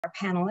our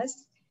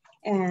panelists,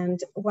 and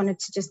wanted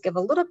to just give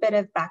a little bit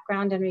of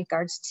background in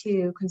regards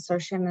to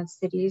Consortium of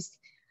Cities.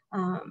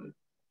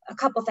 A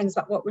couple things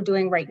about what we're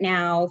doing right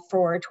now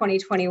for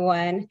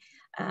 2021.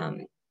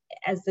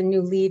 As the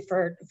new lead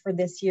for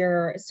this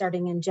year,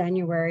 starting in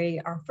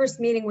January, our first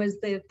meeting was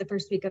the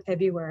first week of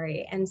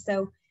February. And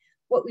so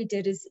what we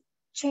did is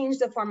change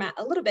the format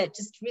a little bit,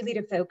 just really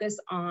to focus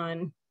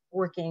on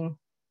working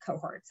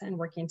cohorts and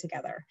working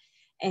together.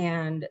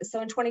 And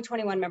so in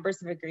 2021, members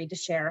have agreed to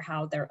share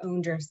how their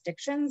own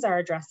jurisdictions are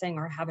addressing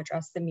or have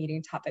addressed the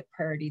meeting topic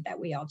priority that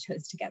we all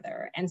chose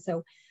together. And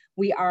so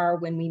we are,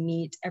 when we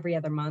meet every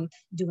other month,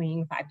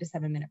 doing 5 to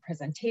 7 minute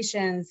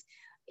presentations,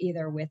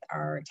 either with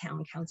our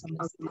town council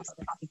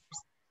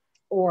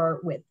or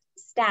with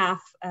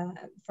staff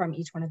from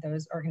each one of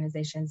those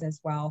organizations as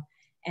well,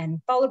 and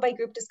followed by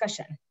group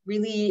discussion,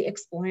 really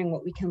exploring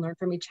what we can learn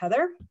from each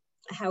other,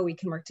 how we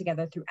can work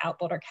together throughout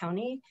Boulder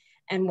County,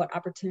 and what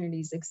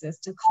opportunities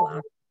exist to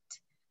collaborate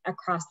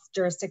across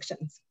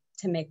jurisdictions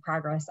to make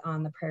progress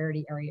on the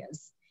priority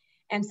areas.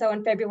 And so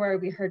in February,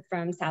 we heard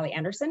from Sally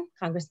Anderson,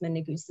 Congressman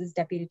Negus's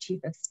Deputy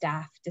Chief of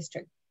Staff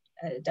District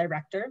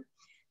Director,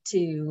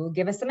 to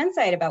give us some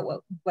insight about what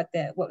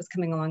was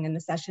coming along in the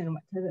session and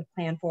what to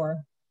plan for.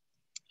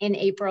 In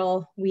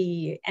April,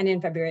 and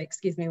in February,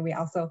 excuse me, we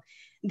also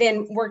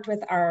then worked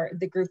with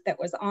the group that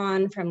was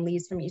on from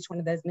leads from each one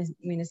of those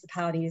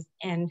municipalities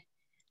and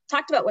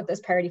talked about what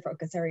those priority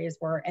focus areas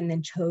were, and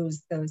then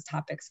chose those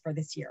topics for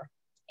this year.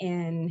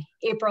 In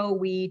April,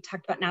 we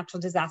talked about natural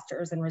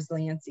disasters and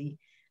resiliency,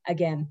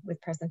 again,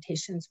 with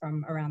presentations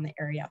from around the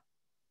area.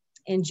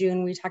 In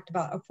June, we talked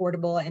about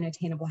affordable and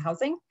attainable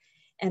housing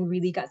and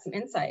really got some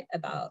insight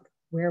about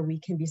where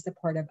we can be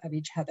supportive of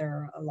each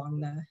other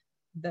along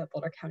the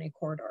Boulder County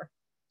corridor.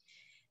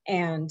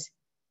 And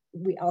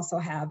we also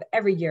have,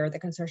 every year, the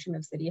Consortium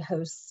of City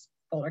hosts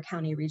Boulder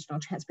County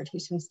Regional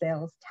Transportation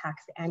Sales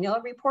Tax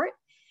Annual Report.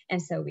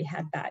 And so we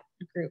had that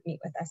group meet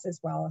with us as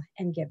well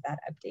and give that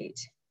update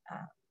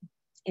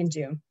in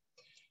June.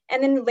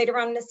 And then later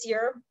on this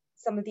year,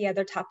 some of the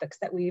other topics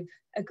that we've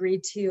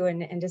agreed to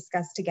and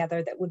discussed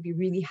together that would be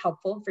really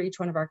helpful for each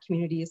one of our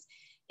communities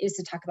is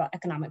to talk about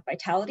economic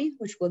vitality,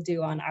 which we'll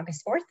do on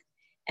August 4th,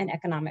 and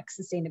economic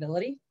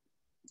sustainability.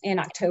 In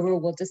October,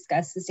 we'll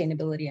discuss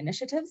sustainability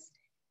initiatives.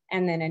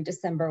 And then in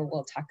December,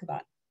 we'll talk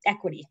about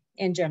equity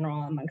in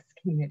general amongst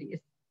communities.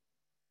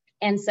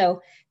 And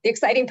so the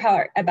exciting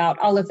part about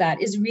all of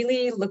that is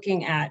really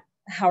looking at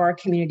how our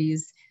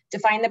communities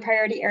define the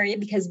priority area,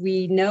 because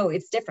we know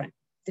it's different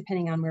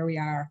depending on where we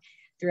are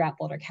throughout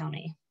Boulder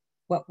County,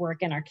 what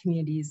work in our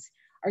communities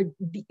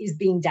is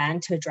being done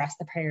to address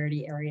the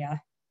priority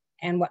area,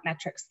 and what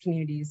metrics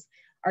communities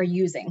are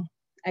using,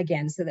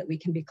 again, so that we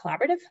can be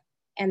collaborative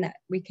and that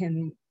we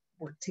can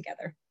work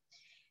together.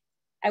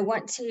 I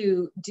want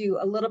to do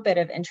a little bit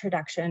of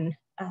introduction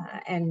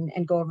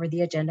and go over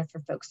the agenda for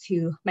folks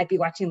who might be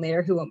watching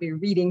later who won't be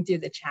reading through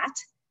the chat.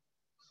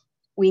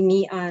 We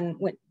meet on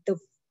the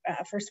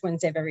first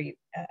Wednesday of every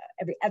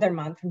other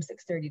month from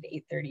 6:30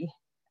 to 8:30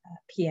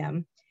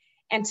 p.m.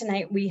 And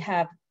tonight we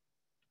have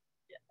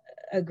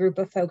a group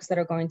of folks that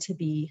are going to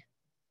be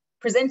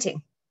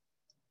presenting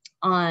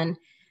on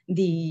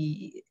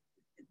the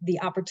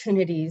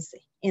opportunities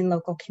in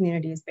local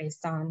communities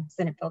based on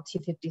Senate Bill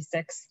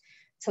 256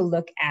 to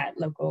look at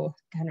local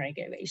gun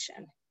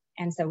regulation.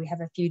 And so we have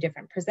a few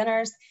different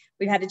presenters.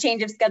 We've had a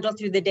change of schedule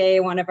through the day.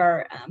 One of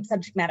our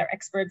subject matter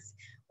experts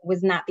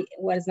was not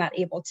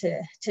able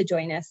to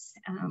join us.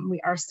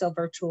 We are still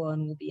virtual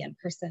and will be in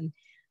person,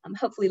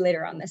 hopefully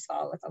later on this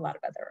fall with a lot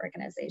of other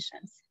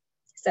organizations.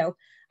 So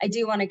I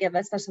do want to give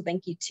a special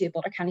thank you to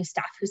Boulder County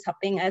staff who's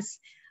helping us,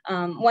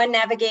 one,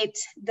 navigate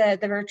the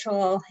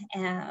virtual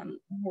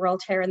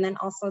world here, and then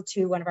also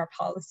to one of our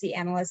policy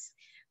analysts,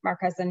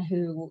 Mark Cousin,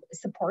 who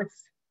supports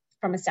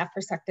from a staff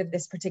perspective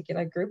this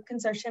particular group,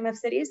 Consortium of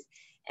Cities.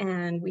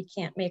 And we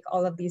can't make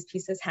all of these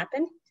pieces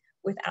happen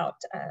without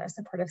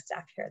supportive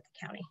staff here at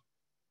the county.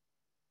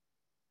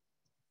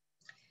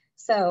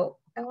 So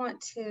I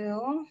want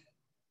to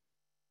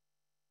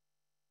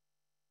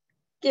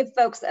give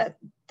folks that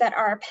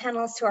are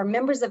panelists who are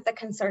members of the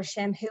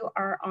consortium who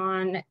are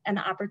on an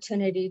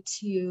opportunity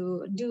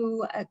to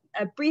do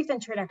a brief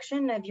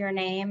introduction of your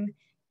name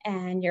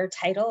and your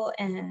title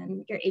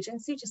and your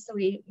agency, just so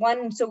we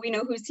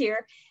know who's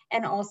here,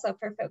 and also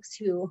for folks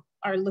who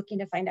are looking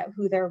to find out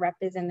who their rep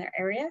is in their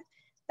area.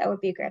 That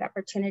would be a great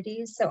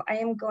opportunity. So I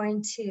am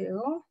going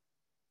to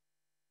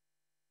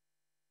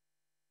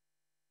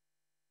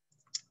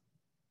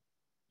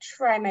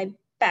try my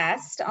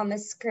best on the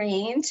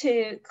screen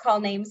to call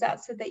names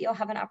out so that you'll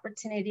have an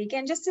opportunity,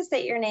 again, just to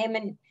state your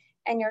name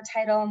and your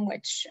title and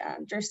which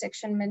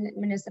jurisdiction,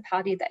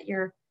 municipality that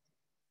you're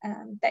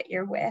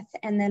with,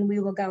 and then we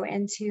will go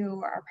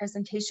into our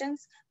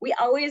presentations. We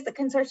always, the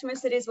Consortium of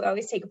Cities, we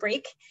always take a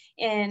break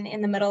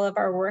in the middle of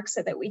our work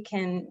so that we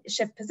can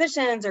shift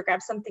positions or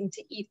grab something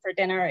to eat for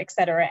dinner, et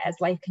cetera, as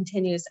life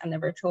continues in the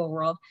virtual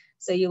world.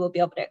 So you will be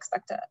able to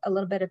expect a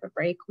little bit of a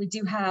break. We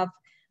do have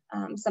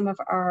some of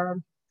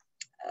our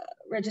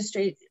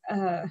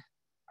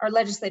our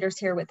legislators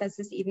here with us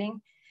this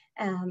evening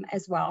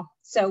as well.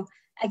 So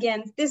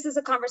again, this is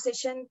a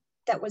conversation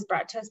that was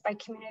brought to us by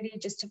community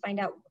just to find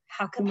out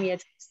how can we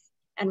address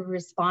and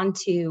respond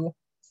to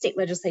state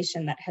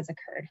legislation that has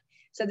occurred.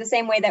 So the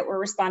same way that we're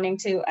responding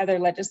to other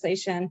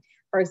legislation,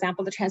 for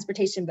example, the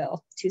Transportation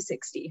Bill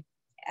 260.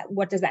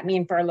 What does that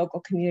mean for our local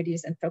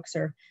communities? And folks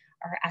are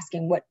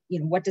asking what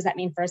does that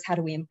mean for us? How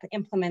do we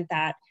implement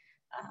that?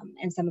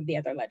 And some of the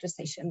other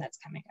legislation that's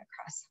coming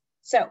across.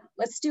 So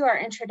let's do our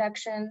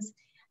introductions.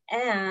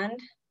 And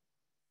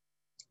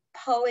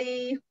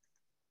Polly,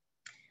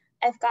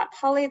 I've got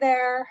Polly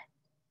there.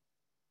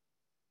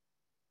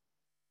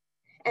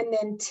 And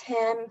then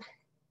Tim,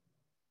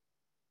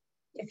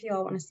 if you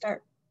all want to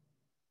start.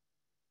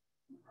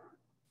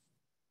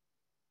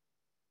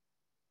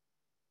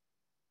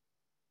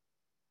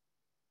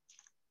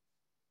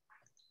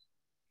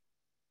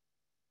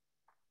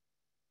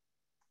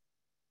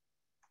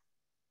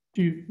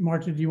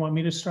 Marta, do you want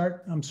me to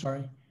start? I'm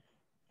sorry.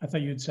 I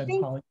thought you had said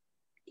Polly.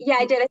 Yeah,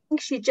 I did. I think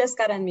she just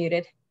got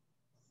unmuted.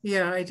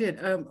 Yeah, I did.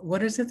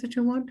 What is it that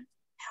you want?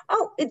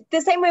 Oh,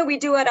 the same way we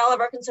do at all of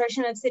our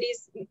Consortium of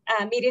Cities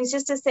meetings,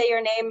 just to say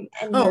your name.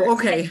 And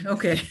okay.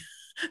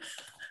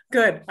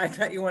 Good. I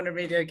thought you wanted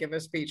me to give a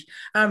speech.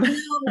 No,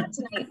 not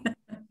tonight.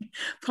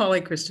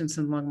 Polly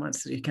Christensen, Longmont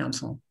City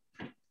Council.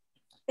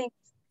 Thanks.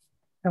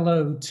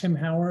 Hello, Tim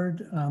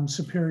Howard,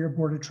 Superior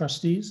Board of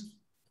Trustees.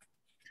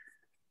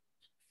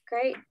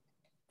 Great.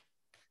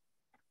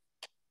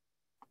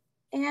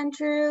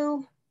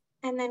 Andrew,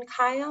 and then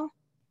Kyle.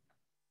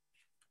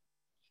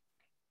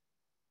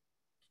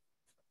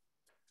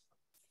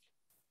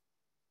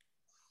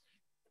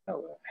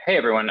 Hey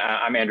everyone,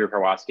 I'm Andrew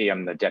Perwaski.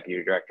 I'm the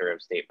Deputy Director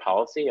of State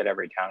Policy at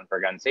Everytown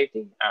for Gun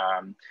Safety.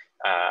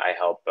 I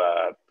help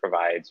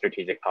provide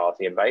strategic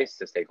policy advice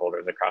to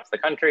stakeholders across the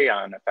country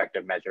on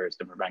effective measures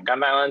to prevent gun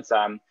violence,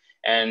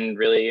 and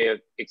really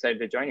excited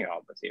to join you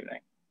all this evening.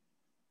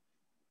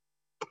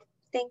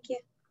 Thank you.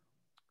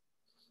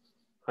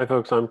 Hi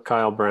folks, I'm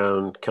Kyle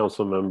Brown,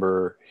 council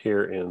member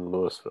here in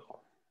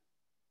Louisville.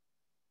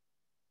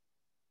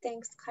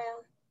 Thanks,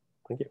 Kyle.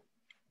 Thank you.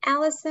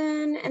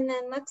 Allison, and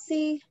then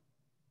Lexi.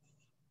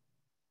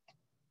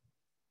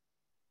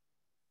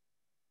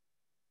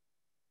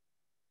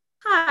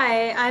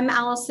 Hi, I'm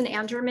Allison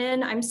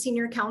Anderman. I'm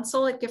senior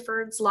counsel at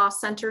Giffords Law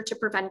Center to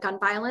Prevent Gun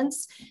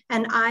Violence,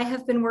 and I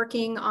have been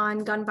working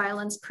on gun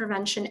violence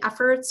prevention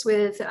efforts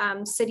with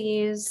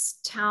cities,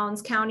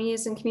 towns,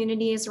 counties, and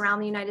communities around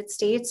the United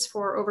States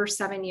for over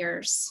 7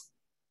 years.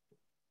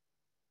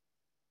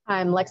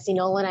 I'm Lexi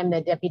Nolan. I'm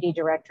the Deputy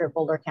Director of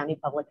Boulder County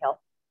Public Health.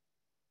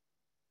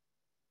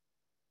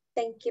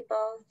 Thank you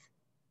both.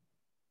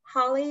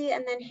 Holly,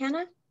 and then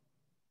Hannah.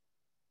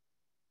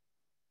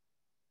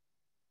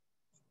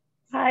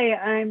 Hi,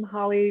 I'm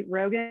Holly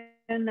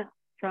Rogan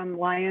from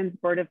Lions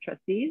Board of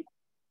Trustees.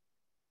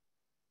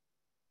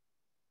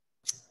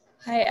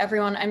 Hi,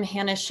 everyone. I'm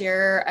Hannah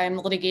Shearer. I'm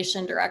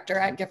Litigation Director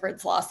at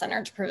Giffords Law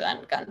Center to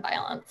Prevent Gun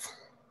Violence.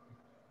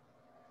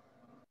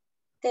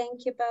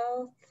 Thank you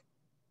both.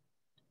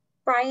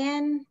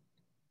 Brian,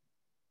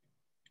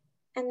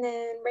 and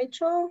then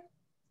Rachel.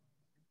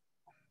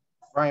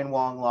 Brian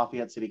Wong,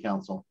 Lafayette City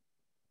Council.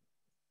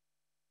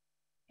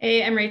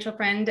 Hey, I'm Rachel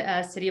Friend,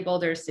 City of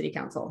Boulder City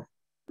Council.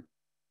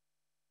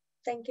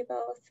 Thank you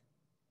both.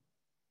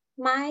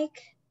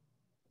 Mike,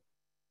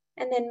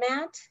 and then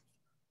Matt.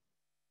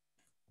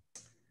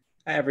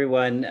 Hi,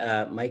 everyone.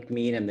 Mike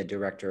Mead, I'm the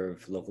Director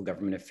of Local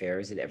Government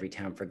Affairs at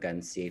Everytown for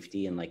Gun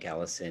Safety. And like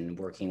Allison,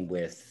 working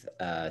with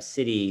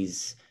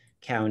cities,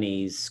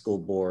 counties, school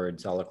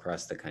boards all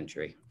across the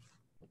country.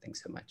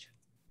 Thanks so much.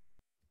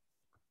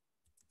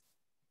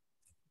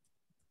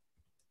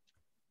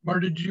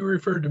 Marta, did you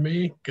refer to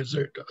me? Because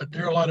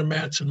there are a lot of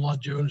Matts and a lot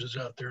of Joneses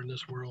out there in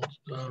this world.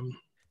 So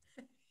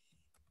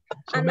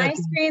on my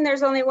screen,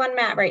 there's only one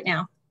Matt right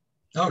now.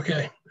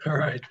 Okay, all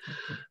right.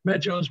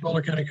 Matt Jones,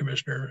 Boulder County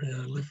Commissioner,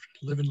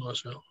 live in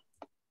Louisville.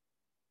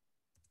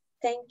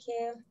 Thank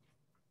you.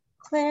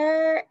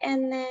 Claire,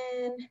 and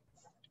then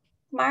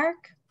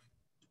Mark.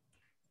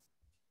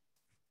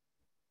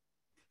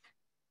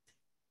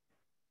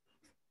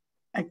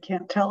 I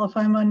can't tell if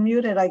I'm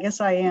unmuted. I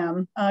guess I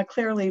am.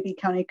 Claire Levy,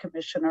 County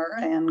Commissioner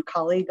and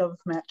colleague of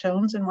Matt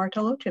Jones and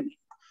Martello Timmy.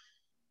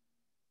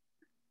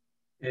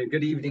 And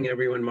good evening,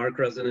 everyone. Mark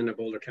Resinen of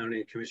Boulder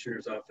County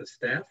Commissioner's Office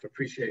staff.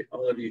 Appreciate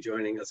all of you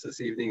joining us this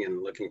evening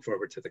and looking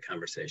forward to the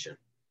conversation.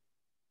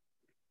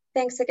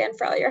 Thanks again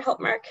for all your help,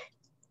 Mark,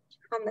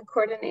 on the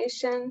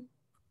coordination.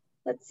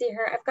 Let's see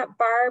her. I've got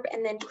Barb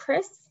and then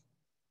Chris.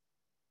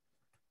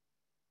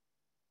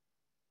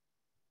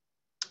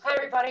 Hi,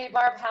 everybody.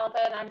 Barb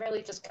Halpin. I'm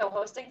really just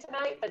co-hosting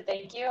tonight, but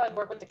thank you. I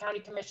work with the county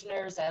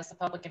commissioners as the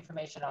public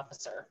information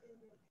officer.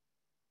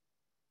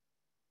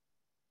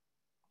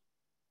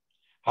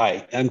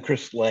 Hi, I'm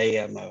Chris Lay.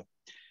 I'm a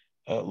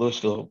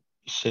Louisville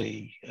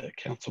City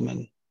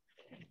Councilman,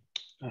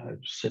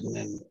 sitting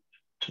in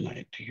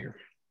tonight to hear.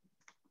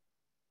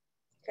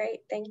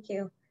 Great, thank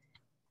you.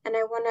 And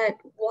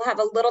we'll have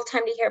a little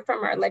time to hear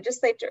from our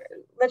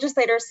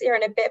legislators here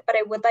in a bit, but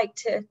I would like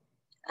to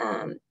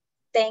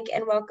Thank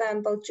and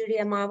welcome both Judy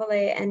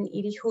Amabile and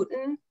Edie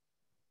Hooten.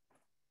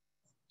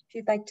 If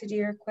you'd like to do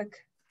your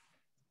quick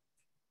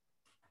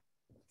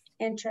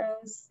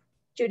intros.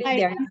 Judy, Hi,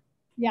 there.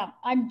 Yeah,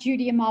 I'm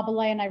Judy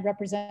Amabile and I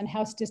represent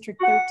House District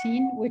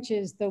 13, which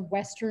is the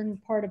western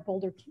part of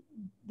Boulder,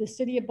 the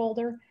city of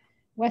Boulder,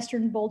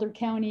 western Boulder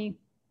County,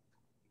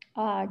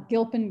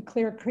 Gilpin,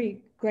 Clear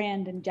Creek,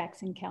 Grand, and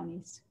Jackson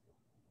counties.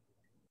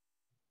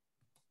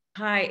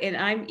 Hi, and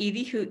I'm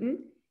Edie Hooten.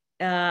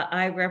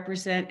 I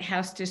represent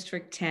House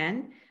District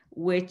 10,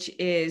 which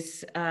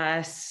is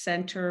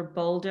center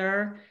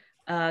Boulder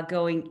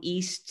going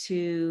east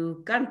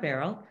to Gun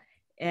Barrel.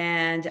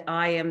 And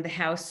I am the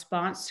House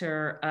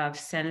sponsor of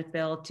Senate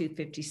Bill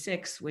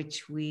 256,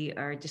 which we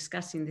are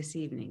discussing this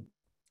evening.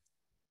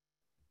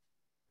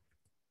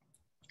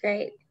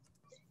 Great.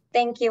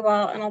 Thank you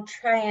all. And I'll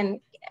try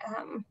and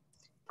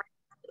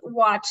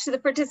watch the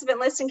participant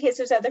list in case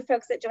there's other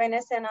folks that join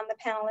us in on the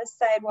panelist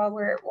side while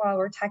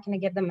we're talking, to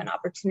give them an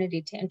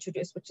opportunity to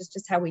introduce, which is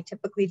just how we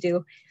typically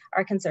do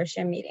our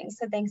consortium meetings.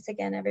 So thanks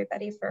again,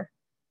 everybody, for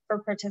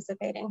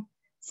participating.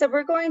 So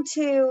we're going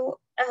to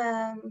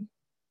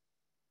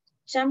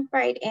jump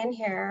right in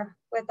here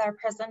with our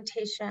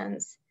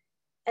presentations,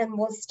 and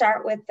we'll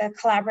start with the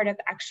collaborative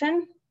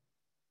action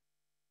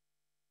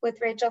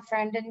with Rachel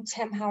Friend and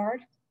Tim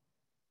Howard.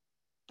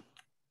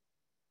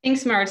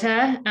 Thanks,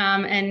 Marta.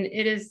 And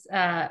it is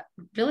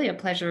really a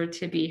pleasure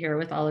to be here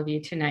with all of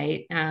you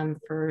tonight.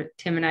 For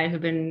Tim and I,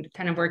 who've been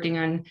kind of working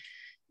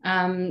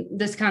on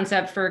this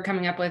concept for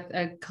coming up with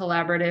a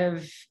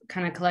collaborative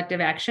kind of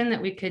collective action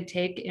that we could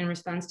take in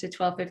response to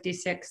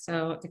 1256.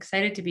 So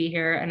excited to be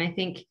here. And I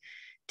think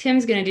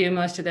Tim's going to do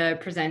most of the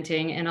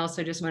presenting, and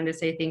also just wanted to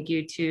say thank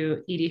you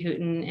to Edie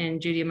Hooten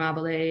and Judy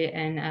Amabile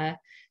and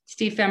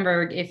Steve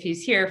Femberg, if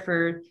he's here,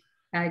 for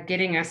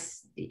getting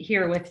us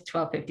here with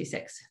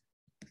 1256.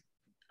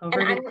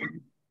 Over to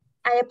Tim.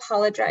 I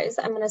apologize.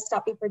 I'm going to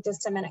stop you for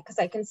just a minute because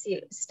I can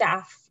see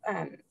staff.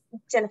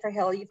 Jennifer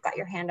Hill, you've got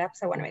your hand up,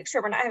 so I want to make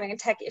sure we're not having a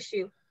tech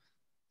issue.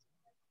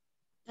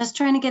 Just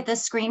trying to get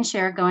this screen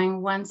share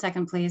going. 1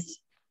 second, please.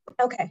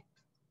 Okay.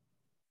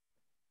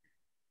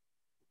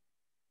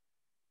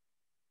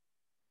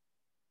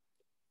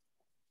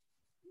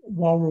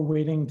 While we're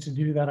waiting to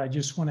do that, I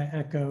just want to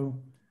echo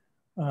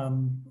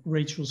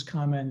Rachel's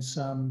comments.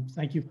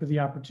 Thank you for the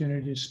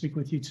opportunity to speak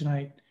with you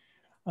tonight.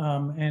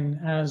 And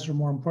as, or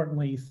more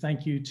importantly,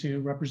 thank you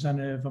to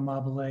Representative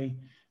Amabile,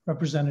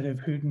 Representative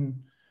Hooten,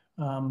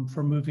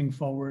 for moving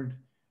forward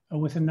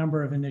with a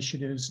number of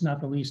initiatives, not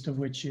the least of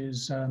which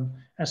is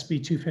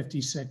SB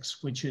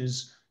 256, which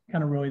is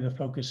kind of really the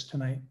focus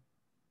tonight.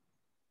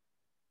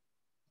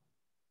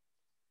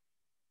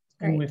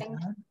 Great, and with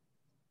that,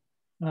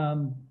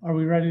 are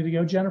we ready to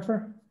go,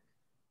 Jennifer?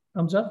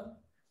 Thumbs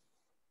up?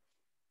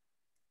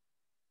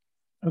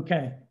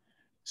 Okay,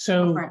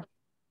 so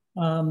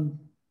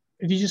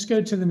if you just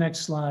go to the next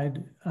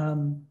slide.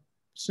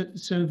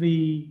 So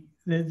the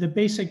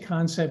basic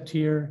concept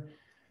here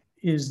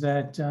is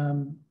that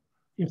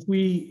if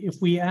we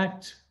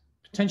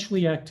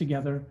potentially act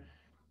together,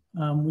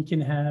 we can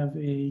have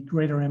a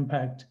greater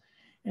impact.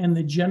 And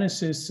the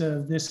genesis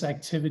of this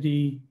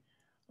activity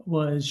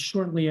was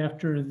shortly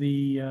after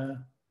the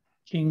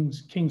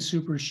King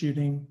Super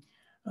shooting.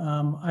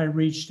 I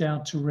reached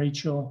out to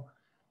Rachel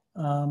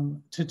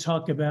to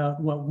talk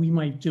about what we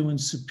might do in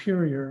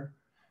Superior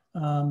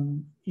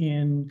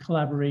in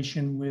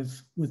collaboration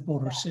with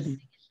Boulder City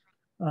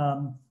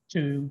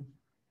to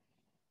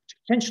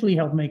potentially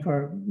help make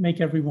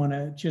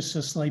everyone just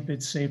a slight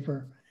bit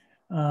safer.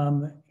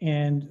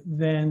 And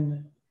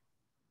then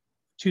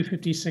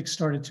 256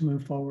 started to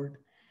move forward.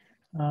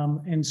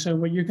 And so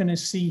what you're going to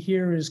see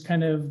here is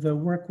kind of the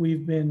work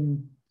we've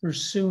been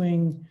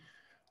pursuing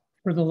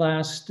for the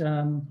last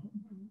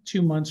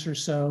 2 months or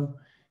so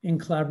in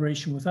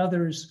collaboration with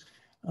others.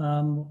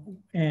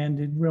 And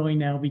it really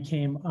now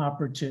became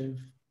operative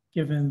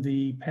given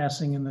the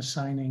passing and the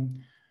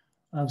signing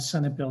of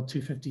Senate Bill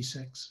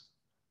 256.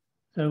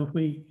 So if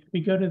we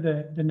go to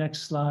the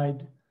next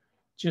slide,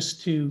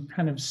 just to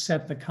kind of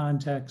set the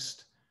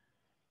context.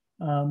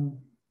 And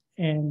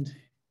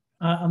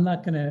I'm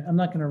not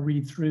gonna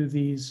read through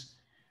these,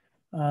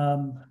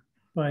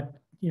 but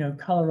you know,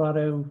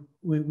 Colorado,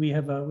 we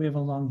have a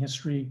long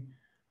history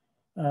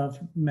of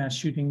mass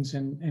shootings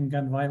and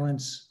gun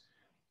violence.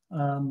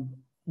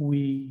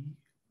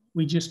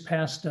 We just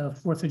passed a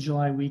 4th of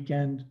July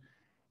weekend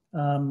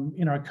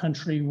in our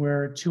country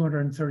where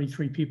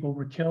 233 people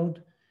were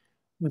killed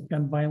with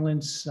gun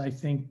violence. I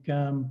think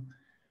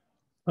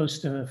close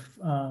to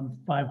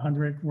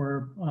 500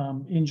 were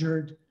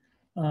injured.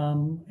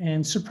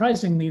 And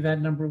surprisingly, that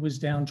number was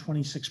down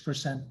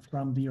 26%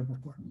 from the year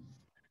before.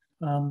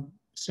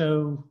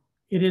 So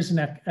it is an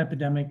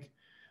epidemic.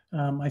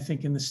 I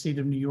think in the state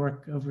of New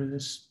York over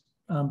this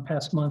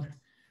past month,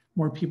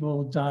 more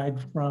people died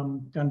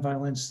from gun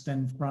violence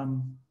than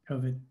from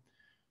COVID.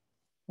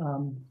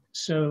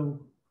 So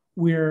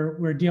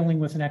we're dealing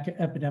with an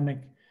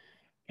epidemic,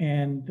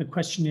 and the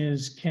question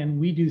is, can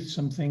we do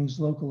some things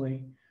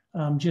locally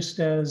just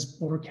as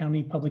Boulder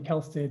County Public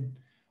Health did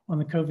on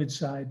the COVID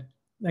side,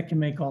 that can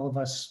make all of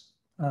us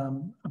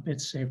a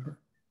bit safer.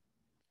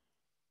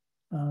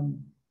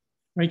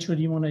 Rachel,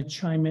 do you want to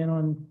chime in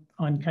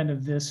on kind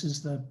of this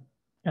as the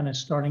kind of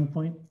starting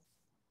point?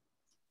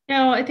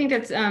 No, I think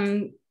that's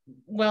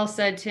well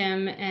said,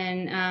 Tim.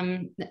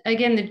 And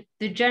again,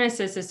 the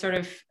genesis is sort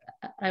of,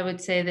 I would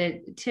say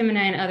that Tim and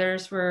I and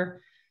others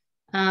were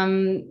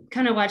kind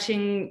of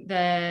watching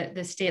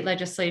the state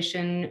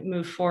legislation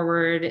move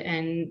forward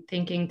and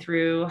thinking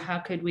through how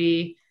could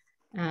we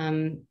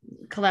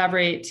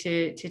collaborate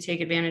to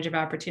take advantage of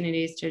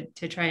opportunities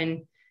to try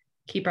and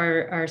keep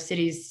our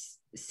cities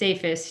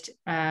safest,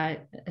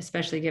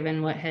 especially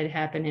given what had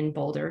happened in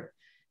Boulder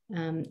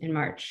in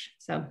March.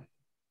 So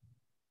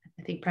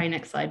I think probably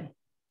next slide.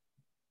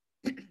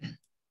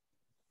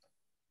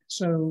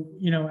 So,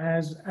 you know,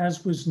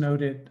 as was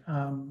noted,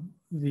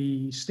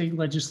 the state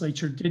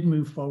legislature did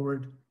move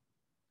forward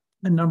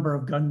a number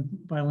of gun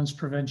violence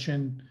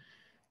prevention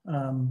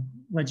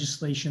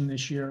legislation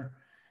this year.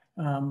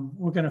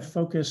 We're going to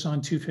focus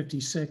on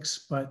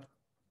 256, but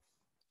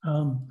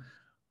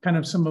kind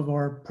of some of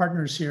our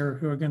partners here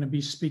who are going to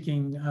be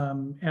speaking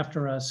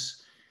after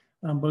us,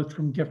 both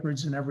from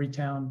Giffords and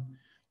Everytown,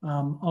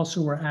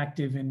 also were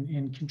active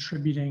in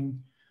contributing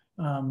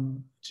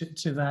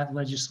to that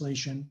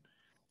legislation.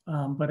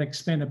 But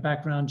expanded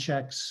background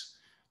checks,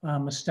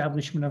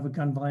 establishment of a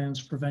gun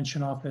violence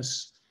prevention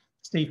office,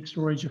 safe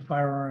storage of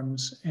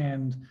firearms,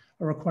 and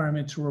a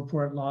requirement to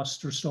report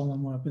lost or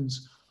stolen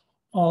weapons.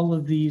 All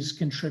of these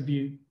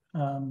contribute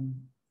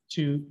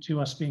to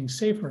us being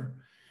safer.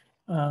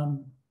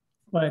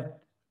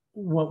 But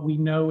what we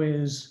know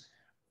is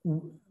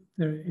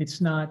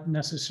it's not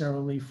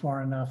necessarily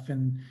far enough,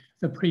 and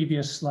the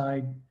previous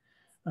slide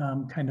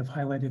kind of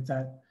highlighted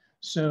that.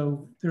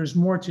 So there's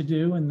more to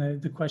do, and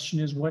the question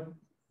is, what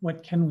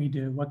can we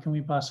do? What can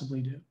we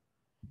possibly do?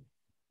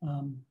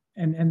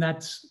 And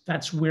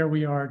that's where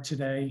we are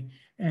today.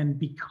 And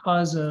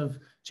because of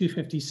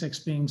 256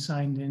 being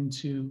signed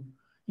into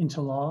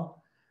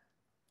law,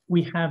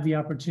 we have the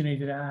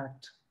opportunity to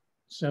act.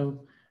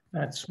 So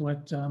that's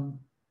what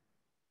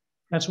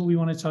we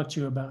want to talk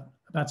to you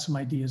about some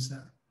ideas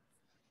there.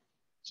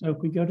 So if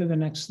we go to the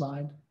next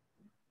slide.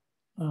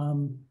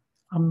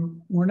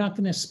 We're not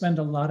going to spend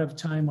a lot of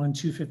time on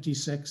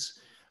 256.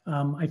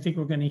 I think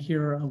we're going to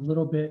hear a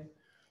little bit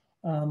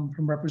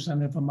from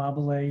Representative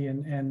Amabile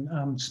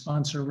and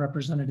sponsor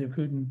Representative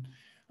Hooten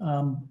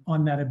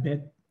on that a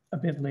bit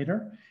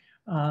later.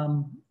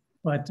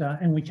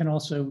 And we can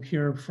also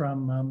hear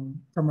from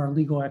our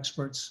legal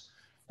experts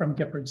from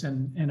Giffords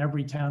and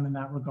Everytown in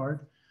that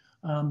regard.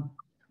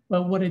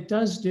 But what it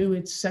does do,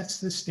 it sets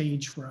the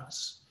stage for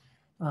us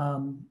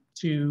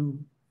to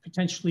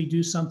potentially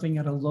do something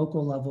at a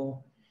local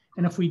level.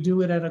 And if we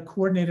do it at a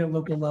coordinated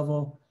local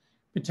level,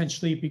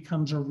 potentially it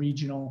becomes a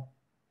regional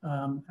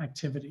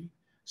activity.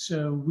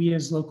 So we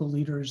as local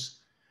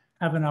leaders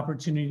have an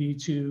opportunity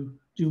to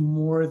do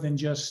more than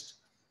just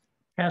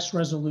pass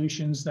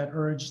resolutions that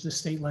urge the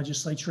state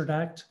legislature to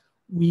act.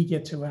 We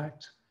get to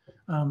act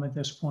at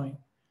this point.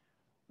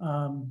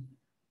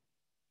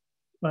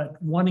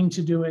 But wanting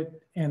to do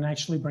it and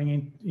actually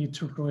bringing it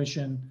to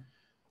fruition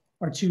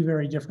are two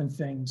very different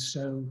things.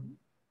 So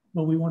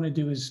what we want to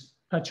do is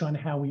touch on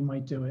how we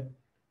might do it.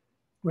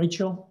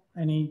 Rachel,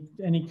 any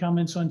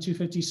comments on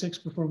 256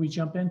 before we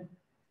jump in?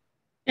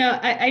 No,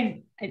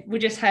 I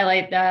would just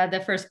highlight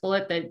the first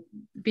bullet, that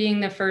being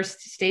the first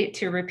state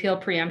to repeal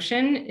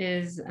preemption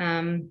is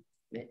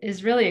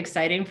really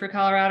exciting for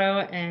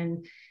Colorado,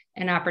 and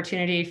an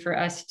opportunity for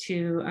us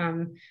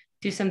to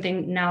do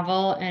something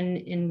novel and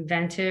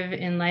inventive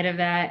in light of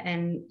that.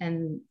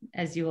 And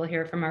as you will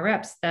hear from our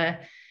reps,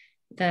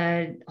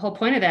 the whole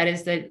point of that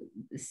is that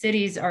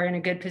cities are in a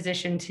good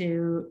position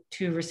to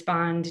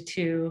respond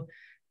to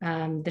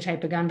the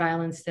type of gun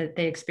violence that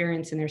they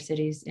experience in their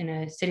cities. In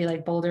a city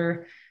like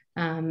Boulder,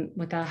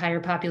 with a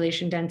higher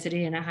population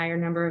density and a higher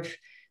number of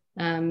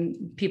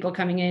people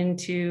coming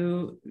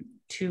into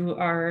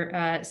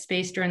our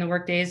space during the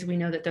work days, we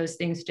know that those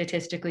things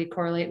statistically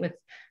correlate with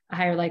a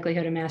higher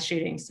likelihood of mass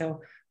shootings.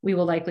 So we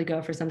will likely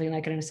go for something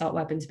like an assault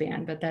weapons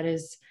ban, but that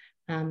is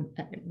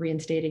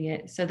reinstating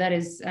it. So that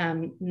is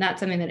not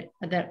something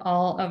that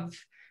all of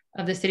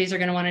the cities are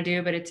going to want to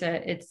do, but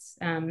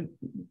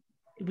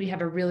we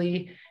have a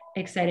really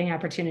exciting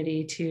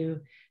opportunity to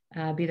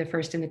be the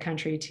first in the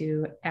country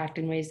to act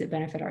in ways that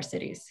benefit our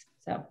cities.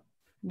 So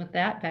with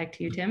that, back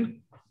to you,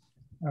 Tim.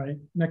 All right,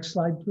 next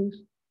slide,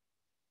 please.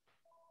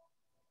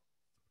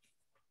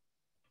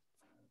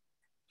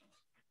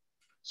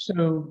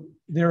 So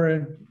there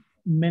are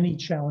many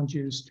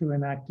challenges to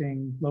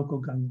enacting local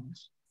gun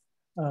laws.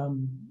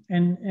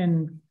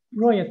 And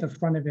really at the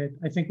front of it,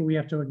 I think what we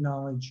have to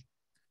acknowledge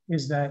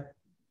is that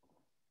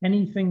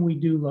anything we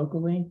do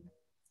locally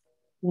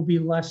will be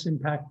less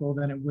impactful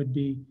than it would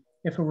be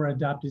if it were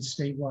adopted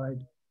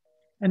statewide.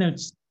 And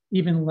it's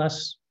even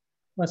less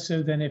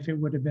so than if it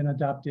would have been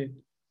adopted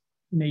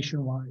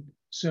nationwide.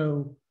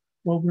 So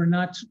what we're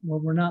not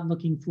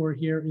looking for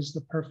here is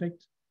the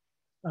perfect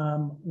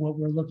What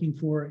we're looking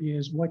for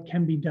is what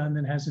can be done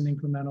that has an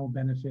incremental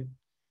benefit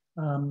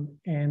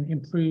and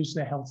improves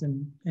the health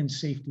and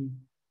safety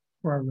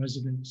for our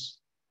residents.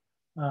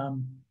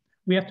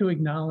 We have to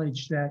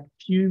acknowledge that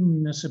few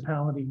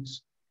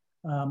municipalities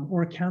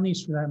or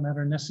counties for that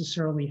matter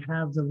necessarily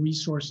have the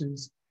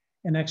resources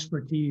and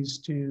expertise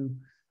to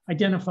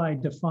identify,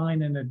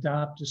 define, and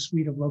adopt a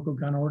suite of local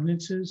gun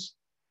ordinances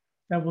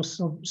that will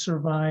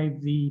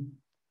survive the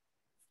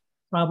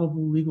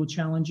probable legal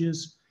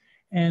challenges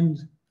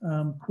and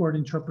court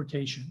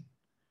interpretation.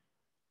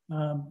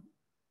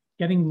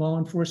 Getting law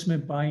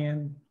enforcement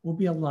buy-in will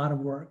be a lot of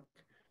work,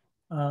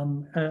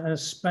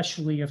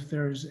 especially if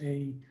there's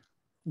a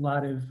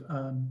lot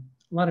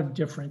of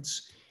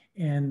difference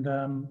and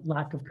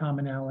lack of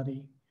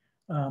commonality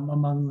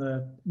among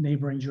the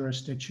neighboring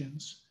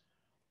jurisdictions.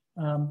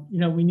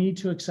 We need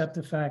to accept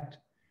the fact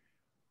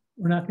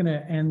we're not going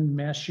to end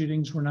mass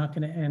shootings, we're not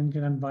going to end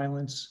gun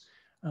violence,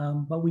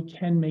 but we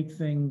can make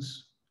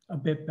things a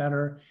bit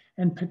better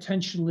and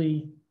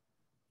potentially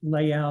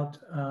lay out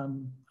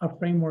a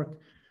framework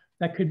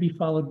that could be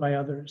followed by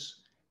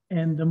others.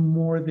 And the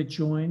more that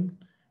join,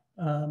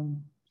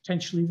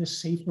 potentially the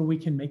safer we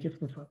can make it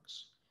for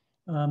folks.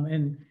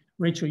 And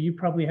Rachel, you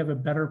probably have a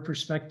better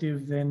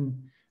perspective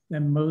than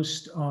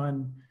most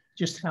on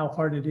just how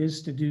hard it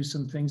is to do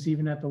some things,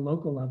 even at the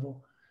local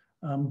level,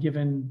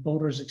 given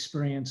Boulder's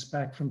experience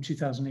back from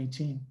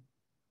 2018.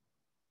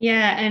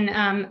 Yeah, and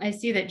I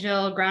see that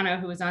Jill Grano,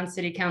 who was on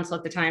City Council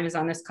at the time, is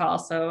on this call.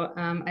 So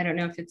I don't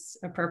know if it's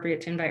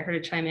appropriate to invite her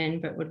to chime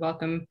in, but would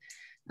welcome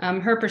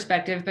her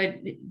perspective. But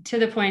to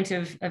the point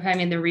of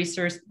having the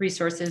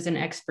resources and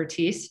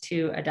expertise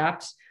to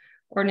adopt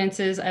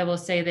ordinances, I will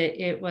say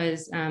that it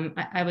was,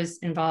 I was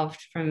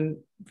involved from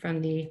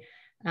the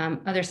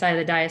other side of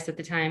the dais at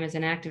the time as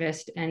an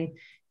activist, and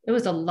it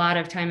was a lot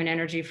of time and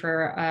energy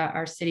for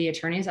our city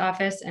attorney's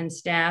office and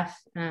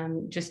staff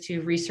just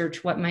to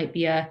research what might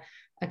be a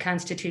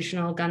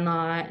constitutional gun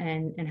law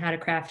and how to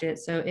craft it.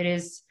 So it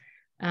is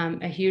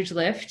a huge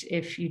lift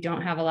if you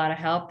don't have a lot of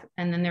help.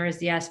 And then there is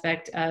the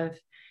aspect of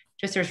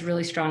just there's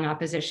really strong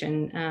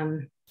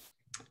opposition.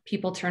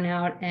 People turn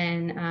out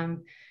and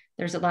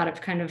there's a lot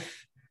of kind of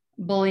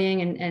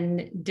bullying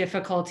and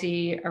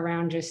difficulty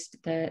around just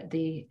and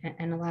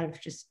a lot of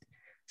just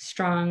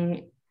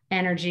strong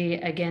energy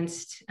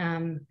against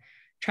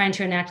trying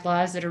to enact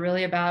laws that are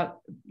really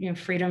about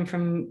freedom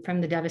from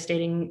the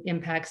devastating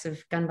impacts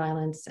of gun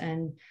violence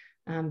and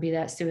be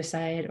that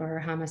suicide or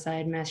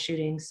homicide, mass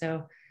shooting.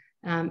 So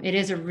it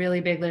is a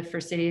really big lift for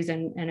cities,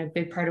 and a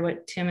big part of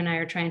what Tim and I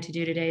are trying to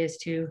do today is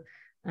to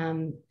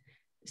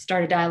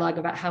start a dialogue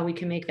about how we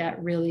can make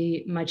that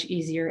really much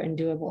easier and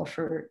doable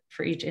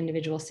for each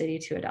individual city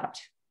to adopt.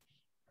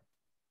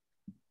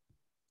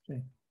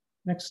 Okay,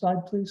 next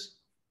slide, please.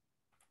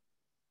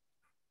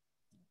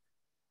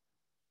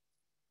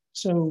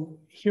 So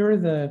here are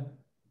the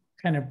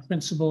kind of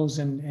principles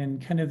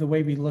and kind of the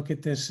way we look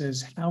at this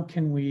is how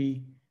can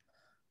we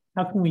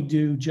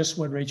do just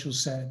what Rachel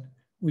said,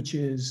 which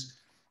is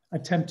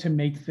attempt to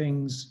make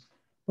things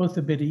both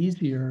a bit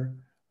easier,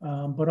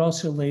 but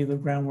also lay the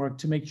groundwork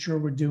to make sure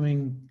we're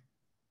doing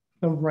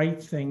the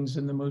right things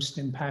and the most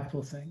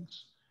impactful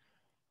things.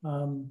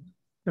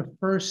 The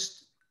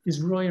first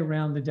is really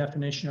around the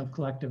definition of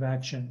collective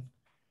action.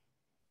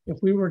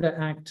 If we were to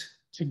act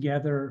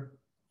together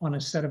on a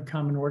set of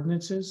common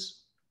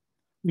ordinances,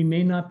 we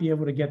may not be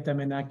able to get them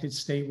enacted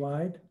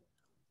statewide,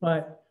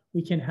 but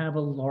we can have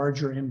a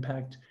larger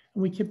impact,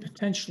 and we can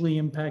potentially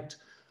impact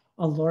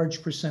a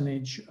large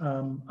percentage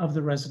of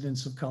the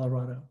residents of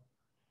Colorado.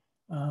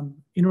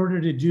 In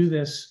order to do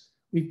this,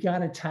 we've got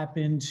to tap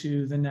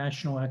into the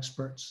national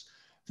experts,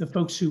 the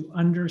folks who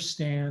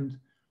understand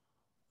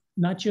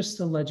not just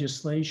the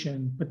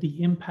legislation, but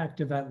the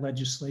impact of that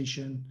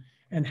legislation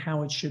and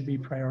how it should be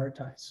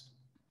prioritized.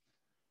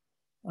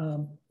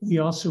 We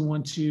also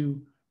want to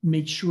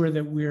make sure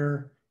that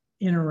we're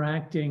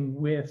interacting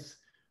with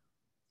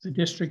the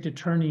district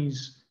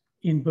attorneys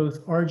in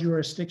both our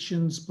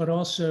jurisdictions, but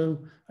also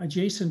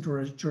adjacent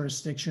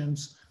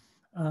jurisdictions,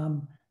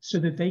 so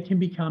that they can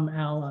become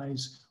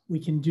allies. We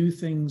can do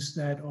things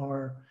that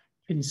are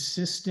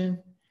consistent,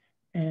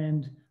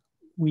 and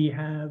we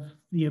have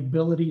the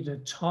ability to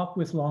talk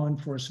with law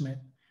enforcement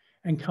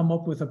and come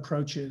up with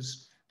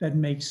approaches that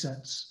make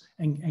sense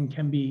and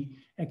can be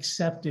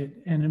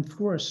accepted and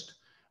enforced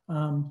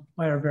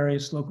by our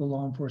various local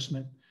law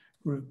enforcement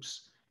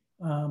groups.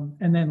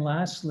 And then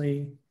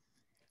lastly,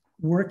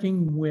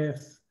 working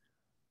with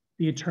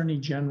the Attorney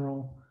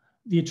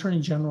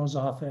General's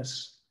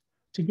office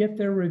to get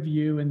their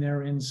review and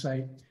their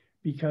insight,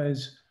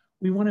 because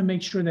we want to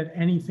make sure that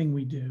anything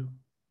we do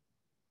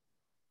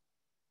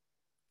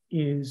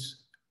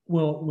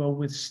will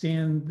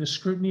withstand the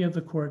scrutiny of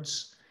the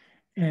courts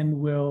and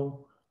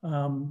will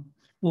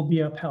be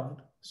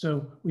upheld.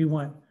 So we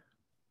want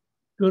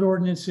good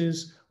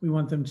ordinances, we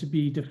want them to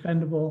be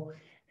defendable,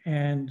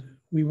 and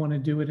we want to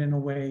do it in a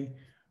way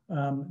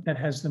that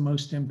has the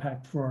most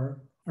impact for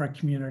our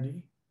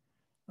community.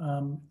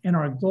 And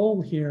our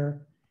goal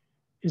here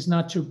is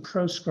not to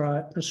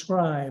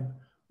prescribe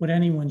what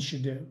anyone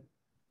should do.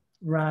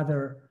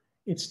 Rather,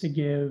 it's to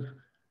give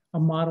a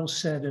model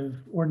set of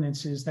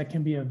ordinances that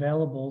can be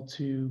available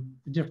to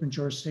the different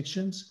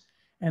jurisdictions.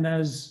 And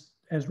as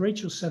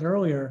Rachel said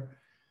earlier,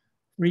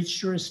 for each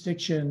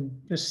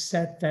jurisdiction, the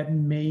set that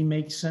may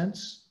make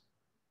sense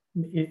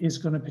is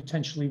going to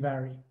potentially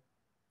vary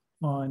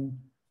on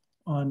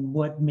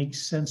what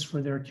makes sense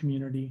for their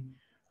community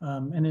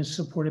and is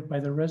supported by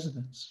their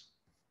residents.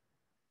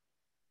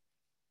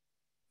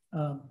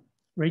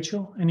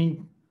 Rachel,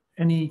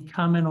 any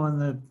comment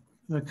on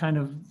the kind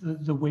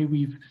of the way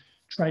we've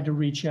tried to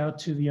reach out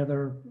to the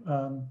other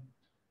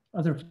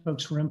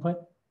folks for input?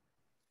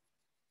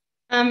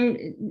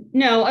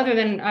 No, other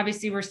than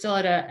obviously we're still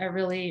at a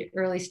really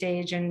early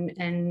stage,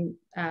 and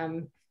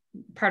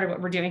part of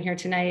what we're doing here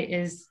tonight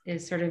is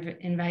sort of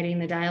inviting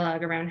the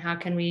dialogue around how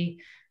can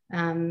we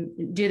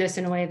do this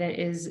in a way that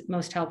is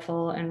most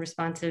helpful and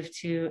responsive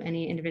to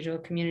any individual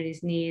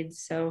community's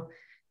needs. So,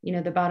 you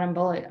know, the bottom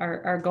bullet,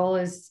 our goal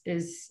is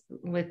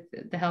with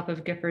the help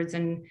of Giffords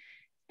and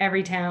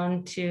every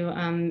town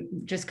to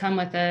just come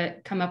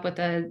up with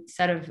a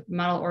set of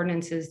model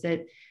ordinances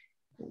that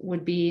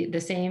would be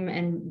the same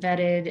and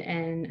vetted,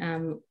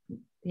 and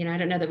you know, I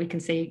don't know that we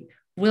can say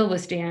will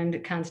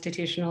withstand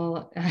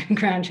constitutional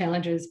ground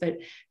challenges, but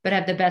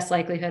have the best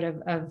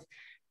likelihood of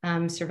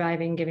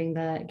surviving given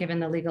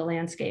the legal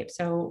landscape.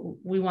 So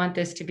we want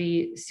this to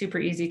be super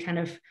easy, kind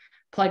of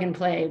plug and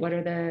play. What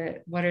are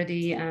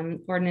the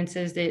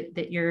ordinances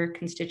that your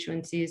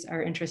constituencies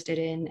are interested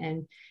in,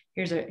 and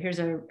here's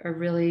a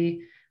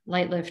really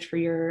light lift for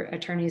your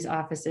attorney's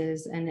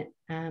offices, and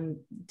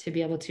to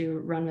be able to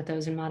run with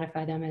those and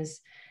modify them as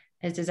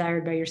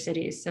desired by your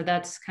cities. So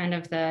that's kind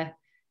of the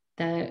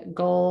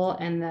goal,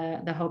 and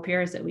the hope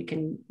here is that we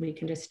can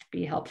just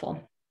be helpful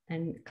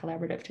and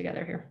collaborative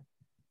together here.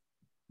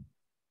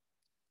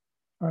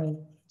 All right,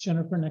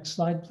 Jennifer, next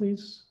slide,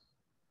 please.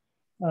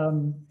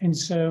 And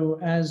so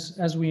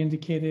as we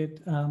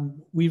indicated,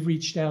 we've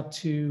reached out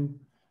to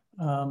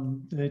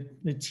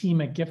the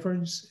team at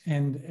Giffords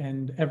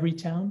and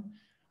Everytown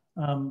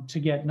to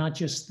get not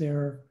just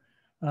their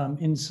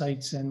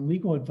insights and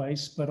legal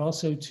advice, but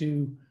also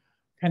to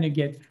kind of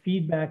get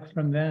feedback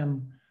from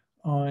them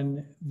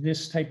on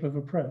this type of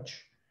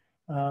approach.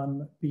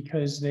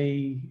 Because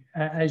they,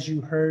 as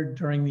you heard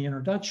during the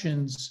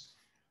introductions,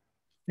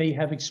 they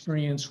have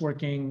experience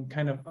working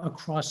kind of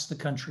across the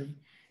country.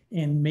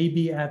 And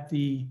maybe at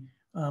the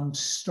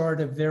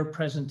start of their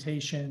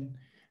presentation,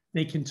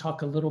 they can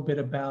talk a little bit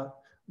about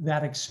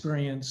that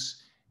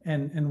experience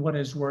and what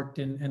has worked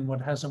and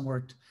what hasn't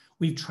worked.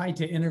 We've tried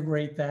to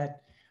integrate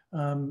that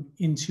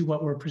into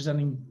what we're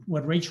presenting,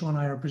 what Rachel and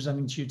I are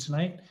presenting to you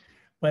tonight,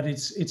 but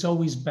it's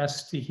always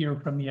best to hear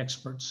from the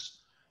experts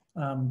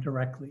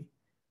directly.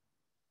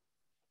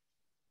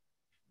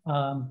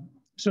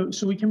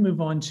 So we can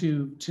move on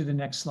to the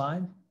next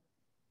slide.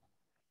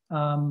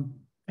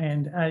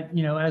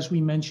 You know, as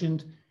we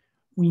mentioned,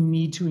 we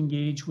need to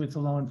engage with the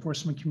law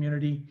enforcement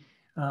community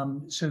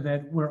so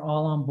that we're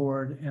all on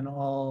board and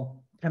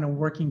all kind of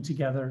working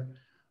together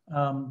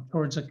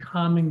towards a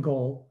common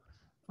goal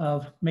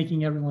of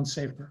making everyone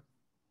safer.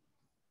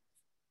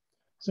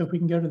 So if we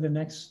can go to the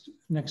next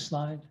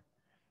slide.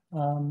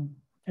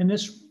 And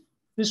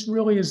this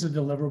really is the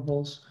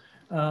deliverables.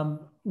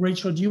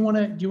 Rachel, do you want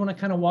to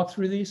kind of walk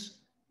through these?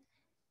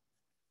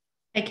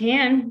 I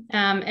can,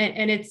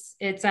 and it's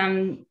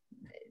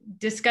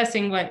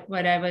discussing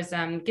what I was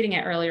getting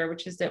at earlier,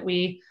 which is that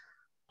we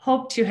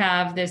hope to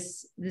have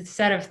this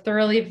set of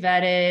thoroughly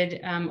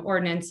vetted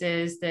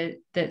ordinances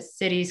that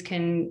cities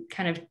can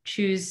kind of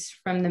choose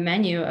from the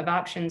menu of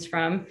options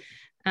from.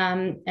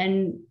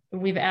 And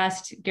we've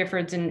asked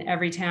Giffords in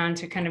Everytown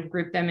to kind of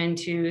group them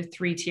into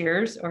 3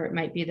 tiers, or it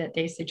might be that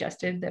they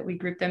suggested that we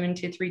group them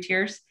into 3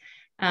 tiers.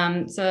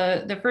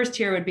 So the first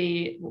tier would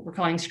be what we're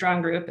calling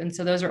strong group. And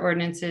so those are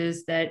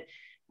ordinances that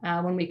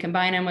when we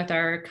combine them with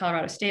our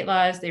Colorado state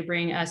laws, they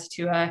bring us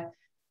to a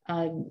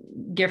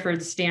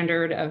Giffords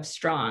standard of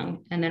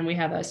strong. And then we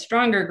have a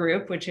stronger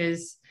group, which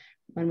is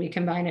when we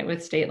combine it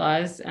with state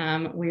laws,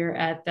 we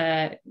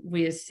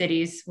as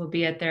cities will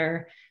be at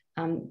their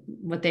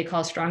what they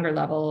call stronger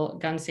level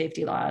gun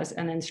safety laws.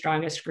 And then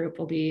strongest group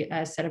will be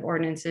a set of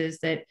ordinances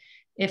that,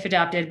 if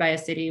adopted by a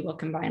city, will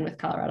combine with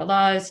Colorado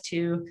laws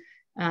to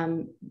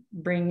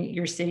bring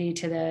your city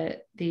to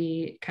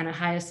the kind of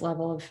highest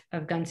level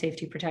of gun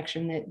safety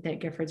protection that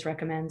Giffords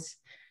recommends.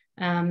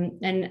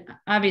 And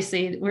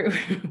obviously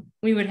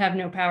we would have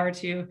no power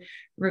to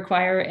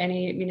require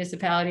any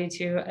municipality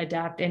to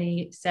adopt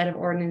any set of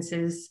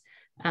ordinances.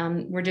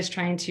 We're just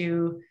trying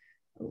to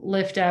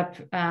lift up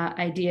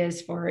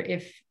ideas for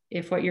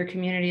if what your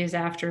community is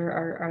after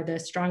are the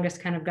strongest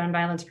kind of gun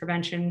violence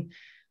prevention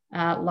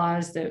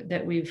laws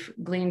that we've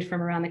gleaned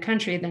from around the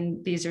country,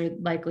 then these are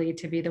likely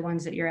to be the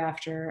ones that you're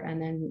after.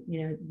 And then,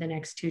 you know, the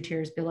next 2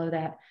 tiers below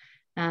that.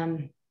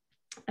 And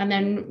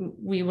then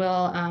we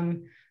will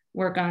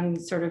work on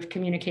sort of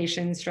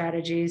communication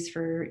strategies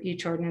for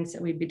each ordinance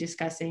that we'd be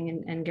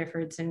discussing, and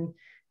Giffords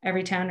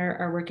Everytown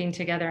are working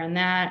together on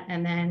that.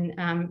 And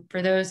then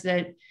for those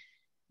that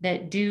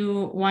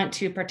do want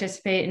to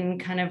participate in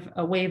kind of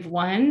a wave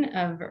one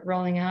of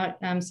rolling out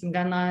some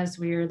gun laws,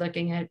 we are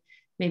looking at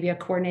maybe a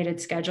coordinated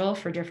schedule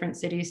for different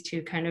cities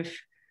to kind of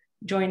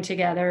join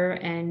together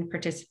and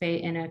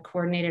participate in a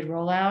coordinated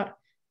rollout.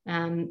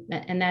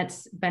 And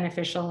that's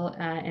beneficial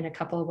in a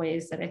couple of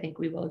ways that I think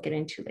we will get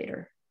into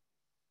later.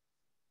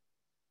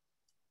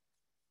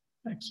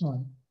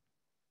 Excellent.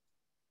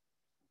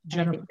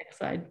 Jennifer, next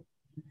slide.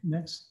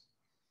 Next.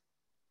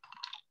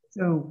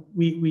 So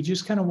we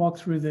just kind of walked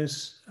through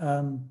this.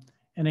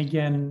 And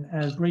again,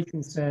 as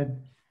Rachel said,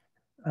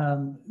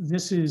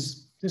 this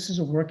is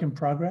a work in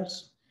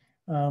progress.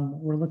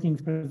 We're looking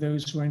for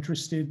those who are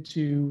interested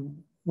to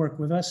work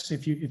with us.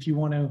 If you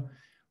want to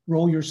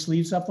roll your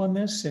sleeves up on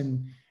this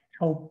and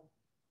help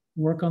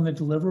work on the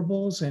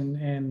deliverables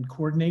and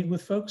coordinate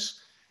with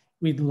folks,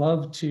 we'd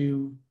love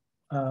to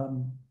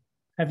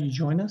have you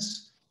join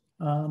us.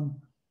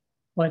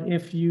 But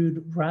if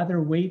you'd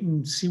rather wait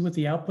and see what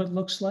the output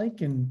looks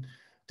like and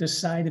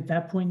decide at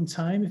that point in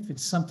time if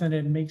it's something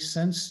that makes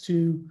sense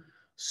to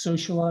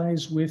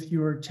socialize with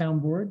your town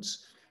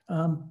boards,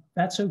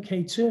 that's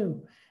okay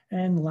too.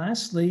 And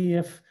lastly,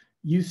 if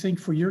you think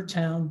for your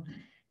town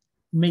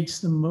makes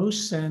the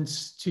most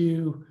sense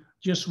to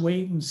just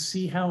wait and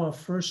see how a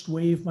first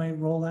wave might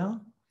roll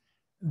out,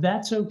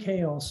 that's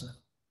okay also.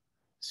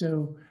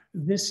 So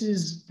this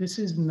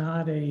is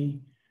not a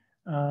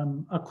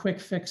quick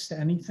fix to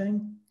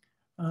anything.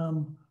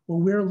 What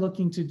we're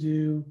looking to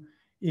do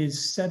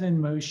is set in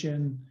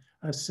motion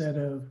a set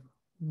of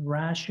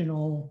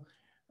rational,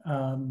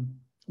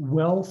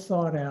 well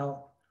thought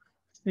out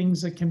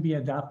things that can be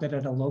adopted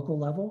at a local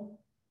level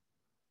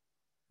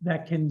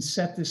that can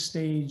set the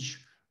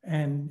stage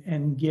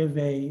and give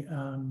a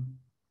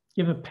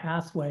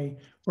pathway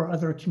for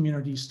other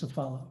communities to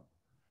follow.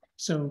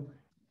 So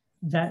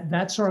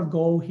that's our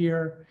goal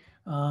here.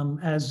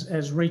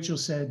 As Rachel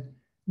said,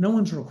 no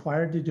one's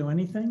required to do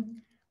anything,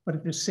 but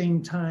at the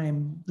same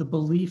time, the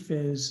belief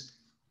is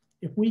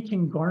if we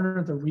can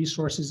garner the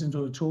resources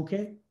into a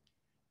toolkit,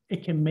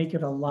 it can make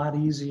it a lot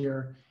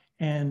easier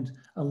and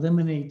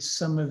eliminate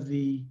some of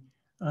the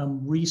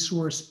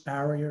resource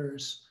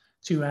barriers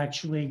to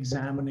actually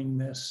examining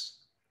this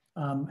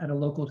at a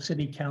local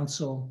city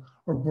council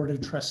or board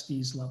of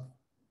trustees level.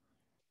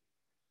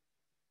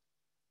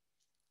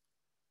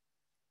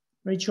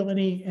 Rachel,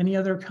 any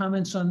other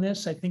comments on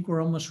this? I think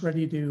we're almost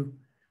ready to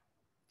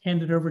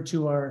hand it over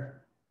to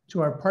our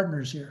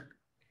partners here.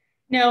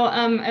 No,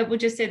 I would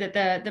just say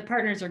that the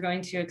partners are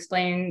going to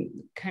explain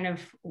kind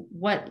of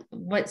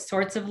what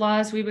sorts of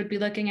laws we would be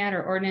looking at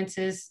or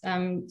ordinances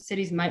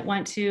cities might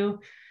want to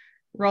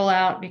roll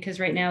out, because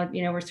right now,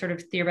 we're sort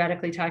of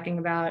theoretically talking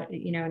about,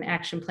 an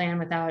action plan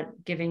without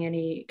giving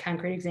any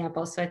concrete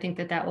examples. So I think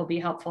that will be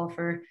helpful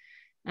for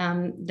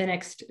the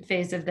next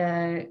phase of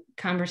the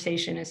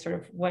conversation is sort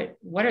of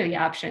what are the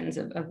options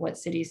of what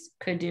cities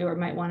could do or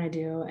might want to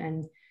do,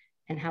 and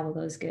how will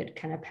those get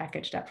kind of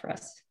packaged up for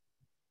us?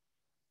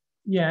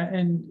 Yeah,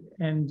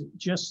 and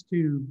just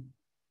to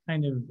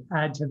kind of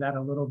add to that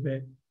a little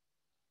bit,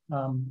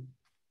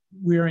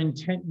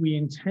 we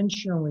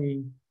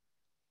intentionally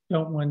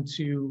don't want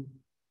to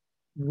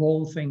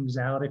roll things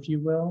out, if you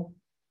will,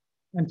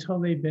 until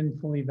they've been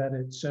fully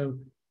vetted. So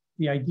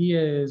the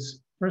idea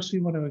is, first we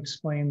want to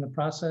explain the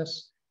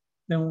process.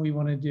 Then what we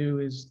want to do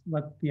is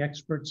let the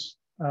experts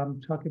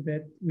talk a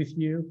bit with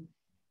you,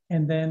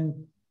 and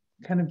then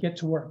kind of get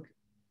to work.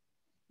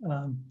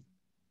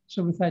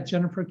 So with that,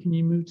 Jennifer, can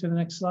you move to the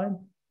next slide?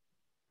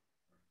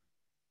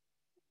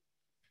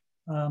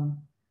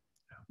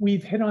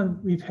 We've hit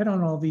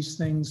on all these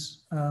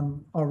things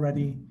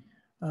already,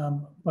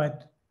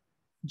 but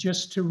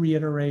just to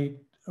reiterate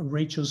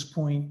Rachel's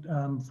point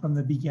from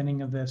the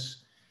beginning of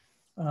this,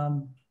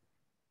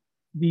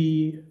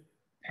 the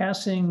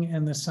passing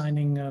and the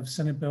signing of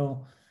Senate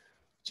Bill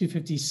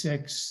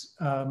 256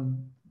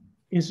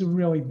 is a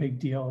really big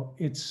deal.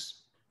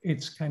 It's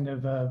kind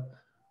of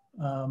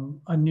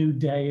a new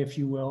day, if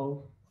you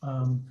will.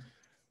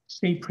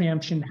 State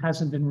preemption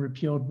hasn't been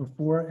repealed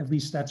before, at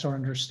least that's our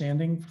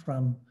understanding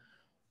from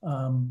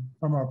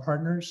our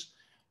partners.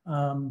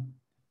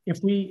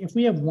 If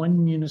we have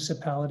one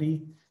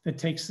municipality that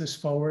takes this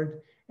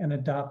forward and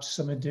adopts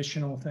some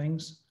additional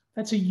things,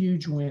 that's a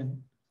huge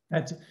win.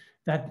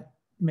 That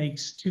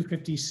makes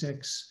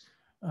 256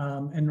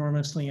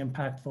 enormously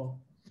impactful.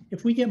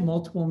 If we get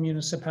multiple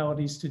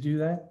municipalities to do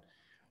that,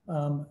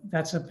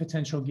 that's a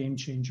potential game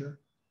changer.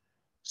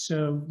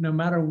 So no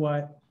matter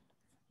what,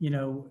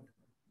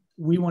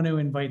 we want to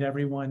invite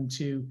everyone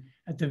to,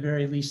 at the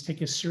very least,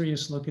 take a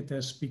serious look at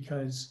this,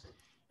 because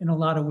in a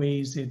lot of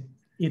ways, it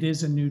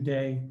is a new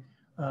day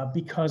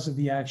because of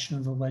the action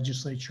of the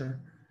legislature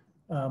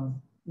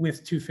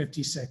with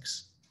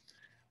 256.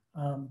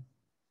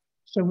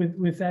 So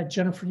with that,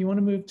 Jennifer, you want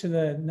to move to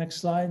the next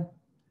slide?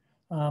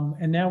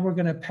 And now we're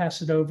going to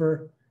pass it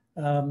over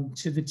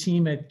to the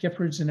team at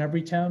Giffords and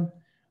Everytown.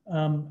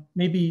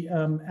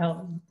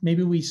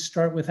 Maybe we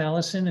start with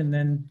Allison and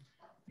then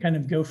kind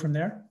of go from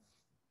there.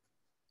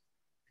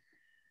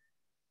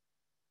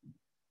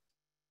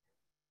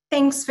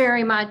 Thanks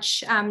very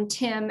much,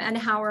 Tim and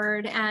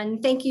Howard,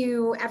 and thank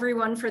you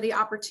everyone for the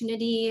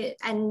opportunity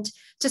and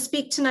to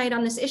speak tonight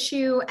on this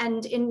issue,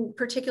 and in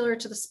particular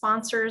to the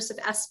sponsors of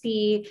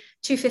SB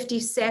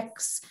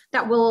 256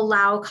 that will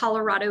allow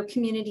Colorado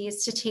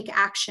communities to take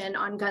action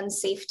on gun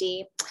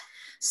safety.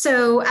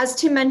 So as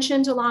Tim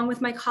mentioned, along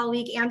with my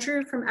colleague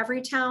Andrew from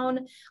Everytown,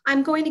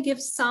 I'm going to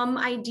give some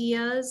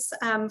ideas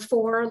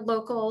for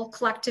local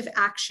collective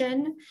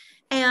action.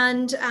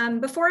 And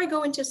before I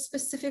go into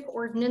specific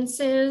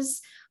ordinances,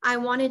 I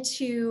wanted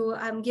to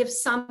give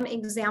some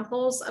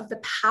examples of the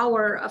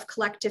power of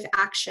collective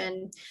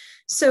action.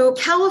 So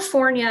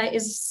California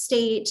is a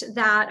state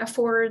that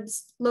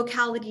affords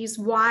localities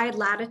wide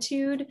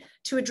latitude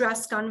to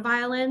address gun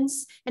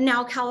violence. And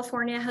now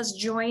Colorado has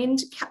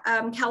joined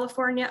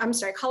California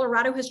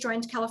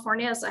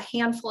as a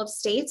handful of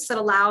states that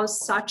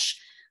allows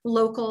such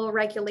local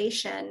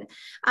regulation.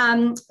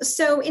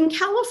 So in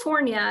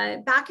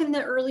California, back in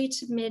the early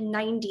to mid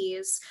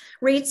 90s,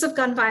 rates of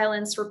gun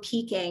violence were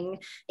peaking,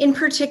 in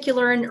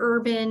particular in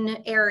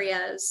urban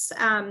areas.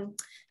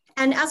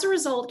 And as a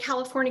result,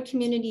 California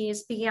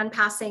communities began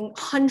passing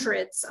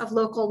hundreds of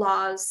local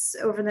laws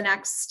over the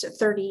next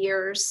 30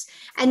 years.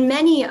 And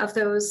many of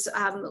those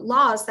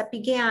laws that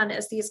began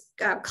as these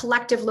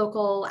collective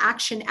local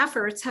action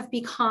efforts have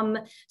become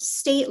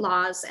state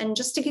laws. And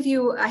just to give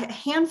you a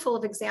handful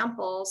of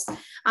examples,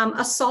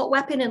 assault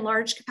weapon and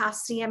large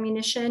capacity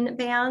ammunition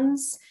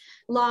bans,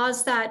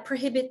 laws that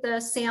prohibit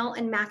the sale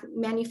and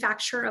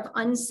manufacture of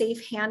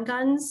unsafe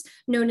handguns,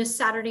 known as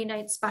Saturday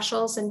night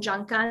specials and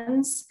junk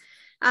guns,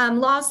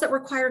 laws that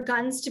require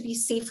guns to be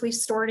safely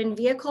stored in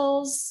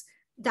vehicles,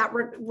 that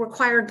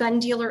require gun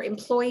dealer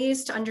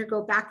employees to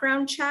undergo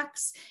background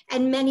checks,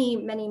 and many,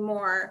 many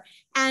more.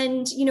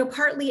 And,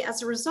 partly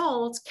as a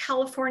result,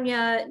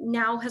 California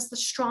now has the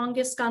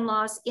strongest gun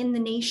laws in the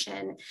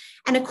nation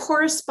and a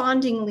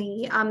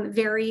correspondingly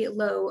very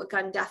low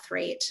gun death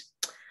rate.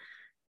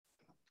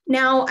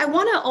 Now, I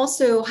want to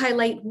also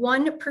highlight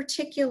one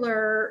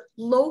particular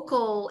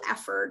local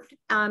effort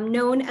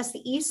known as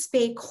the East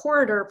Bay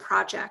Corridor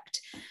Project.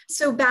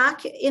 So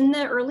back in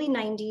the early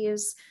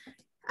 90s,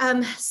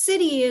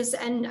 cities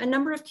and a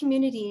number of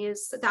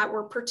communities that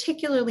were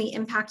particularly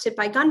impacted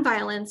by gun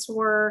violence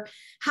were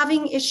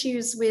having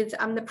issues with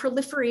the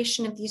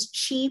proliferation of these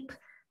cheap,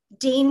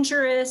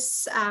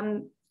 dangerous,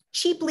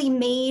 cheaply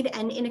made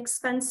and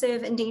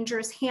inexpensive and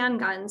dangerous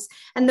handguns.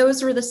 And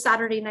those were the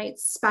Saturday night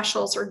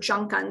specials or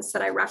junk guns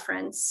that I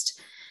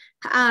referenced.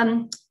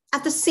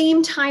 At the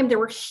same time, there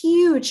were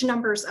huge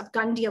numbers of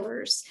gun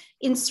dealers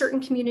in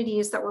certain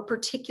communities that were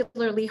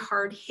particularly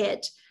hard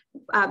hit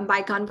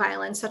by gun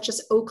violence, such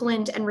as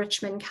Oakland and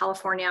Richmond,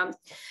 California.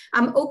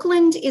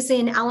 Oakland is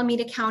in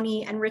Alameda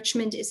County and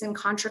Richmond is in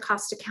Contra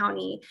Costa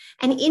County.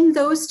 And in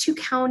those two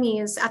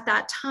counties at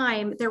that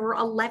time, there were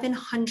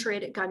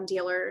 1,100 gun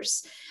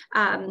dealers.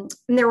 And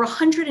there were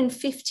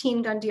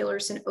 115 gun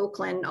dealers in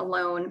Oakland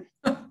alone.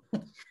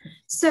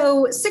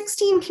 So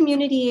 16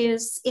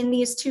 communities in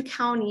these two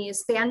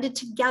counties banded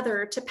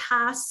together to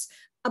pass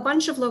a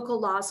bunch of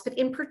local laws, but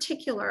in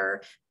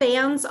particular,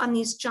 bans on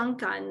these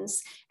junk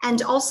guns,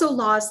 and also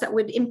laws that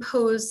would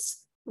impose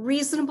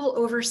reasonable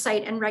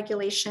oversight and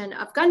regulation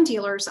of gun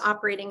dealers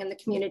operating in the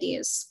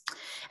communities.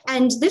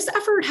 And this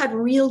effort had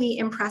really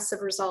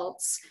impressive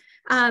results.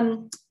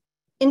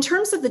 In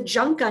terms of the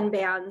junk gun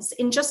bans,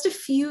 in just a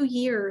few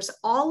years,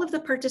 all of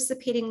the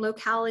participating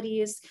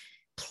localities,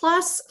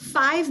 plus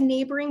 5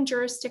 neighboring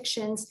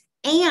jurisdictions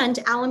and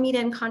Alameda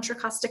and Contra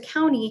Costa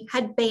County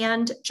had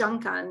banned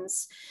junk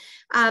guns.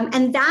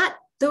 And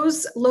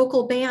those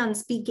local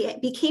bans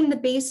became the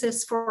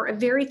basis for a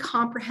very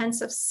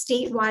comprehensive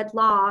statewide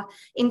law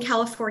in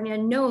California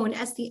known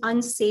as the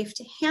Unsafe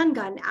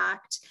Handgun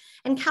Act.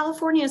 And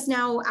California is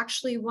now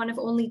actually one of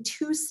only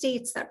 2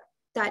 states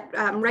that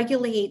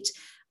regulate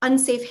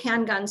unsafe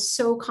handguns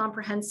so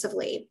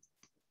comprehensively.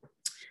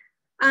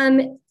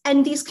 And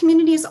these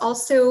communities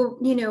also,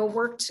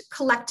 worked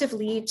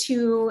collectively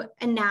to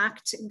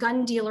enact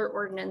gun dealer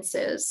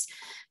ordinances.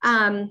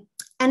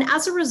 And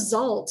as a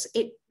result,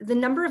 the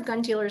number of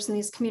gun dealers in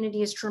these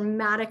communities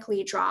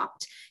dramatically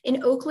dropped.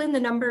 In Oakland, the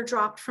number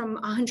dropped from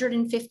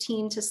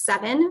 115 to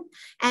 7,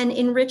 and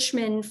in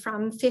Richmond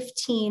from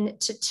 15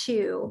 to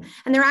 2.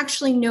 And there are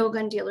actually no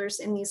gun dealers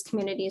in these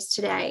communities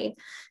today.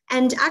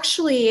 And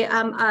actually,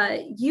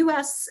 a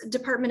US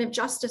Department of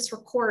Justice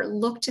report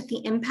looked at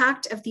the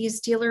impact of these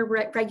dealer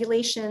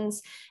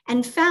regulations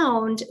and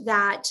found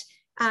that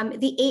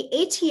the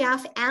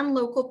ATF and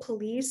local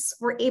police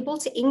were able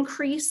to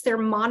increase their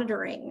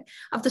monitoring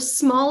of the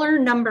smaller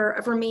number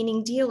of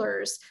remaining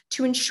dealers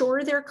to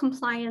ensure their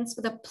compliance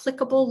with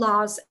applicable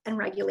laws and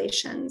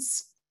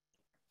regulations.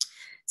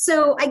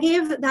 So I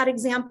gave that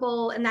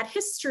example and that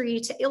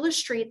history to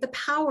illustrate the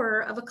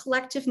power of a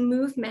collective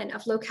movement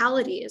of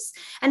localities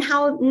and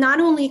how not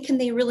only can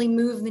they really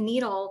move the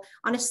needle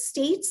on a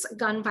state's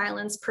gun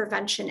violence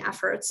prevention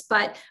efforts,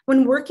 but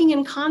when working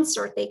in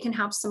concert, they can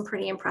have some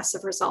pretty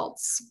impressive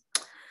results.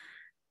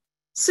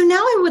 So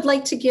now I would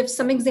like to give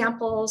some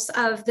examples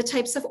of the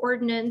types of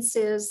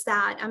ordinances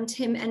that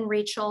Tim and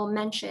Rachel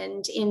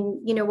mentioned in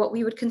what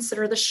we would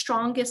consider the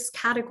strongest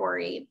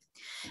category.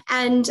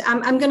 And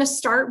I'm going to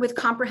start with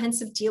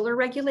comprehensive dealer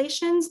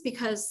regulations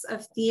because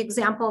of the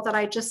example that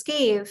I just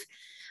gave.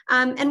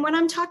 And when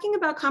I'm talking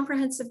about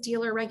comprehensive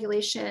dealer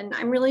regulation,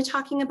 I'm really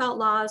talking about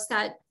laws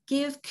that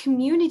give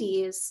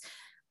communities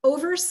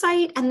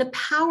oversight and the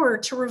power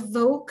to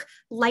revoke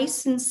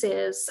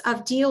licenses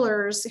of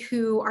dealers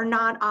who are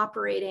not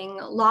operating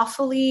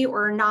lawfully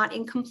or not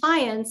in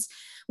compliance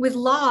with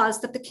laws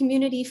that the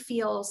community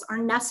feels are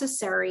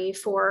necessary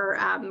for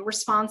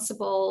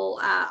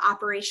responsible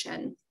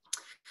operation.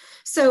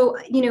 So,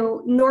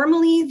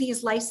 normally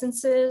these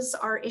licenses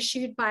are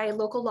issued by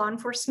local law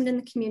enforcement in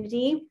the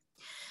community.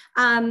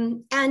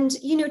 And,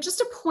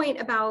 just a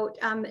point about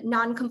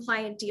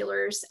non-compliant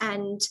dealers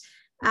and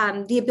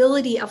the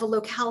ability of a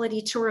locality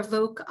to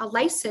revoke a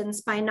license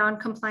by a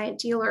non-compliant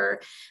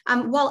dealer.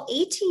 While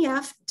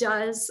ATF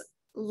does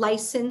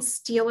license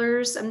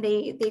dealers and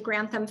they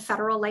grant them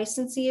federal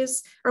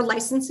licenses,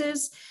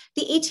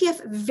 the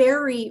ATF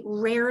very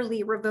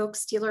rarely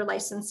revokes dealer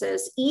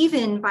licenses,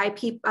 even by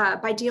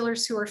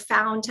dealers who are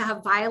found to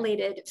have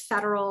violated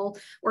federal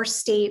or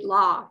state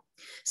law.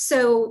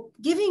 So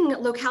giving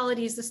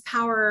localities this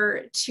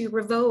power to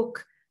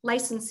revoke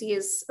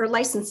licenses,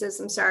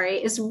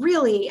 is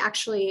really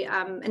actually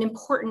an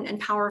important and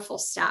powerful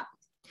step.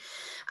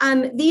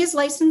 These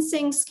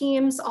licensing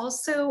schemes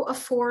also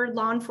afford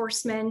law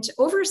enforcement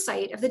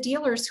oversight of the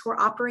dealers who are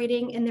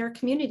operating in their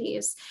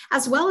communities,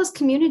 as well as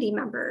community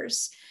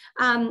members.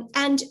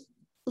 And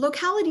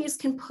localities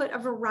can put a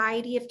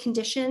variety of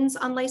conditions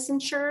on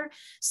licensure,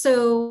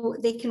 so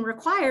they can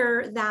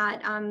require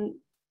that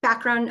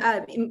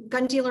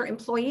gun dealer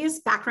employers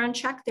background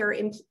check their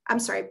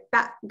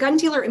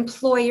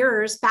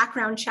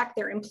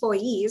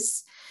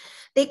employees.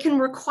 They can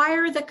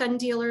require that gun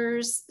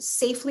dealers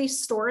safely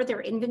store their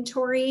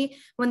inventory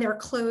when they're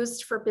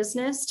closed for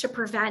business to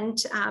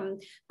prevent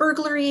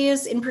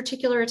burglaries, in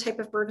particular a type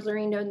of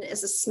burglary known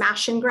as a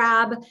smash and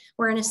grab,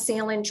 where an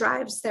assailant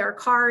drives their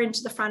car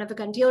into the front of a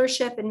gun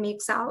dealership and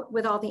makes out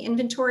with all the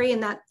inventory,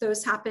 and that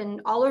those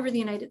happen all over the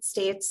United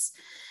States.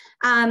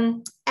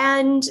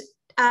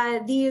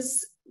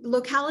 These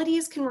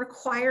localities can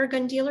require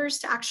gun dealers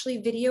to actually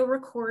video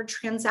record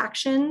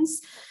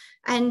transactions.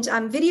 And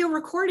video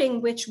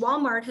recording, which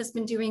Walmart has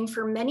been doing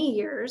for many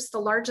years, the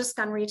largest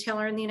gun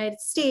retailer in the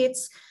United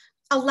States,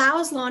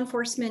 allows law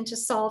enforcement to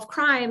solve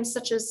crimes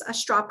such as a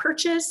straw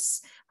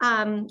purchase,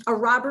 a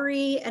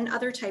robbery, and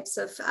other types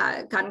of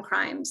gun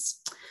crimes.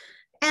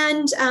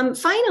 And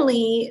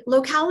finally,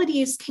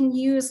 localities can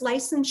use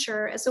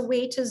licensure as a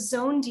way to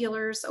zone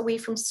dealers away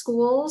from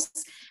schools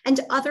and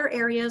other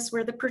areas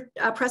where the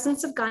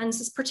presence of guns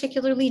is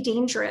particularly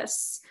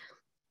dangerous,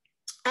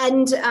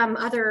 and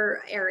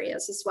other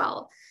areas as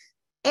well.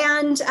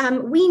 And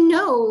we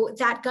know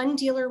that gun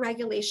dealer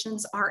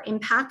regulations are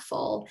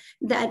impactful,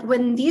 that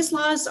when these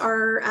laws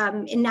are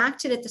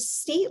enacted at the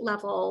state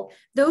level,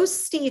 those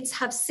states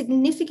have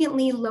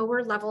significantly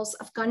lower levels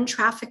of gun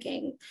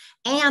trafficking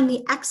and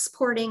the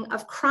exporting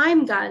of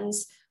crime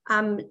guns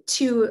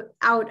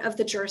out of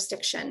the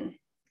jurisdiction.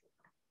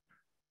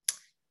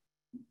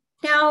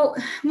 Now,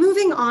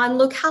 moving on,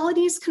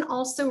 localities can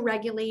also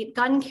regulate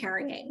gun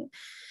carrying.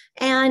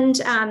 And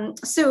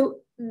so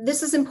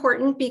this is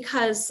important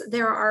because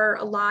there are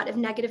a lot of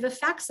negative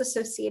effects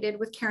associated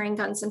with carrying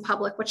guns in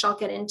public, which I'll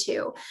get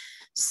into.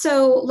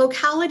 So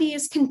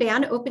localities can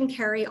ban open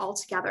carry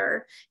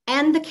altogether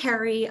and the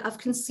carry of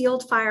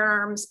concealed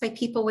firearms by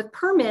people with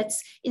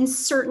permits in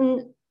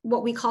certain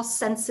what we call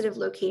sensitive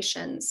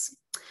locations.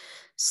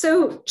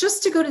 So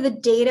just to go to the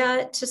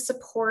data to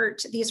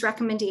support these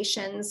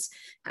recommendations,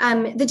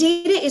 the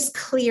data is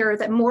clear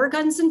that more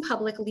guns in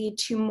public lead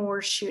to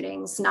more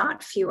shootings,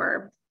 not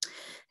fewer.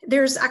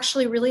 There's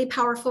actually really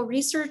powerful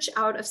research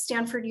out of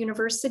Stanford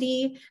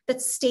University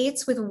that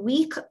states with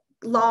weak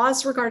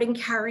laws regarding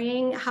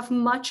carrying have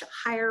much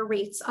higher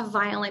rates of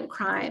violent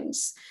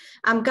crimes.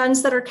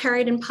 Guns that are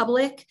carried in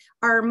public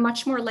are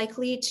much more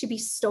likely to be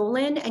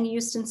stolen and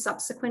used in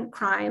subsequent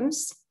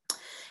crimes.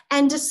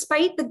 And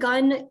despite the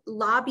gun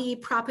lobby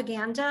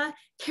propaganda,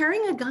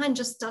 carrying a gun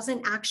just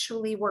doesn't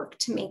actually work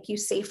to make you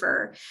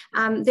safer.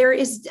 There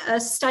is a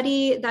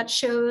study that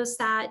shows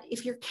that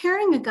if you're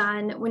carrying a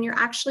gun, when you're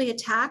actually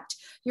attacked,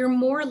 you're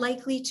more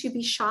likely to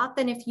be shot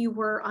than if you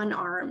were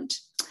unarmed.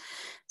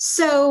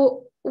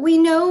 So we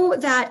know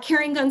that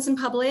carrying guns in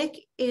public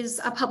is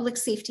a public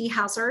safety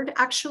hazard,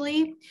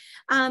 actually.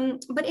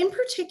 But in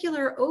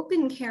particular,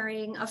 open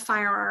carrying of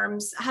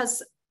firearms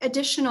has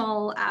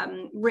additional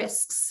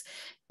risks.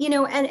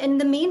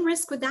 And the main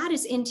risk with that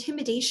is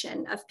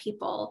intimidation of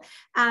people.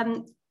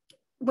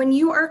 When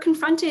you are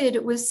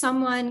confronted with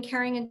someone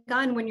carrying a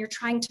gun when you're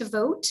trying to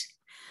vote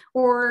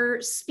or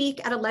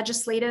speak at a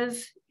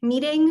legislative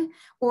meeting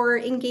or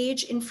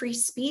engage in free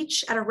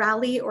speech at a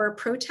rally or a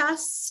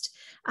protest,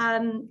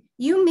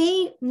 you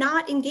may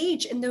not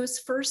engage in those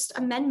First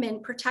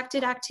Amendment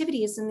protected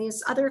activities and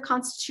these other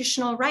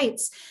constitutional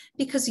rights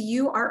because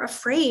you are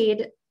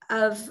afraid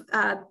of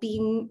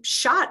being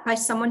shot by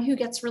someone who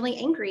gets really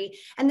angry.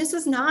 And this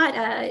is not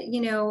a,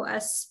 you know,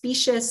 a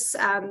specious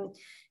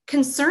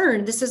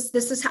concern. This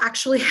has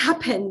actually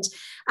happened.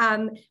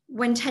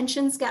 When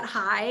tensions get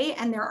high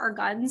and there are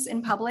guns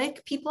in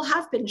public, people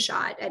have been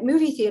shot at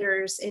movie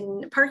theaters,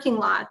 in parking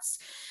lots.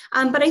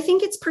 But I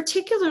think it's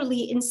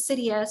particularly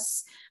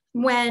insidious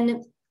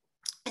when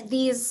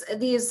these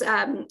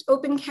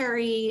open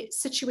carry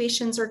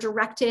situations are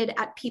directed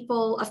at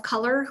people of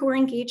color who are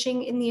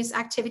engaging in these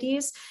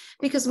activities,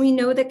 because we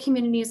know that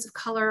communities of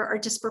color are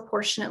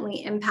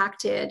disproportionately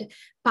impacted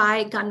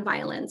by gun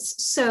violence.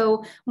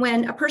 So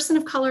when a person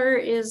of color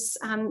is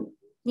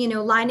you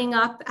know, lining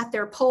up at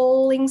their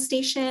polling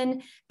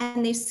station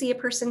and they see a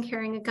person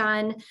carrying a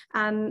gun,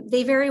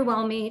 they very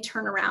well may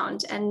turn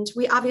around. And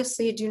we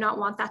obviously do not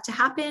want that to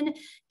happen.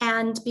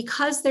 And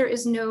because there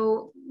is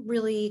no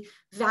really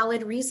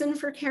valid reason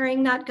for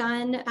carrying that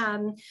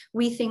gun,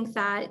 we think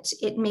that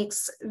it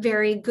makes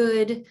very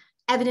good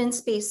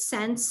evidence-based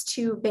sense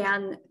to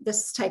ban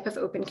this type of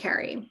open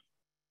carry.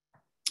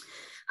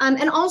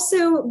 And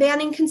also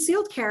banning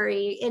concealed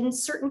carry in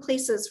certain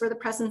places where the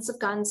presence of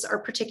guns are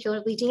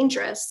particularly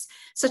dangerous,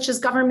 such as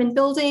government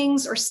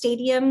buildings or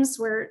stadiums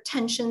where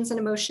tensions and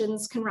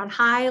emotions can run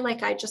high,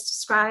 like I just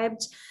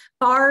described,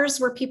 bars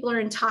where people are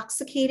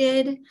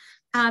intoxicated,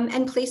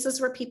 and places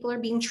where people are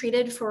being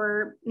treated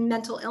for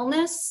mental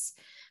illness,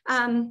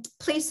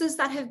 places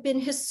that have been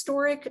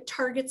historic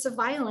targets of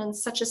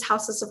violence, such as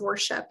houses of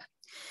worship,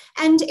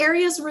 and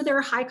areas where there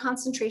are high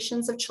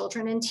concentrations of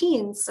children and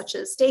teens, such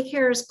as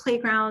daycares,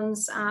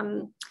 playgrounds,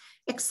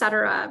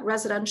 etc.,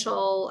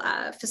 residential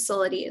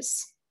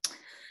facilities.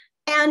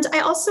 And I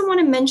also want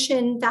to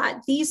mention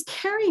that these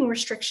carrying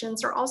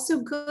restrictions are also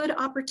good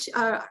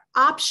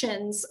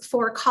options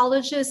for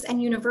colleges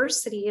and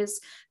universities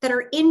that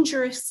are in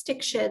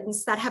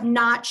jurisdictions that have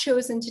not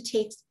chosen to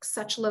take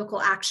such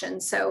local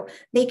action. So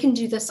they can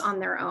do this on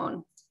their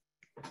own.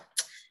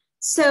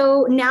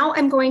 So now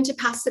I'm going to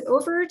pass it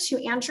over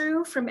to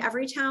Andrew from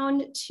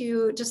Everytown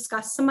to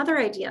discuss some other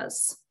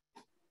ideas.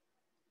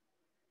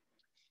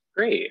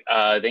 Great.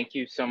 Thank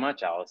you so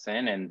much,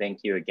 Allison. And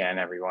thank you again,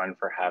 everyone,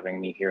 for having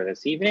me here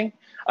this evening.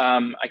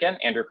 Again,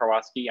 Andrew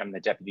Karwoski. I'm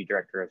the Deputy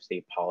Director of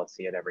State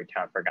Policy at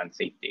Everytown for Gun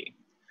Safety.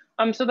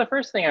 So the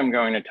first thing I'm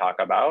going to talk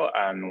about,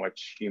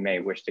 which you may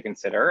wish to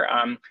consider,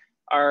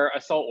 are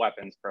assault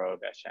weapons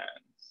prohibitions.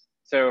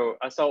 So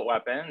assault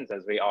weapons,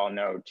 as we all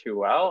know too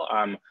well,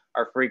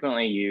 are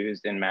frequently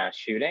used in mass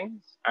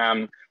shootings.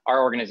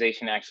 Our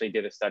organization actually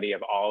did a study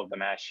of all of the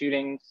mass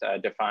shootings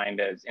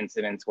defined as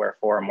incidents where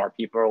 4 or more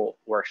people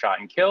were shot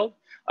and killed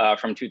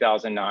from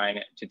 2009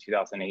 to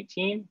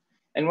 2018.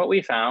 And what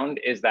we found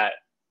is that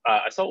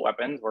assault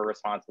weapons were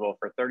responsible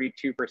for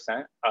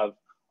 32% of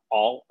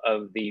all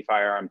of the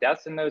firearm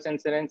deaths in those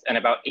incidents and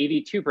about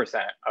 82%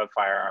 of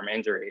firearm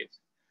injuries.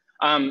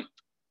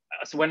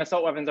 So when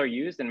assault weapons are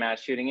used in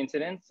mass shooting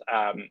incidents,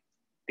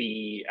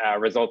 the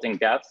resulting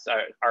deaths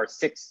are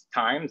 6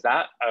 times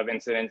that of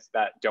incidents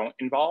that don't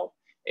involve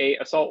an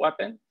assault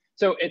weapon.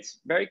 So it's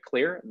very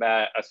clear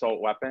that assault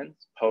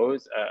weapons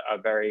pose a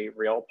very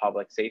real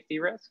public safety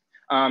risk.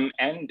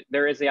 And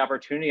there is the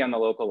opportunity on the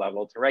local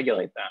level to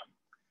regulate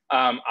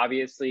them.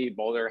 Obviously,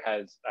 Boulder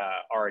has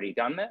already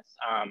done this,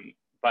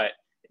 but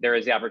there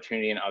is the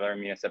opportunity in other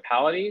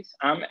municipalities.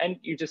 And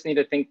you just need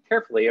to think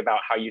carefully about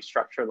how you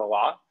structure the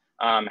law,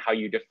 how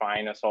you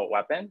define assault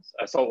weapons.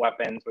 Assault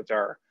weapons, which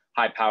are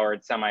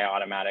high-powered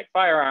semi-automatic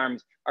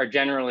firearms, are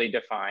generally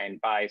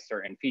defined by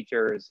certain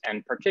features,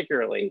 and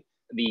particularly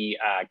the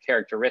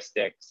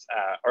characteristics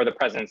or the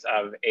presence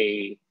of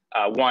a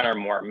 1 or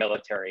more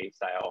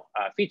military-style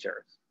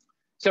features.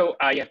 So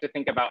you have to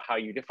think about how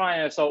you define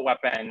an assault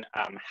weapon,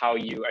 how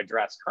you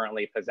address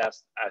currently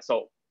possessed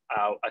assault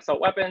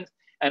weapons,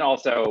 and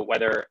also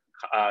whether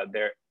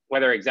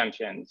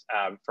exemptions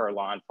for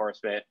law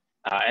enforcement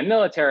and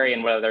military,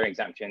 and what other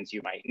exemptions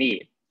you might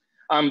need.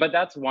 But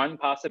that's one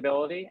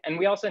possibility. And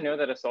we also know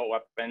that assault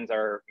weapons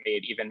are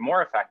made even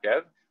more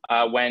effective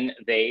when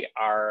they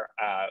are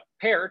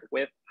paired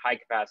with high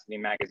capacity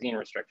magazine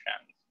restrictions.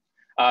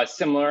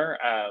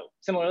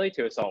 Similarly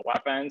to assault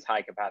weapons,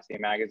 high capacity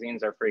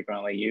magazines are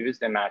frequently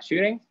used in mass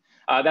shootings.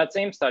 That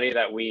same study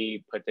that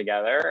we put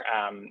together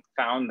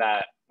found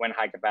that when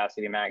high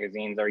capacity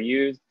magazines are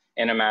used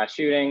in a mass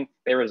shooting,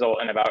 they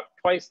result in about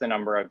twice the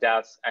number of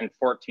deaths and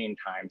 14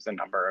 times the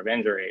number of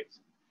injuries.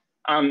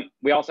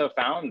 We also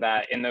found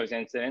that in those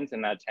incidents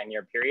in that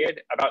 10-year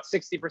period, about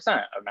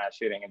 60% of mass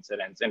shooting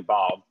incidents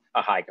involved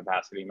a high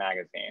capacity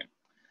magazine.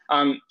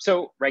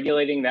 So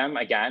regulating them,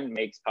 again,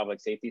 makes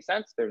public safety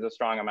sense. There's a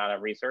strong amount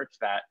of research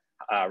that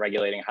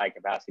regulating high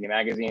capacity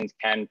magazines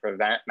can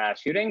prevent mass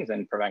shootings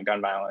and prevent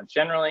gun violence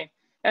generally.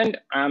 And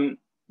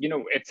you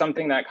know, it's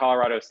something that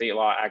Colorado state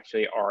law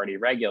actually already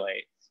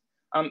regulates.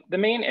 The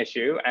main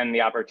issue and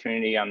the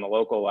opportunity on the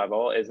local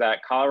level is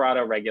that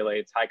Colorado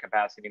regulates high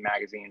capacity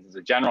magazines as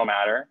a general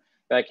matter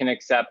that can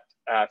accept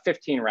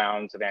 15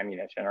 rounds of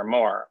ammunition or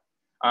more.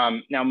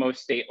 Now,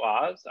 most state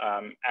laws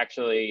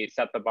actually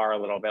set the bar a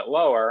little bit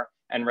lower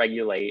and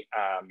regulate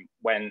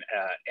when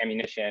a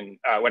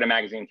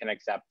magazine can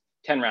accept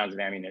 10 rounds of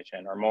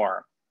ammunition or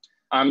more.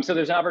 So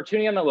there's an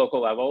opportunity on the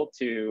local level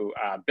to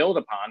build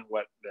upon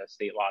what the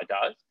state law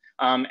does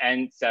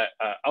and set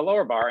a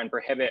lower bar and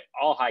prohibit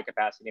all high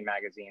capacity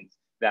magazines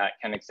that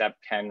can accept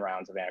 10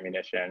 rounds of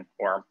ammunition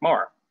or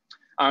more.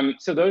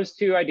 So those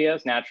two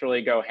ideas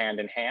naturally go hand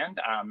in hand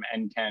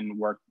and can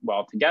work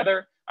well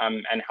together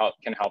and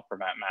can help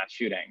prevent mass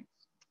shootings.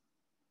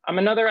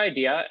 Another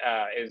idea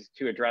is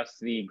to address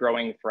the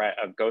growing threat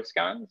of ghost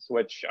guns,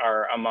 which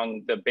are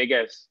among the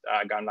biggest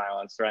gun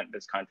violence threat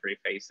this country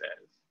faces.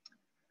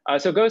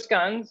 So ghost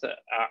guns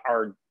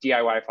are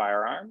DIY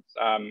firearms.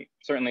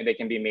 Certainly they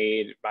can be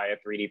made by a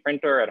 3D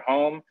printer at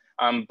home,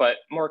 but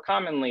more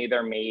commonly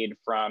they're made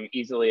from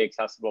easily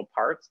accessible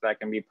parts that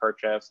can be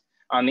purchased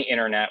on the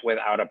internet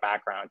without a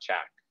background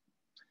check.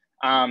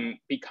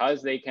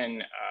 Because they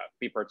can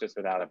be purchased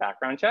without a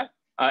background check,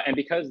 and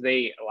because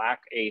they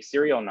lack a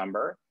serial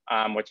number,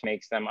 which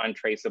makes them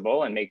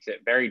untraceable and makes it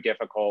very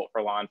difficult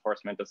for law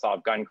enforcement to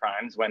solve gun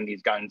crimes when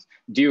these guns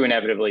do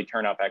inevitably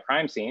turn up at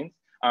crime scenes,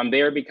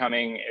 they are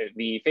becoming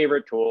the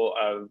favorite tool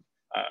of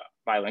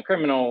violent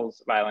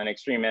criminals, violent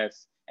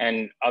extremists,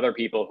 and other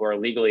people who are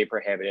legally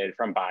prohibited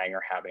from buying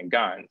or having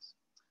guns.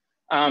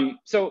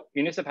 So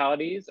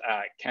municipalities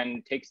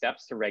can take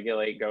steps to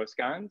regulate ghost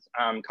guns.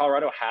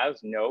 Colorado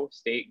has no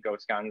state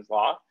ghost guns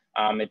law.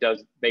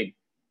 They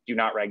do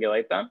not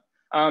regulate them.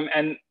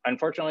 And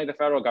unfortunately, the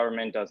federal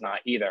government does not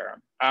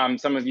either.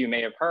 Some of you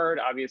may have heard,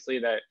 obviously,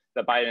 that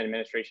the Biden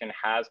administration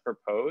has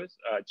proposed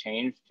a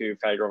change to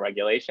federal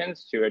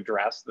regulations to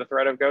address the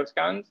threat of ghost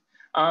guns,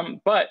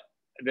 but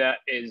that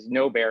is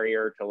no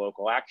barrier to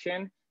local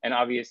action. And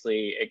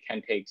obviously, it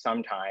can take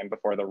some time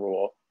before the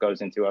rule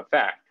goes into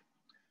effect.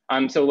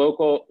 So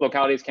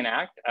localities can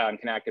act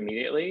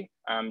immediately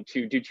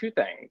to do two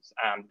things.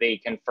 They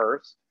can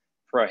first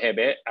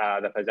prohibit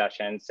the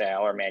possession,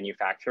 sale, or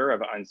manufacture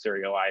of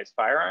unserialized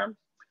firearms,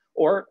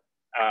 or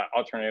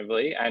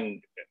alternatively,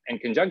 and in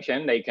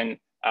conjunction, they can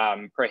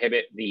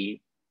prohibit the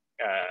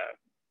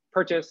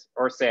purchase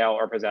or sale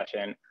or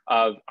possession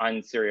of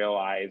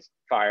unserialized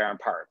firearm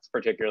parts,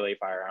 particularly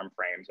firearm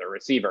frames or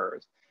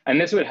receivers. And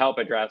this would help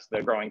address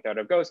the growing threat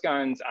of ghost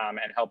guns and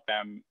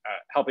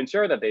help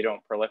ensure that they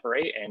don't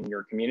proliferate in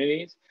your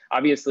communities.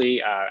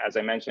 Obviously, as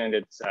I mentioned,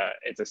 it's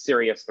a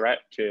serious threat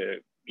to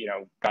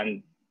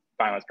gun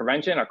violence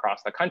prevention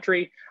across the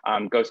country.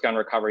 Ghost gun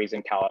recoveries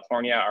in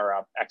California are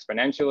up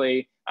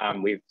exponentially.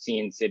 We've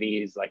seen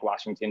cities like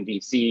Washington,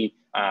 D.C.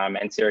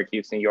 And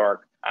Syracuse, New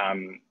York,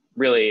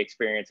 really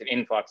experience an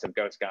influx of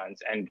ghost guns.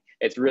 And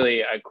it's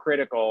really a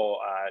critical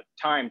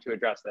time to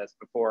address this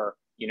before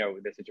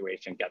the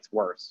situation gets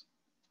worse.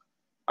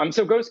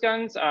 So ghost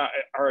guns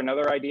are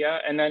another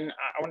idea. And then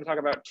I want to talk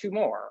about two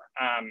more.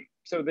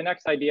 So the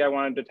next idea I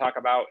wanted to talk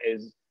about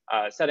is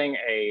setting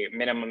a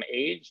minimum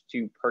age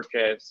to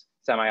purchase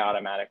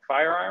semi-automatic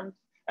firearms.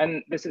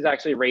 And this is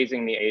actually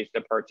raising the age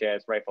to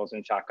purchase rifles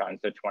and shotguns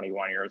to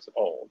 21 years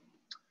old.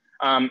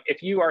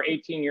 If you are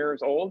 18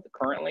 years old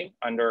currently,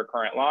 under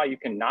current law, you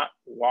cannot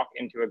walk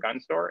into a gun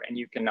store and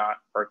you cannot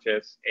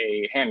purchase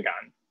a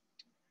handgun.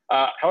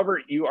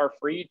 However, you are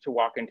free to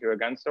walk into a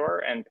gun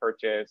store and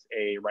purchase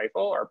a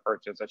rifle or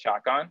purchase a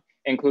shotgun,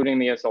 including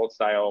the assault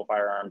style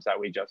firearms that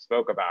we just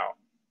spoke about.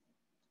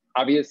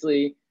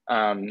 Obviously,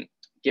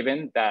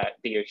 given that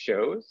data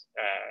shows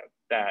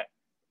that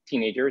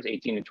teenagers,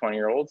 18 to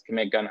 20-year-olds,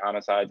 commit gun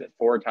homicides at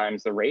 4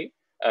 times the rate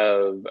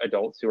of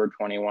adults who are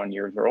 21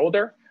 years or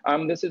older,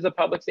 this is a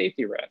public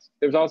safety risk.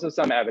 There's also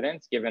some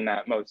evidence, given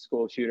that most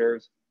school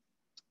shooters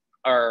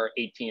are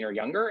 18 or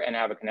younger and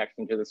have a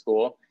connection to the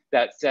school,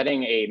 that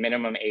setting a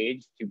minimum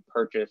age to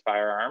purchase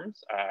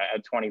firearms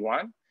at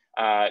 21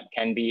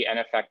 can be an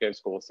effective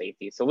school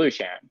safety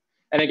solution.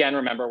 And again,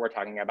 remember, we're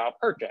talking about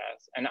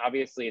purchase. And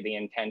obviously the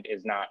intent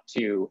is not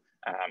to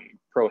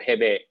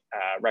prohibit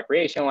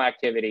recreational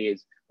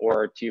activities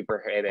or to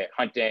prohibit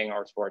hunting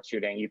or sports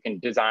shooting. You can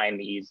design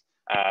these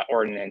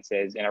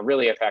ordinances in a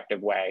really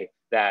effective way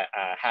that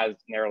has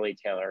narrowly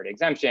tailored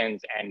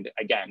exemptions and,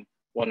 again,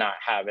 will not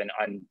have an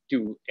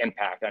undue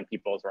impact on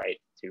people's right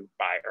to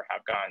buy or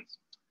have guns.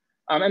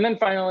 And then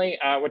finally,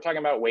 we're talking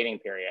about waiting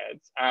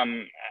periods.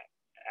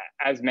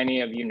 As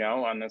many of you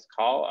know on this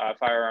call,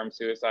 firearm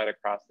suicide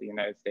across the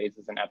United States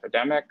is an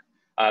epidemic.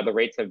 The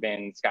rates have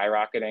been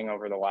skyrocketing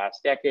over the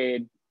last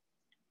decade.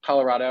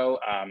 Colorado,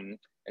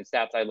 and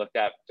stats I looked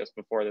at just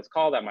before this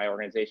call that my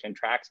organization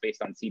tracks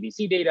based on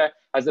CDC data,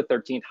 has the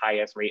 13th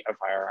highest rate of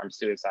firearm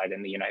suicide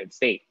in the United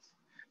States.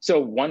 So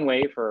one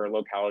way for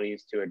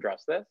localities to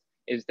address this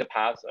is to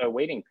pass a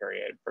waiting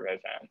period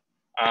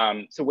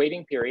provision. So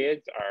waiting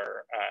periods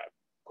are a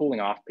cooling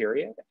off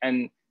period,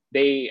 and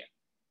they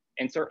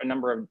insert a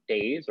number of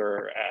days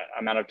or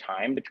amount of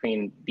time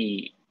between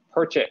the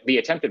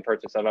attempted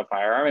purchase of a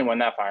firearm and when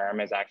that firearm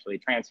is actually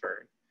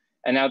transferred.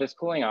 And now this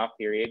cooling off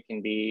period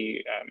can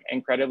be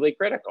incredibly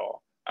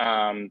critical.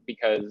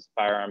 because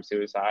firearm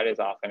suicide is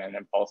often an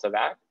impulsive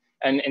act.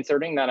 And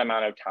inserting that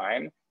amount of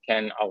time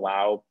can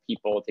allow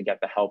people to get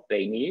the help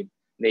they need.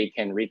 They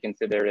can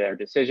reconsider their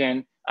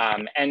decision.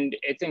 And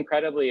it's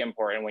incredibly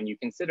important when you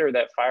consider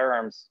that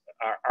firearms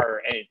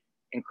are an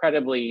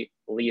incredibly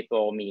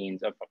lethal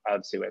means of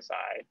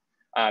suicide.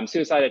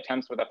 Suicide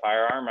attempts with a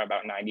firearm are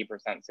about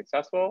 90%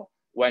 successful.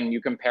 When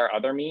you compare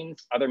other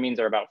means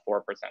are about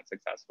 4%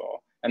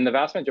 successful. And the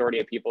vast majority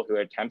of people who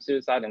attempt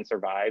suicide and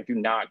survive do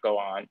not go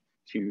on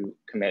to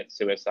commit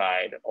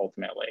suicide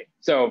ultimately.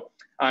 So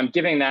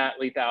given that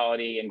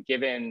lethality and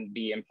given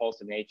the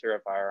impulsive nature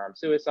of firearm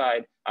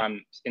suicide,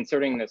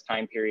 inserting this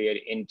time period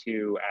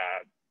into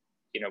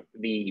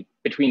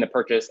between the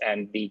purchase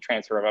and the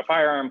transfer of a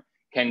firearm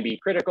can be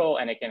critical,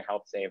 and it can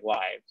help save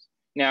lives.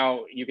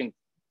 Now, you can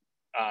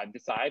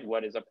decide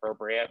what is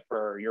appropriate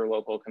for your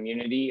local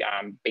community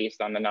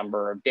based on the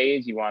number of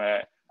days you want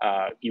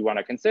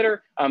to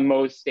consider.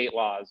 Most state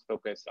laws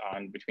focus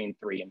on between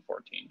 3 and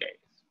 14 days.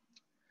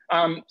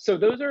 So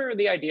those are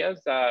the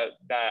ideas that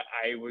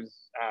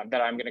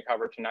I'm going to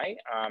cover tonight.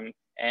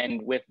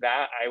 And with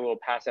that, I will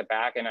pass it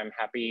back, and I'm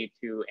happy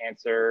to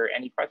answer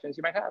any questions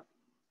you might have.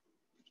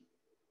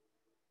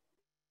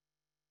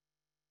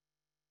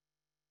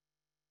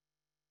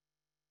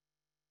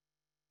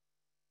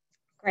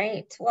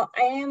 Great. Well,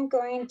 I am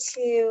going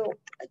to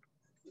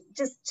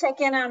just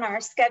check in on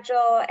our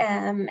schedule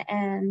and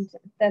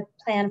the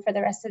plan for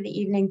the rest of the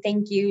evening.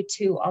 Thank you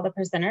to all the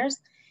presenters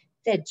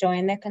that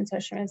joined the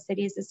Consortium of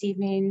Cities this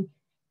evening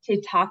to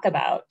talk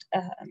about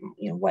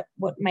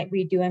what might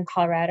we do in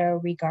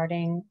Colorado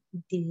regarding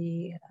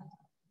the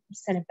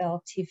Senate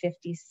Bill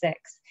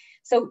 256.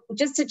 So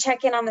just to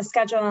check in on the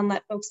schedule and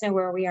let folks know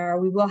where we are,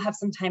 we will have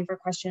some time for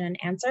question and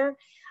answer.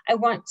 I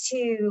want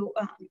to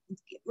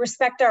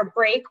respect our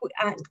break.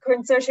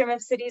 Consortium of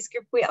Cities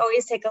group, we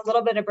always take a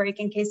little bit of break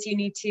in case you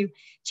need to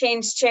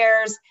change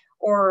chairs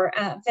or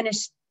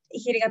finish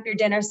heating up your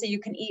dinner so you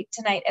can eat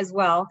tonight as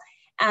well.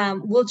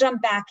 We'll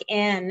jump back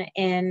in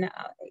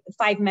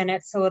 5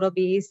 minutes, so it'll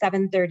be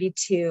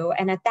 7:32.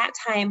 And at that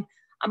time,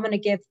 I'm going to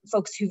give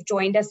folks who've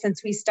joined us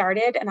since we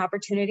started an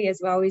opportunity,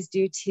 as we always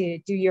do, to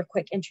do your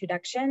quick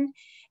introduction.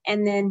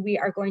 And then we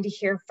are going to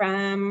hear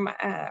from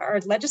our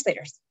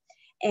legislators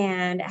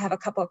and have a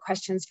couple of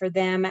questions for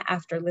them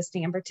after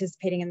listening and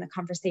participating in the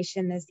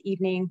conversation this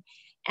evening.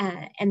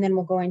 And then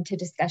we'll go into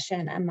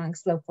discussion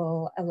amongst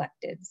local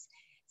electeds.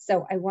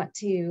 So I want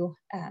to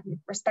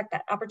respect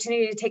that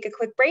opportunity to take a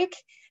quick break.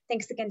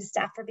 Thanks again to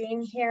staff for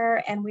being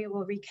here, and we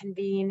will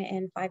reconvene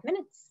in 5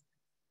 minutes.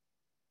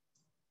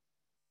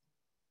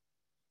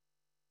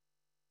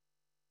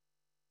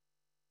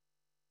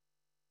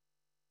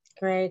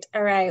 Great.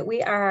 All right.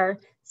 We are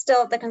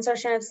still at the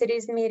Consortium of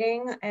Cities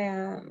meeting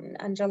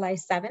on July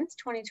 7th,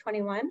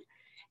 2021.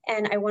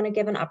 And I want to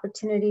give an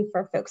opportunity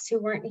for folks who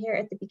weren't here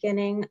at the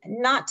beginning,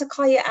 not to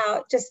call you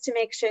out, just to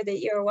make sure that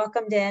you're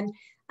welcomed in.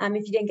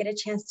 If you didn't get a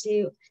chance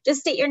to, just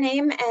state your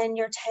name and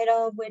your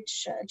title,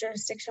 which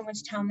jurisdiction,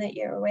 which town that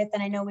you're with.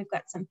 And I know we've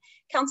got some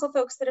council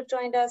folks that have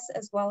joined us,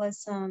 as well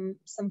as some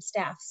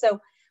staff. So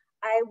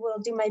I will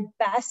do my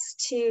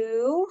best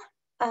to,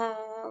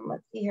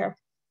 let's see here,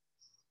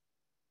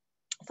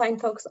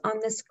 find folks on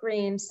the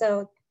screen.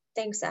 So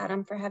thanks,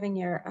 Adam, for having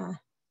your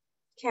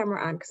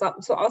camera on.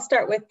 So I'll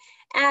start with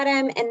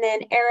Adam, and then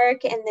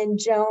Eric, and then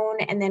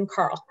Joan, and then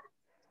Carl.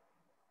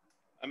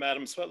 I'm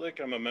Adam Swetlick.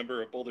 I'm a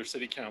member of Boulder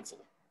City Council.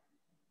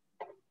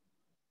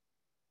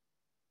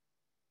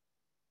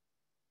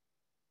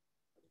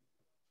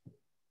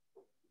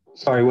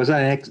 Sorry, was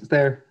I next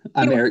there?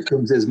 I'm Eric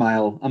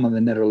Coombs-Ismail. I'm on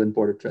the Netherlands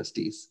Board of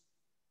Trustees.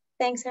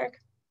 Thanks, Eric.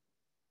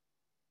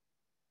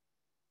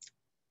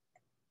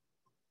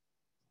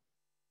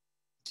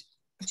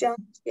 Joan,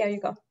 there you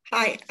go.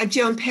 Hi, I'm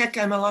Joan Peck.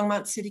 I'm a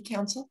Longmont City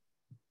Council.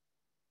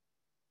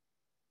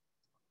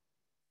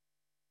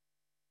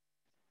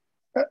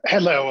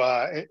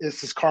 Hello,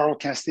 this is Carl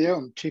Castillo.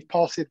 I'm Chief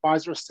Policy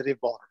Advisor, City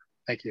of Boulder.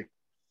 Thank you.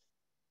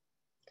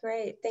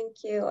 Great,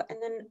 thank you. And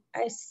then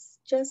I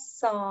just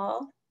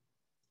saw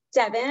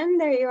Devin,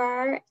 there you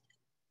are.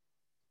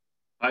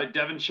 Hi,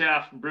 Devin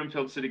Schaff,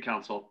 Broomfield City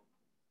Council.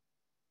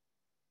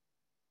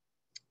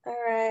 All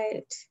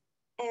right,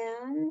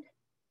 and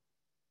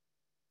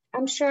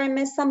I'm sure I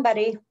missed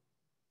somebody.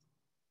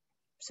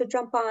 So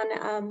jump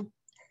on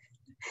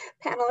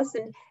panelists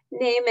and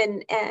name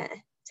and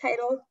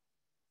title.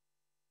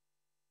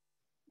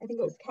 I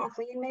think it was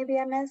Kathleen, maybe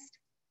I missed.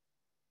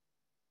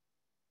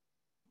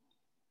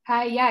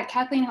 Hi, yeah,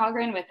 Kathleen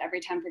Hallgren with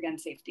Every Time for Gun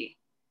Safety.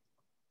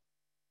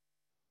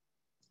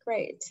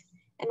 Great.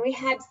 And we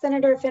had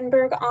Senator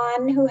Finberg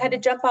on, who had to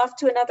jump off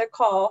to another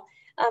call.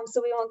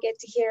 So we won't get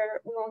to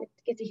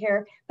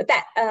hear, but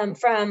that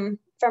from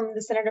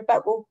the senator,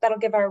 but that'll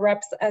give our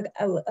reps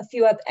a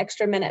few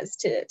extra minutes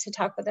to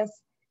talk with us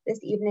this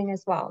evening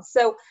as well.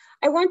 So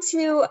I want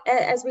to,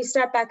 as we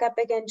start back up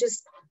again,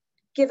 just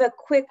give a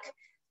quick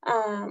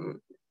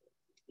kind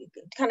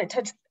of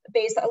touch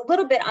base a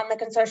little bit on the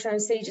Consortium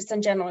of Cities just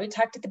in general. We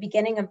talked at the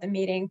beginning of the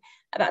meeting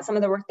about some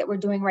of the work that we're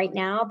doing right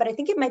now, but I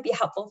think it might be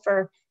helpful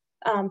for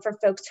for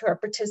folks who are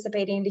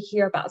participating to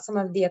hear about some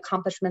of the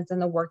accomplishments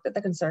and the work that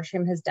the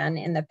consortium has done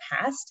in the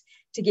past,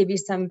 to give you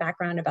some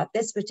background about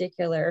this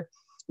particular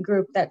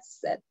group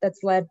that's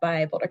led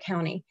by Boulder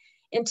County.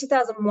 In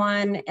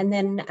 2001, and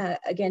then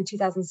again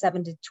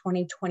 2007 to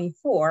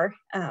 2024,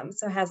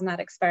 so has not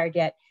expired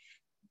yet,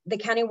 the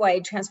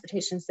countywide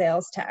transportation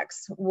sales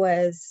tax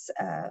was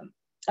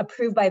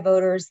approved by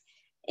voters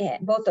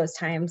at both those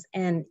times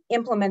and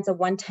implements a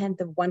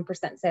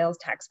 0.1% sales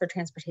tax for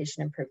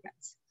transportation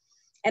improvements.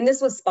 And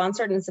this was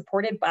sponsored and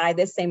supported by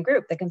this same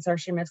group, the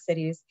Consortium of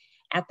Cities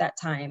at that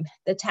time.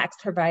 The tax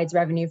provides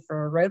revenue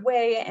for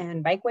roadway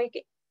and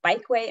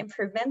bikeway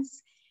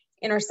improvements,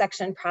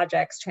 intersection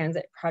projects,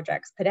 transit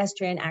projects,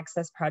 pedestrian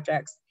access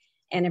projects,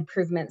 and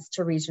improvements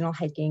to regional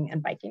hiking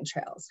and biking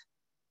trails.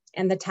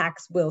 And the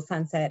tax will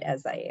sunset,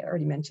 as I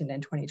already mentioned,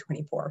 in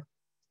 2024.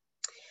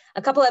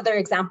 A couple other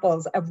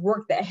examples of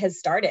work that has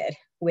started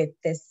with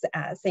this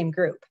same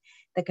group,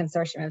 the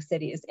Consortium of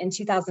Cities. In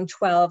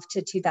 2012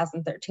 to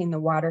 2013, the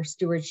Water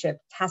Stewardship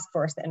Task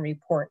Force and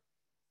Report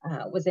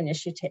was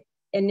initiated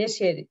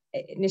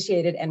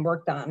and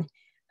worked on,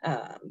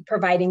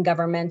 providing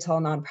governmental,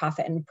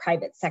 nonprofit, and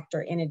private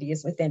sector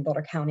entities within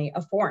Boulder County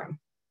a forum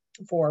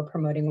for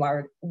promoting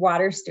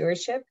water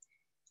stewardship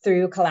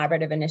through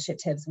collaborative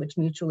initiatives which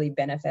mutually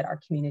benefit our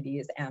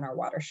communities and our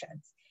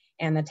watersheds.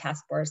 And the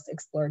task force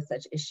explored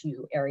such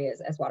issue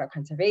areas as water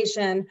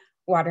conservation,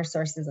 water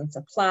sources and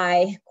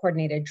supply,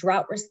 coordinated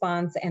drought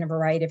response, and a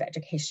variety of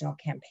educational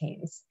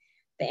campaigns.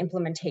 The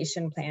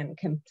implementation plan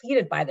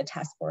completed by the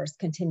task force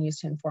continues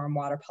to inform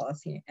water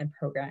policy and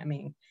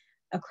programming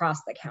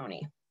across the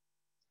county.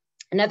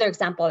 Another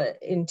example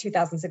in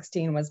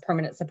 2016 was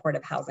permanent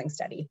supportive housing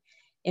study.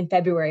 In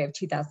February of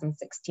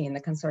 2016,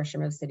 the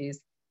Consortium of Cities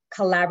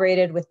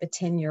collaborated with the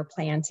 10-year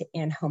plan to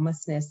end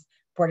homelessness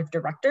Board of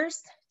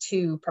Directors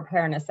to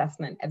prepare an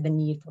assessment of the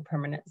need for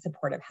permanent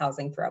supportive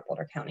housing throughout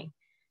Boulder County.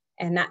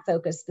 And that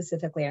focused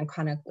specifically on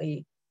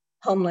chronically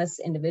homeless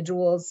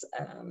individuals,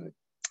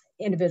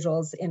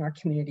 individuals in our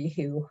community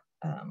who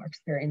are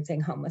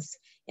experiencing homeless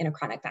in a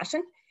chronic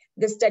fashion.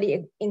 This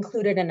study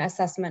included an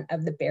assessment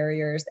of the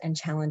barriers and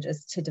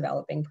challenges to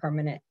developing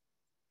permanent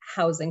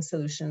housing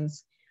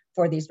solutions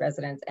for these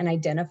residents and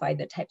identified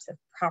the types of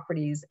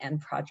properties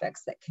and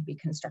projects that could be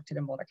constructed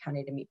in Boulder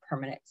County to meet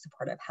permanent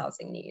supportive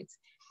housing needs.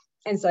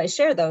 And so I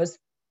share those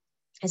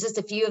as just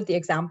a few of the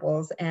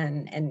examples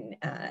and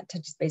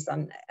touch base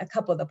on a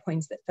couple of the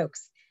points that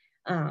folks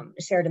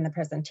shared in the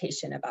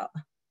presentation about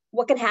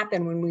what can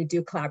happen when we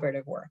do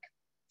collaborative work.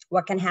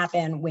 What can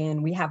happen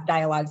when we have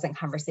dialogues and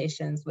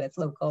conversations with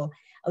local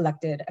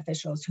elected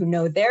officials who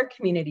know their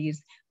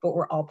communities, but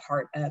we're all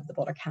part of the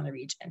Boulder County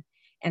region.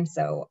 And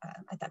so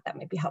I thought that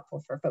might be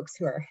helpful for folks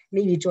who are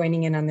maybe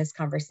joining in on this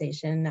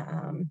conversation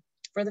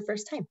for the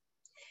first time.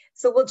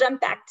 So we'll jump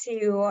back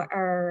to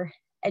our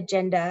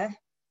agenda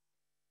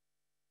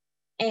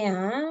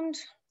and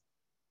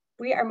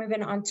we are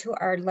moving on to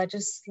our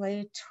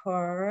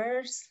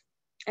legislators.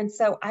 And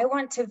so I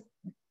want to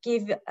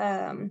give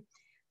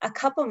a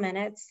couple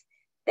minutes.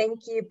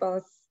 Thank you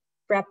both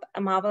Rep.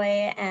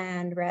 Amabile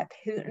and Rep.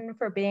 Hooten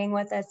for being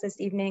with us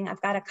this evening.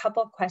 I've got a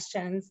couple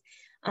questions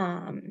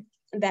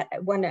that I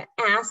want to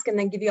ask and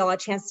then give you all a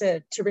chance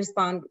to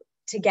respond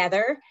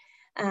together.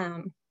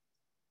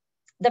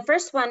 The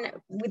first one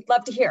we'd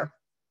love to hear.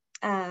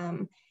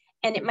 And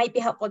it might be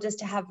helpful just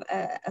to have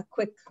a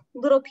quick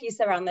little piece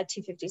around the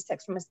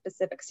 256 from a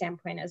specific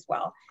standpoint as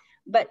well.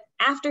 But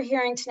after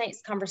hearing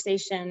tonight's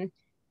conversation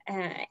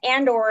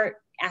and or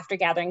after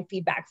gathering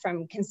feedback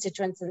from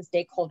constituents and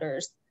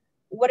stakeholders,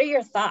 what are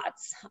your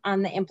thoughts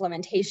on the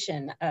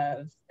implementation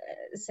of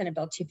Senate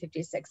Bill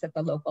 256 at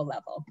the local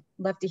level?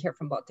 Love to hear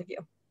from both of you.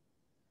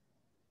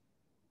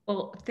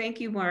 Well, thank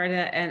you,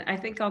 Marta. And I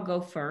think I'll go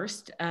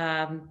first.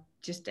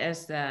 Just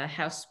as the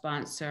House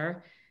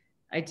sponsor,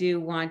 I do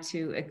want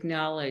to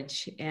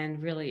acknowledge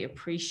and really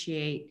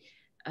appreciate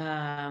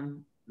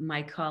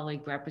my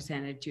colleague,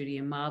 Representative Judy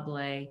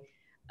Amabile,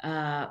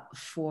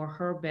 for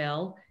her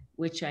bill,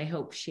 which I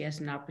hope she has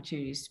an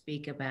opportunity to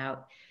speak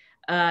about.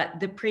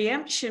 The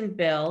preemption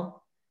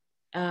bill,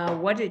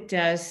 what it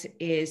does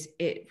is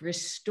it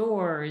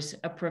restores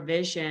a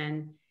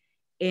provision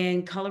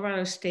in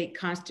Colorado State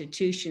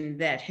Constitution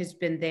that has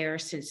been there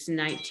since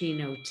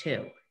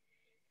 1902,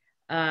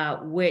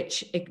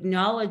 which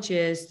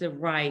acknowledges the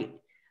right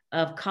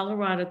of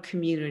Colorado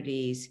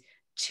communities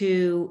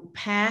to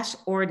pass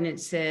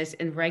ordinances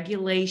and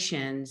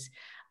regulations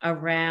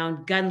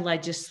around gun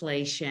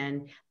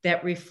legislation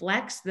that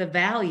reflects the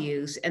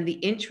values and the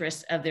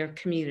interests of their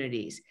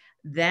communities.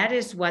 That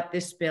is what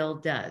this bill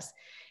does.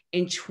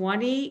 In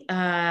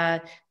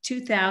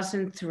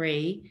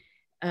 2003,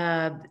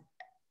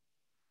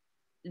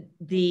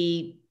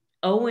 the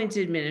Owens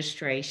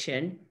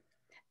administration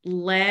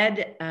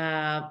led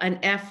an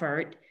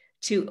effort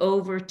to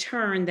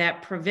overturn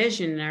that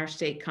provision in our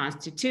state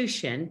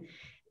constitution,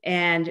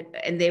 and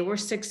they were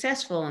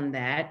successful in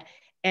that.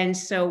 And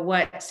so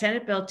what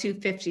Senate Bill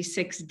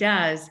 256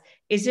 does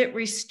is it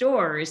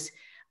restores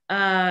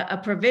a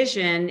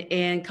provision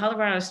in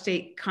Colorado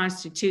State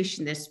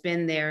Constitution that's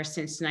been there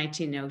since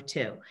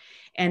 1902.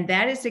 And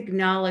that is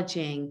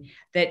acknowledging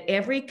that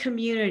every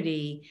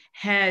community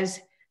has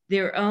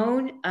their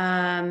own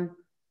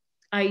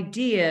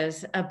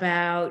ideas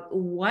about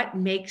what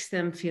makes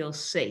them feel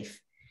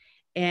safe.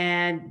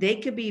 And they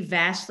could be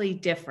vastly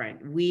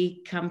different.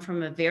 We come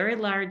from a very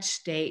large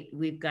state.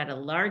 We've got a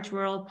large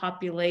rural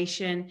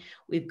population.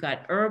 We've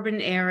got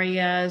urban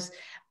areas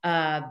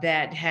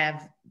that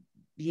have,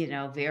 you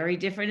know, very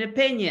different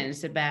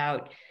opinions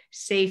about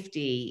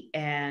safety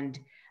and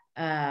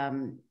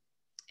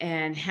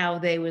how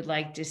they would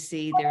like to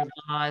see their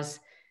laws,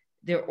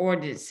 their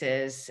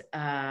ordinances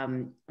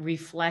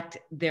reflect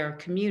their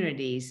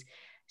communities.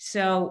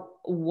 So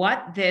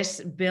what this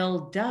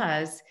bill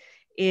does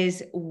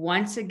is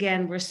once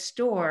again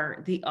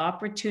restore the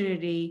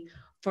opportunity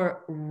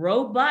for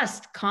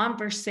robust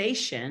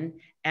conversation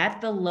at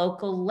the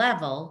local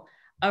level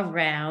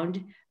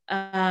around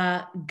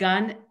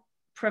gun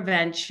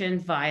prevention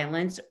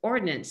violence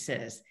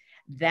ordinances.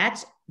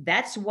 That's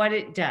what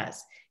it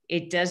does.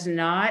 It does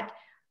not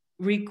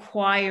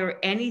require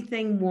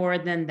anything more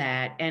than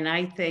that. And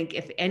I think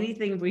if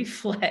anything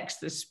reflects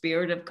the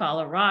spirit of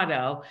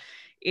Colorado,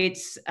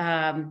 it's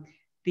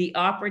the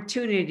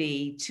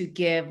opportunity to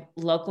give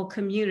local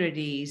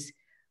communities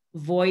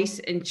voice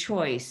and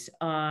choice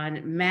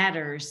on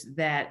matters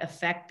that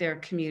affect their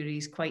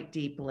communities quite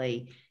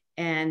deeply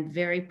and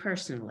very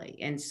personally.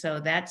 And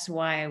so that's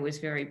why I was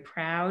very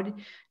proud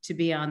to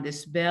be on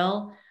this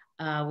bill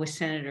with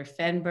Senator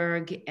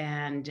Fenberg,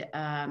 and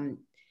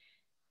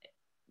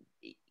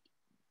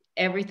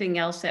everything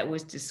else that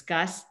was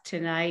discussed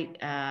tonight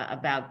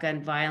about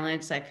gun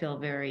violence, I care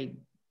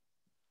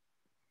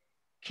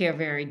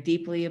very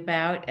deeply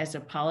about as a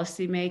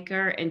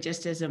policymaker, and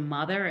just as a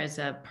mother, as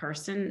a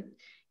person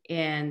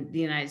in the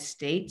United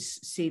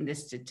States, seeing the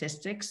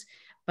statistics.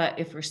 But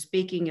if we're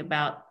speaking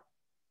about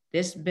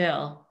this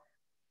bill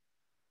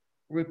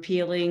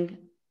repealing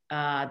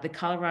the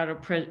Colorado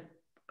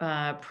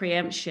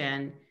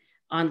preemption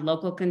on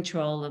local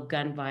control of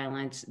gun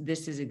violence,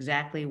 this is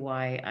exactly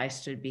why I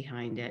stood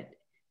behind it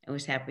and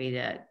was happy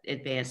to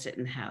advance it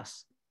in the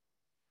House.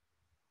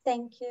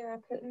 Thank you,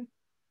 Rep. Hooten.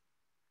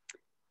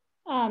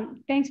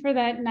 Thanks for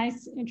that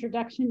nice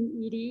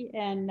introduction, Edie.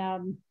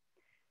 And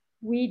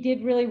we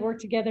did really work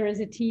together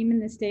as a team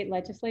in the state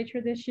legislature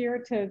this year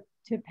to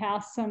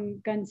pass some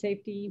gun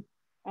safety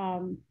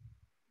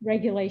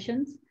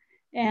regulations.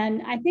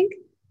 And I think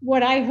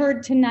what I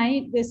heard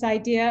tonight, this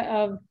idea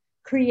of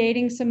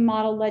creating some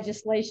model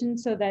legislation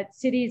so that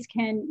cities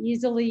can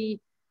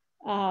easily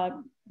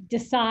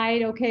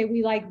decide, okay,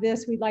 we like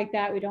this, we like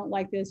that, we don't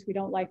like this, we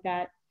don't like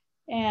that,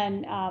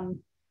 and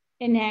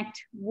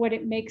enact what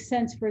it makes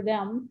sense for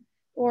them,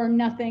 or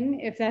nothing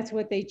if that's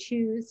what they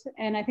choose.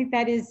 And I think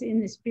that is in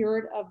the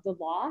spirit of the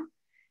law.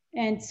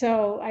 And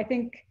so I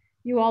think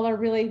you all are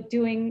really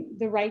doing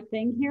the right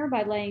thing here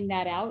by laying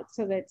that out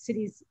so that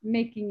cities,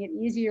 making it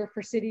easier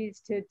for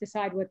cities to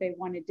decide what they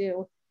want to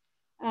do.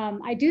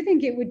 I do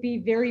think it would be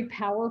very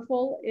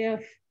powerful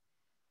if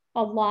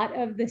a lot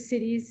of the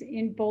cities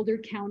in Boulder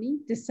County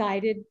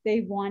decided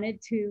they wanted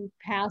to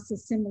pass a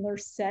similar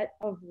set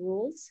of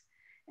rules.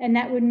 And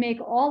that would make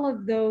all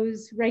of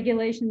those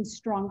regulations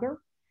stronger,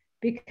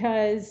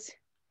 because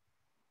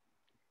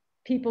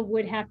people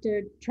would have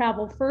to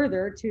travel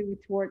further to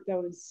thwart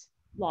those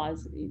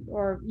laws,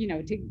 or, you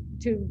know,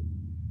 to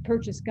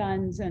purchase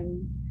guns.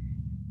 And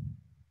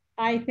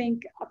I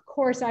think, of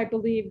course, I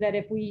believe that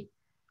if we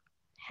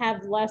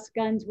have less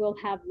guns, we'll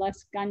have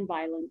less gun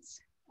violence.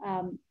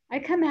 I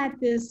come at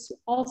this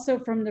also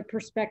from the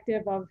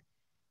perspective of,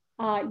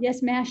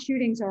 yes, mass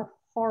shootings are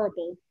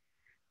horrible,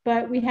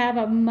 but we have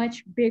a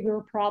much bigger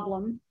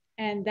problem,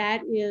 and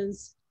that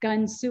is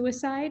gun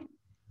suicide,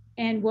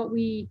 and what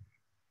we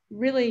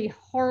really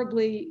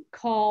horribly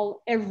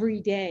call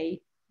everyday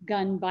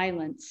gun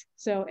violence.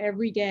 So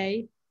every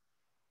day,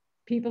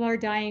 people are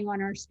dying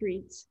on our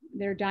streets.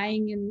 They're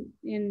dying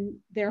in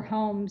their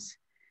homes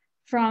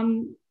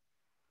from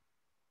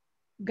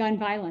gun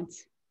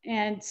violence.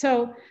 And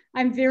so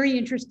I'm very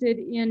interested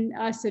in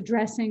us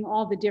addressing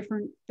all the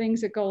different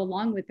things that go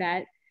along with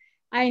that.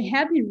 I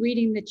have been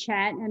reading the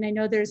chat, and I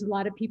know there's a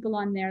lot of people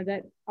on there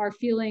that are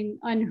feeling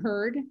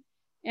unheard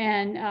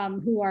and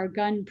who are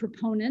gun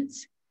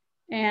proponents.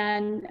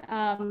 And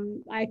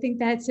I think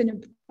that's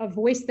a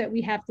voice that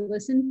we have to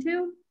listen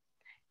to.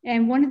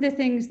 And one of the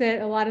things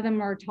that a lot of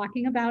them are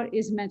talking about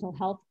is mental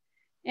health.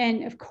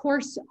 And of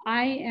course,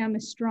 I am a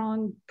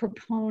strong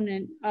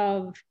proponent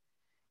of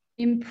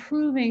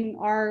improving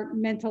our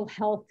mental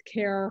health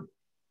care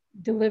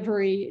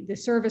delivery, the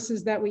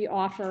services that we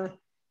offer.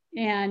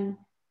 And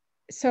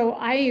so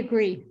I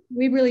agree,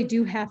 we really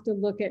do have to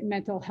look at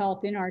mental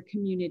health in our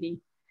community.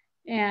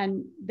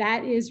 And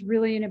that is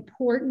really an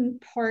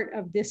important part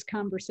of this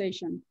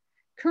conversation.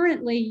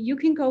 Currently, you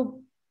can go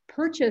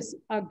purchase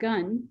a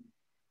gun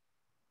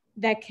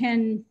that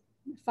can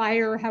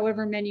fire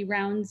however many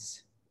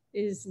rounds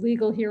is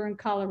legal here in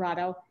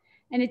Colorado.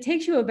 And it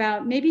takes you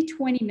about maybe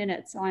 20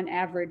 minutes on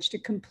average to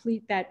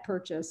complete that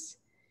purchase.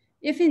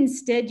 If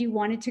instead you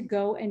wanted to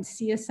go and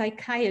see a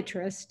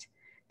psychiatrist,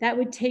 that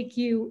would take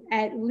you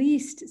at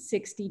least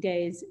 60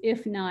 days,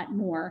 if not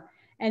more.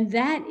 And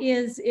that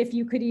is if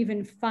you could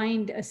even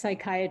find a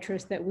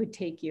psychiatrist that would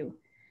take you.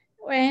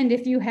 And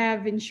if you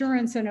have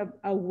insurance and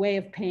a way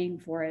of paying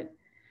for it.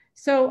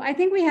 So I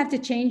think we have to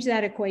change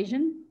that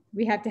equation.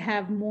 We have to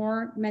have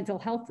more mental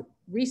health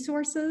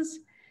resources.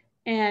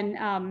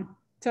 And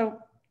so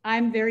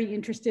I'm very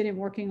interested in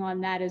working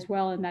on that as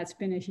well. And that's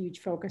been a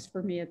huge focus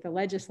for me at the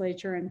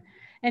legislature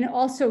and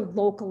also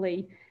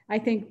locally. I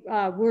think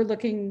we're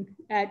looking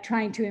at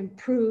trying to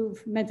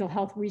improve mental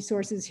health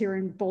resources here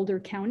in Boulder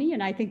County.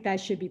 And I think that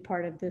should be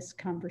part of this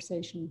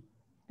conversation.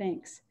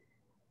 Thanks.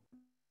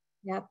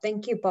 Yeah,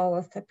 thank you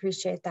both.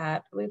 Appreciate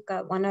that. We've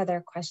got one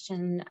other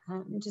question,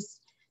 just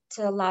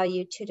to allow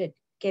you to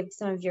give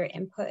some of your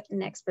input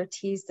and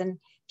expertise. And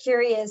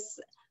curious,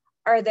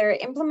 are there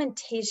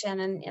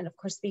implementation, and of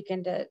course speak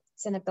into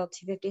Senate Bill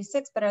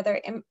 256, but are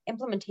there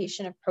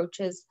implementation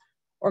approaches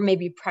or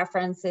maybe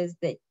preferences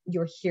that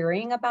you're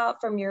hearing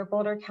about from your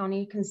Boulder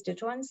County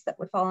constituents that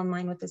would fall in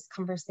line with this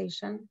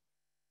conversation?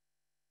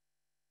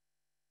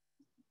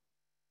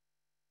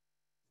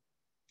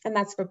 And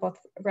that's for both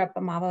Rep.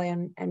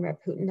 Amabile and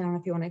Rep. Hooten. I don't know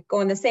if you want to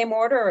go in the same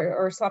order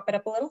or swap it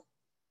up a little.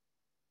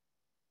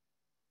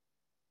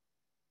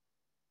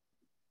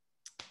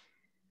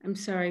 I'm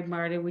sorry,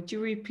 Marta, would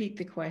you repeat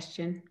the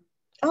question?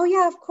 Oh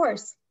yeah, of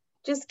course.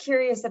 Just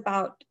curious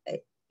about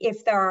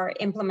if there are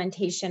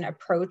implementation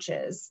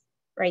approaches,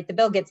 right? The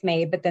bill gets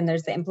made, but then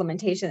there's the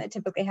implementation that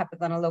typically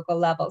happens on a local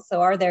level.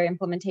 So are there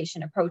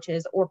implementation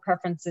approaches or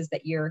preferences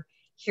that you're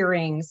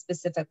hearing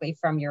specifically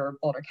from your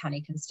Boulder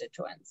County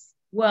constituents?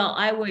 Well,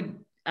 I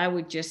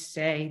would just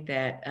say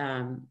that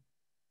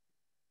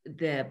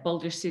the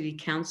Boulder City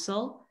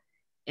Council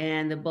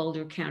and the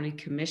Boulder County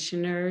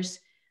Commissioners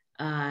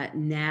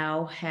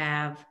now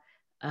have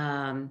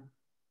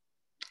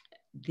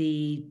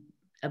the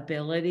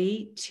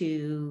ability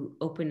to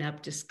open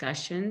up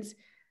discussions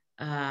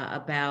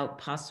about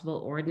possible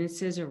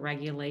ordinances or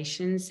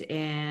regulations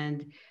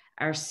in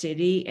our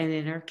city and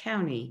in our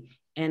county.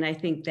 And I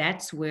think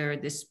that's where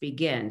this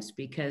begins,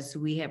 because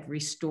we have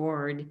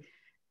restored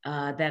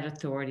that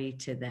authority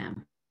to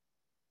them.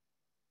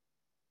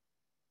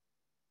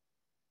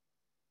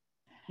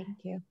 Thank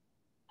you.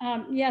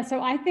 Yeah,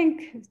 so I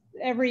think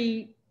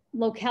every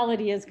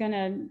locality is going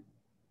to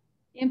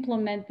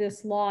implement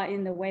this law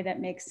in the way that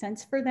makes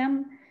sense for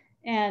them.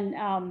 And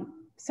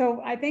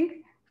so I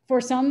think for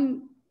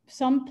some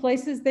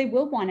places, they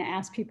will want to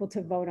ask people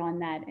to vote on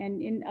that.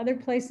 And in other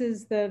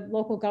places, the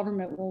local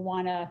government will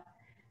want to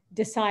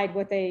decide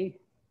what they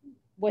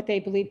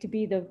believe to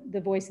be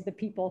the voice of the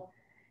people.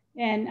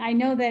 And I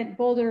know that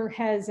Boulder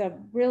has a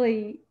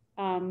really,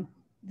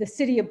 the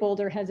city of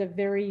Boulder has a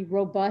very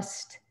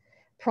robust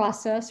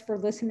process for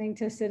listening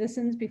to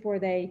citizens before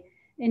they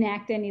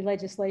enact any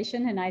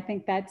legislation. And I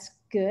think that's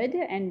good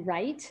and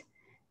right.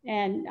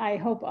 And I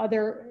hope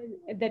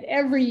that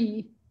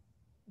every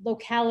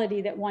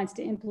locality that wants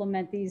to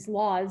implement these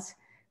laws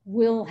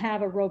will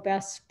have a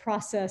robust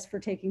process for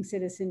taking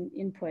citizen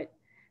input,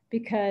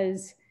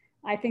 because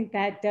I think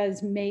that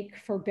does make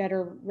for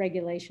better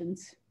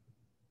regulations.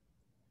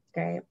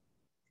 Great.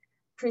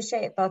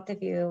 Appreciate both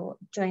of you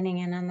joining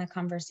in on the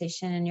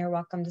conversation, and you're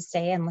welcome to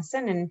stay and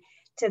listen and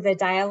to the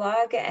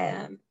dialogue.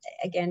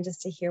 Again,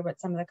 just to hear what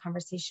some of the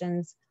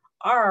conversations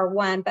are,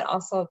 one, but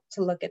also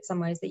to look at some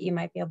ways that you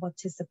might be able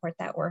to support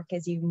that work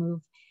as you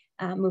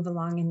move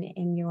along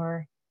in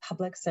your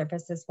public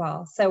service as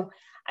well. So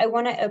I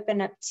want to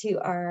open up to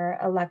our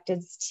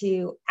electeds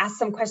to ask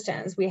some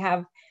questions. We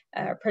have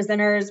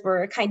presenters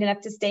were kind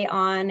enough to stay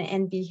on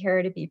and be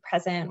here to be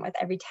present with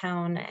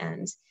Everytown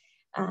and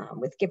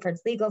with Giffords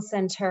Legal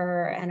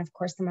Center, and of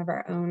course some of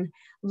our own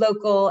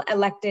local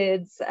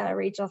electeds,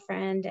 Rachel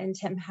Friend and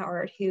Tim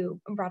Howard, who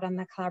brought on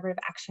the collaborative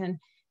action.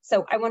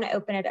 So I want to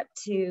open it up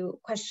to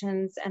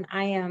questions, and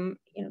I am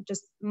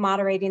just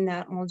moderating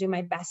that, and we'll do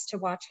my best to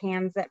watch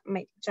hands that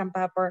might jump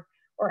up or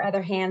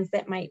other hands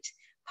that might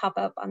pop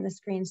up on the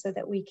screen so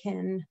that we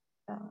can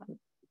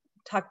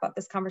talk about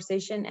this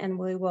conversation, and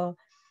we will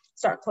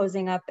start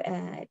closing up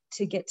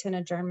to get to an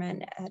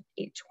adjournment at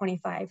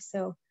 8:25.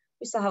 So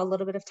we still have a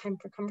little bit of time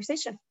for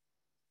conversation.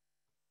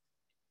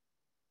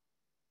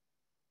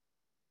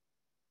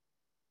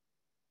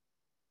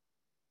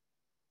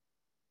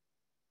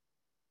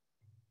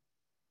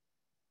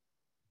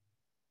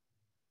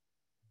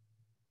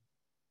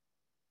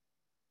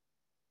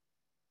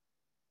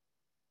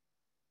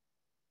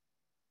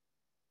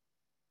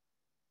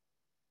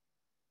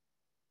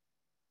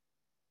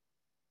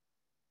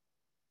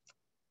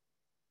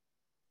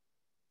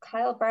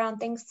 Kyle Brown,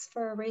 thanks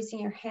for raising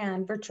your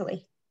hand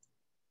virtually.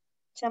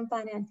 Jump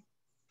on in.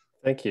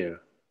 Thank you.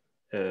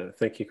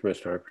 Thank you,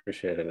 Commissioner. I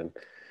appreciate it.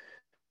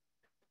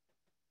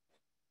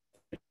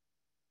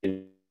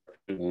 And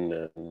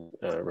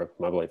Rep.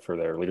 Amabile for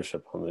their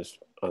leadership on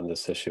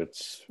this issue.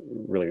 It's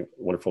really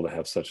wonderful to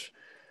have such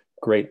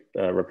great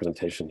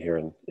representation here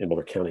in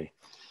Boulder County.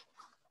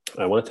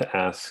 I wanted to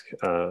ask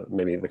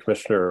maybe the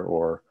commissioner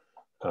or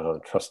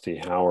Trustee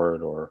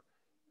Howard or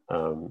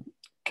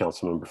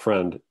Councilmember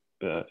Friend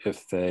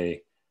if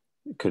they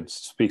could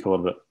speak a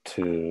little bit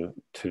to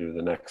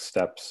the next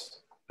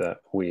steps that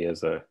we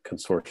as a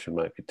consortium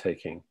might be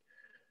taking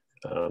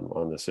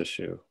on this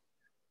issue.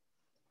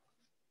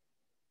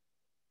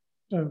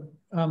 So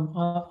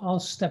I'll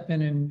step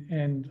in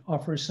and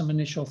offer some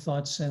initial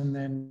thoughts, and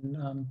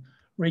then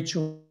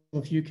Rachel,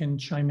 if you can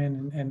chime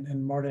in,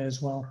 and Marta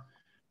as well.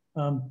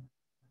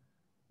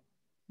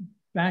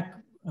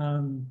 Back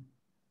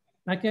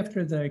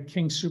after the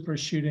King Super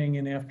shooting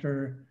and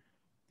after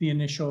the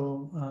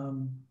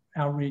initial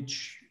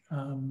outreach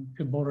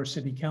to Boulder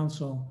City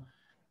Council,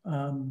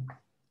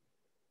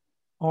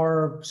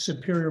 our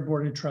Superior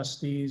Board of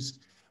Trustees,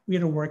 we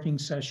had a working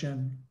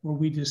session where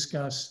we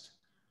discussed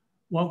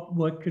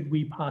what could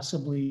we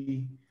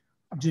possibly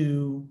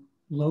do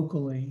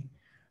locally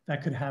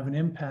that could have an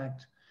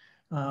impact,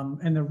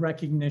 and the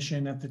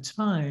recognition at the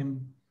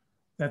time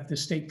that the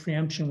state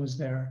preemption was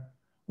there.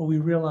 What we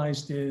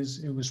realized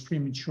is it was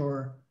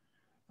premature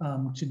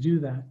to do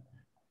that.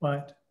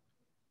 But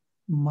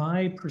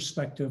my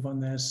perspective on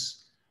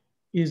this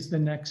is the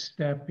next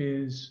step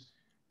is,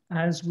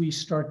 as we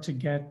start to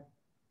get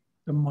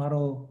the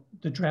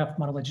draft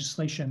model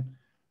legislation,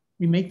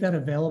 we make that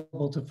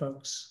available to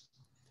folks.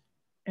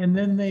 And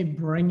then they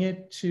bring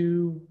it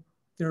to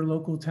their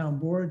local town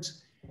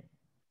boards,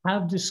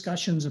 have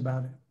discussions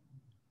about it.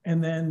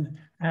 And then,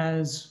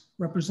 as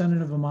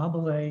Representative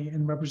Amabile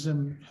and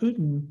Representative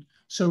Hooten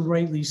so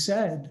rightly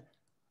said,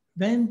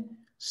 then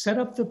set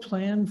up the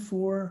plan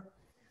for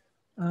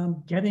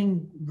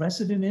getting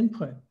resident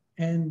input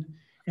and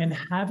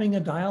having a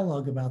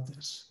dialogue about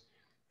this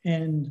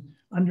and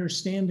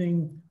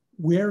understanding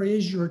where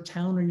is your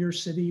town or your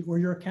city or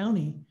your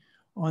county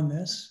on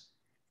this,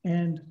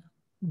 and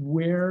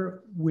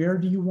where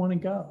do you want to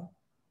go?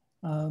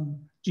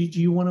 Do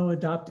you want to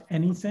adopt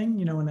anything,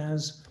 you know, and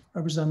as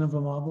Representative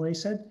Amabile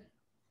said,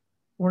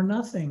 or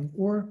nothing,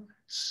 or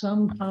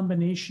some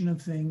combination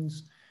of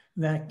things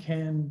that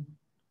can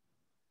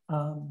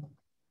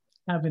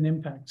have an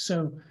impact.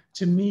 So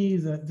to me,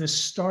 the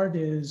start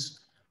is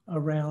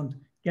around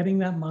getting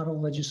that model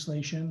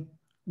legislation,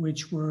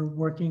 which we're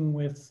working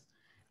with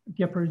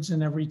Giffords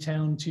in every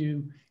town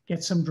to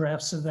get some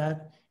drafts of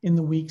that in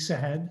the weeks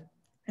ahead,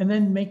 and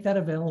then make that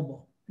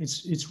available.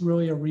 It's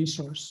really a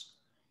resource.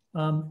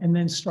 And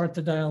then start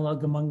the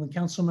dialogue among the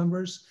council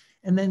members,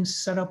 and then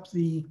set up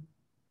the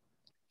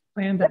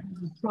planned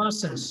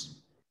process.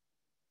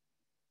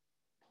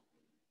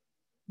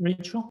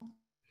 Rachel?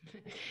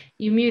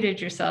 You muted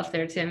yourself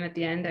there, Tim, at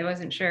the end. I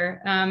wasn't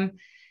sure.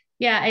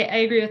 Yeah, I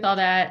agree with all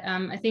that.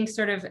 I think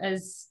sort of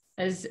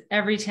as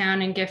every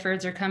town in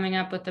Giffords are coming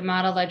up with the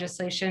model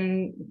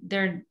legislation,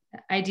 there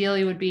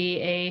ideally would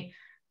be a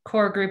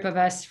core group of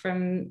us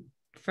from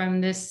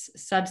this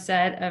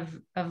subset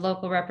of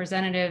local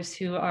representatives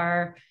who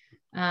are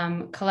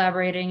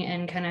collaborating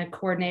and kind of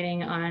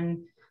coordinating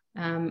on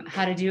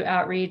how to do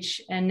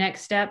outreach and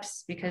next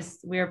steps, because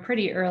we are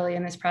pretty early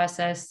in this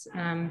process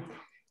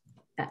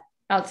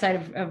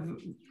outside of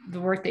the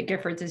work that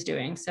Giffords is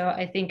doing. So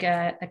I think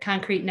a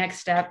concrete next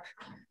step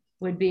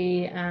would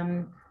be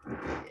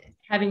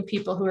having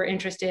people who are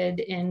interested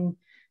in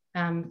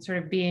sort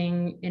of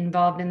being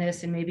involved in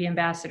this, and maybe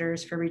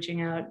ambassadors for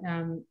reaching out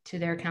to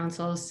their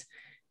councils.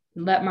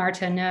 Let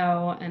Marta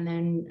know, and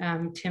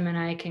then Tim and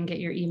I can get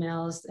your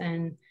emails,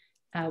 and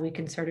we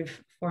can sort of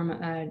form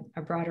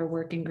a broader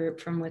working group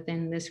from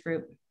within this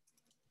group.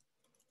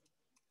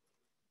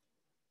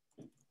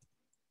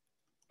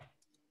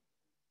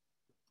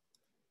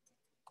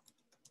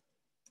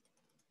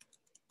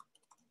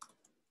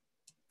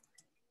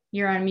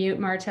 You're on mute,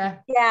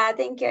 Marta. Yeah,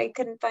 thank you. I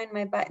couldn't find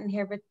my button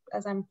here, but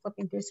as I'm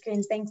flipping through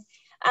screens, thanks.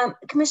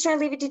 Commissioner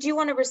Levy, did you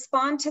want to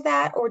respond to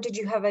that, or did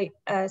you have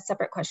a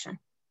separate question?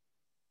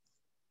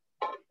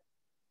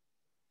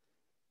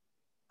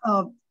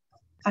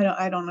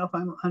 I don't know if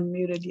I'm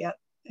unmuted yet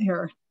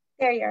here.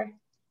 There you are.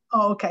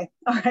 Oh, okay.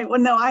 All right.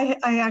 Well, no, I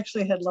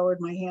actually had lowered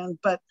my hand,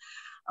 but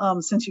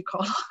since you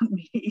called on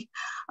me,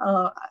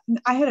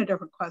 I had a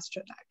different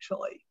question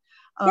actually.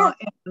 Yeah.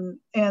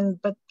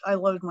 But I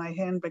lowered my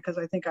hand because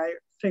I think I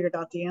figured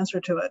out the answer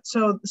to it.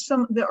 So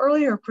the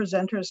earlier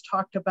presenters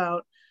talked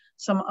about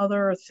some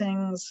other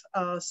things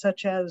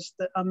such as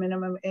a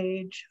minimum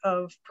age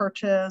of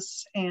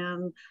purchase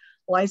and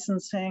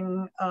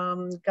licensing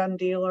gun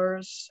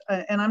dealers.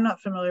 And I'm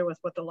not familiar with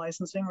what the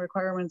licensing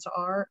requirements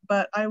are,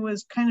 but I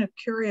was kind of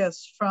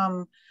curious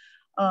from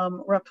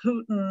Rep.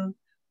 Hooten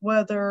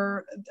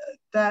whether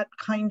that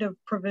kind of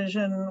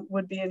provision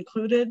would be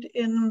included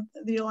in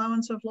the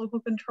allowance of local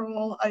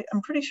control.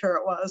 I'm pretty sure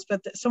it was,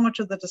 but so much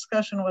of the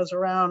discussion was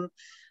around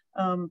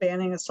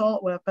banning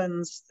assault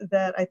weapons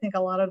that I think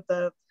a lot of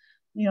the,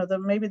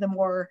 maybe the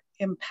more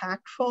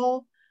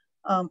impactful,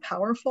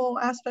 powerful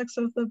aspects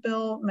of the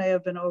bill may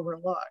have been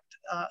overlooked.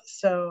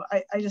 So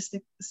I just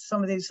think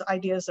some of these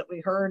ideas that we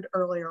heard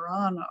earlier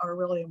on are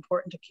really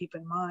important to keep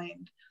in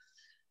mind.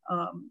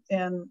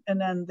 And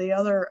then the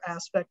other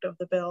aspect of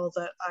the bill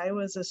that I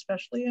was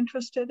especially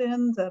interested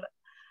in that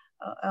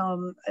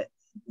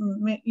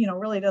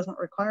really doesn't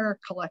require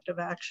collective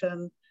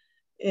action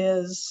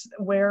is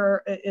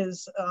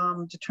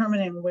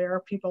determining where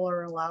people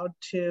are allowed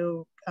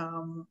to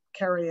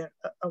carry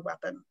a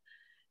weapon.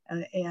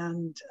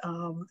 And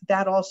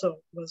that also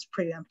was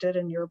preempted,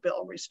 and your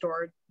bill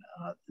restored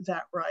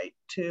that right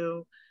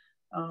to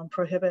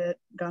prohibit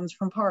guns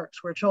from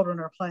parks where children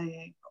are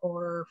playing,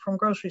 or from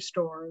grocery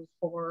stores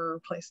or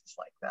places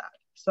like that.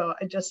 So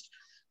I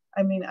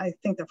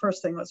think the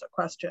first thing was a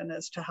question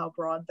as to how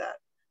broad that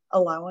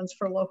allowance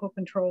for local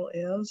control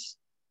is.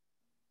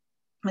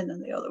 And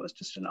then the other was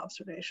just an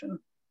observation.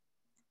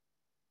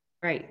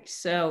 Right,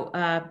 so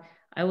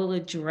I will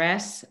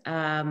address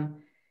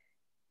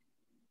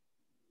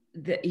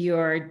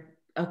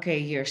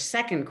your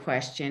second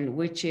question,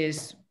 which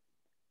is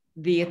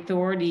the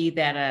authority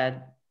that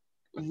a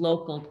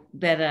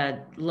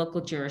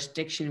local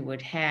jurisdiction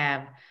would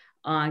have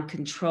on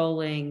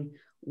controlling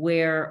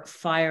where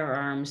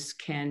firearms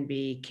can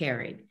be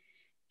carried.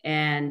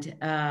 And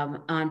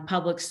on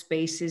public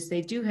spaces,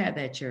 they do have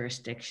that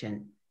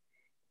jurisdiction.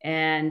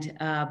 And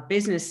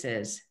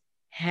businesses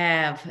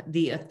have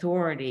the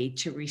authority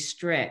to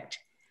restrict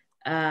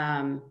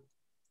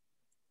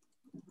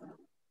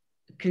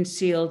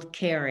concealed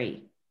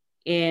carry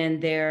on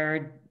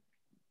their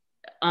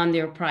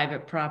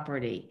private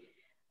property.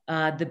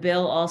 The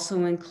bill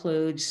also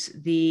includes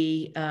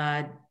the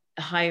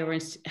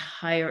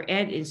higher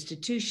ed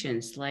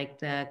institutions like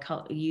the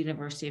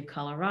University of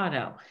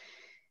Colorado.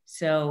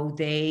 So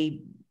their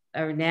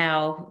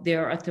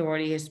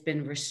authority has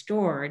been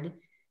restored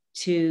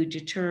to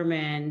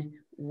determine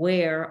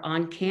where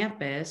on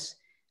campus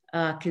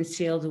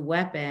concealed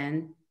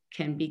weapon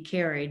can be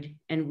carried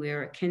and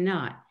where it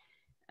cannot.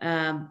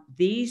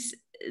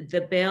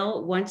 The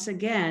bill, once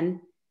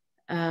again,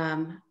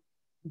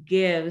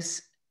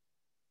 gives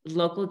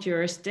local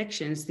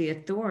jurisdictions the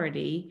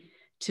authority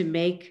to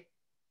make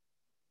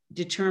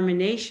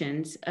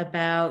determinations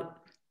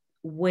about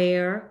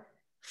where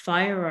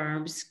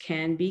firearms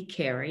can be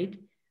carried,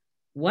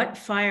 what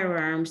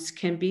firearms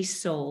can be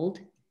sold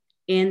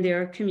in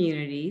their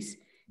communities.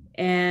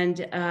 And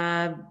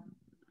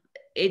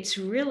it's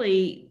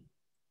really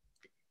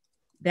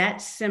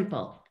that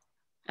simple.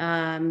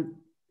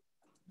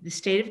 The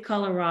state of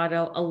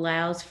Colorado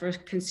allows for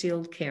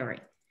concealed carry.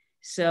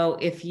 So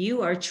if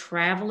you are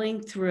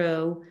traveling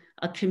through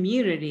a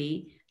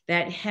community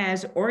that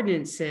has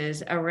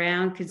ordinances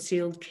around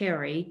concealed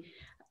carry,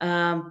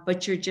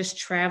 but you're just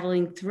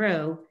traveling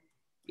through,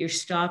 you're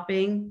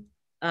stopping,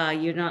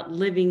 you're not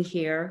living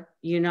here,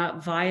 you're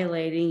not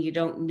violating, you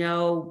don't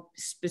know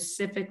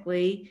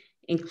specifically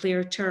in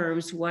clear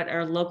terms what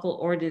our local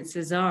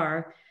ordinances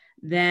are,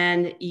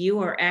 then you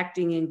are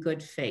acting in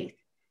good faith.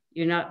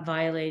 You're not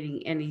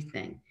violating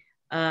anything.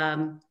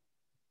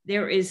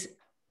 There is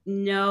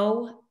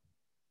no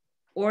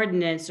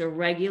ordinance or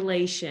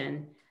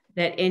regulation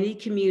that any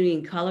community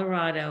in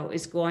Colorado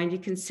is going to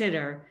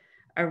consider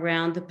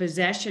around the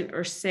possession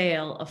or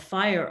sale of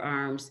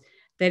firearms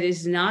that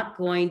is not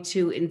going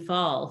to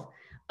involve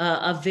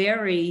a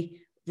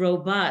very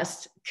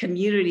robust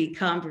community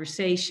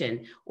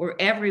conversation where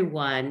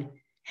everyone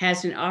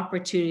has an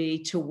opportunity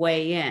to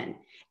weigh in.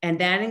 And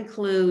that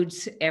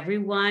includes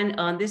everyone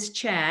on this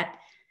chat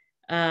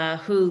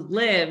who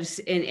lives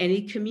in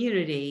any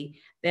community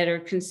that are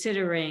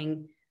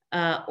considering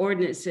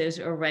ordinances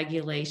or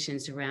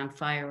regulations around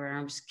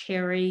firearms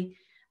carry,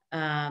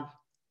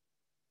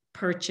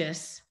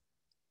 purchase,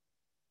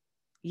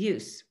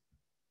 use.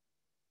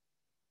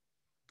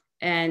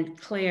 And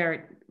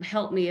Claire,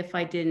 help me if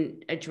I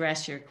didn't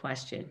address your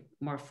question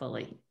more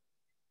fully.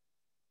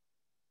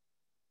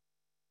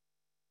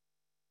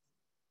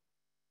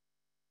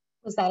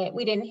 Was that it?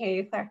 We didn't hear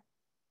you, Claire.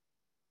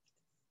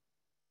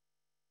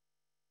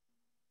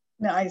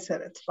 No, I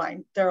said it's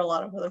fine. There are a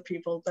lot of other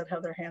people that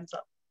have their hands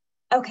up.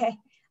 Okay.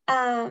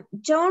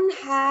 Joan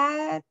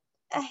had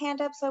a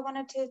hand up, so I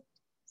wanted to,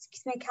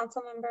 excuse me,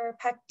 Councilmember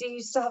Peck, do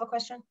you still have a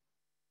question?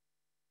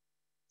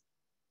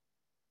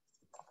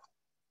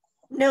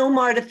 No,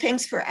 Marta,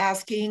 thanks for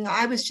asking.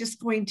 I was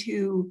just going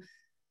to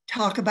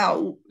talk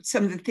about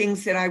some of the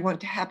things that I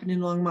want to happen in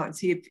Longmont and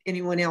see if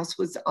anyone else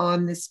was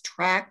on this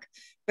track,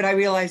 but I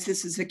realize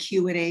this is a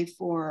Q&A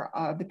for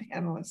the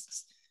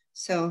panelists.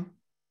 So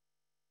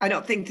I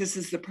don't think this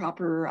is the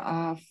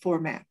proper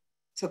format.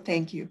 So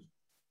thank you.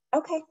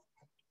 Okay.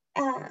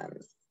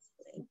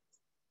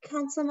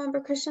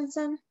 Councilmember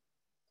Christensen.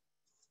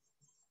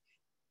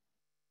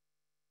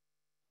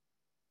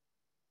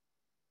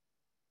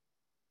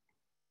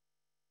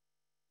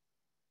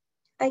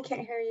 I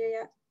can't hear you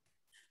yet.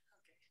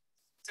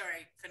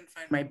 Sorry, couldn't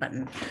find my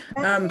button.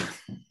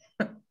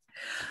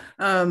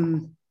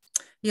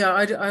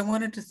 Yeah, I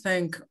wanted to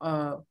thank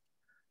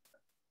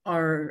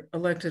our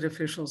elected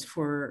officials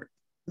for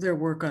their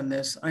work on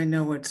this. I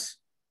know it's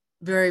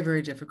very,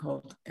 very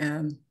difficult,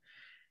 and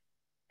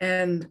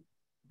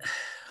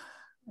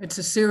it's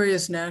a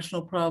serious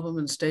national problem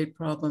and state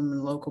problem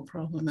and local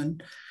problem.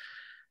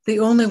 the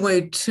only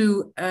way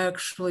to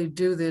actually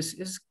do this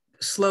is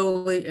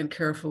slowly and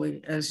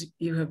carefully, as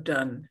you have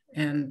done.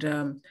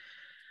 And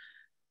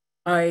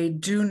I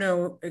do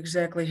know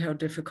exactly how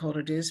difficult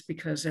it is,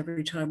 because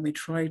every time we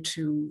try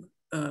to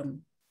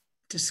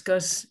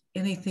discuss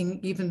anything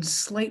even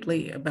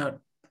slightly about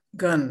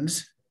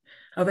guns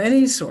of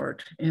any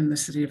sort in the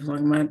city of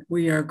Longmont,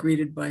 we are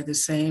greeted by the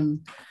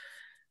same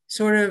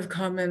sort of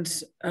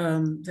comments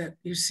that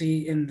you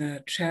see in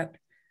the chat.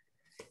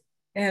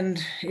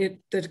 And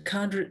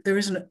there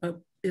isn't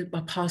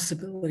a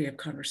possibility of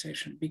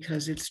conversation,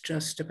 because it's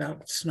just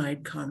about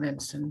snide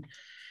comments and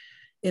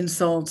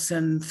insults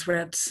and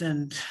threats,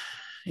 and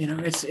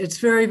it's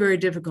very, very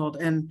difficult.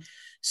 And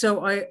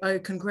so I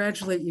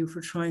congratulate you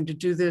for trying to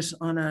do this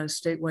on a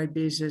statewide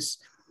basis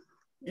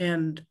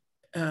and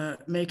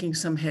making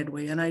some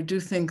headway. And I do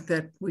think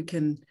that we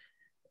can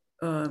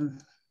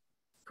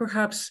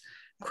perhaps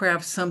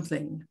craft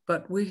something,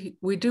 but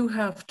we do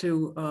have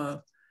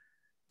to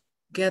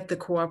get the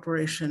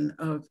cooperation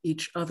of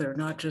each other,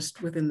 not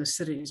just within the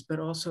cities, but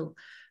also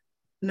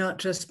not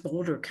just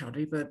Boulder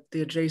County, but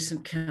the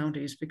adjacent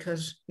counties,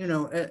 because,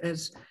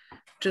 as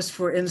just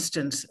for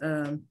instance,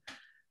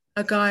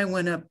 a guy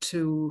went up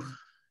to,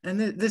 and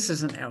this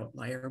is an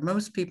outlier.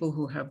 Most people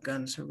who have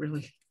guns are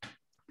really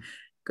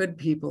good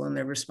people and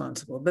they're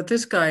responsible. But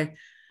this guy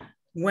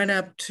went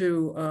up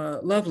to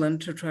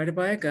Loveland to try to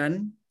buy a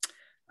gun.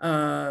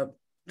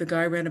 The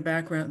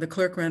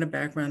clerk ran a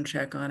background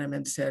check on him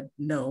and said,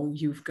 no,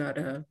 you've got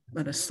an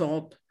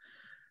assault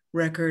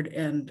record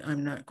and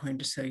I'm not going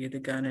to sell you the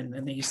gun. And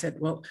then he said,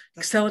 well,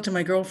 sell it to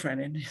my girlfriend.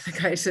 And the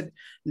guy said,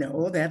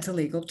 no, that's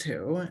illegal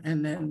too.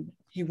 And then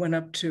he went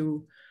up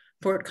to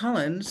Fort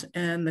Collins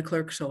and the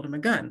clerk sold him a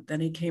gun. Then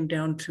he came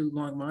down to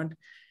Longmont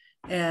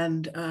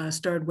and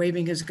started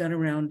waving his gun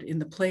around in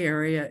the play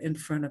area in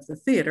front of the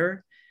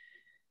theater.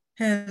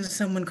 And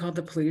someone called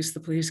the police.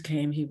 The police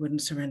came, he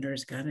wouldn't surrender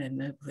his gun,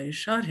 and the police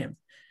shot him.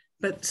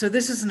 But so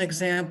this is an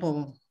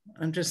example.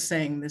 I'm just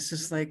saying, this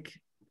is like,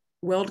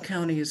 Weld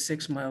County is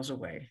 6 miles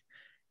away.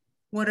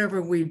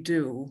 Whatever we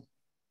do,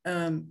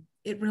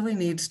 it really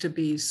needs to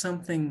be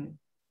something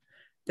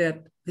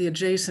that the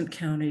adjacent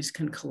counties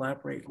can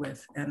collaborate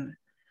with and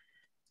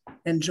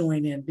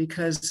join in,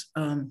 because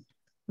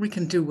we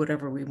can do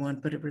whatever we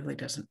want, but it really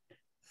doesn't.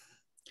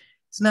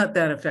 It's not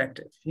that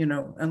effective,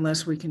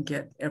 unless we can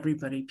get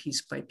everybody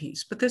piece by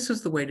piece. But this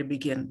is the way to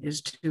begin,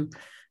 is to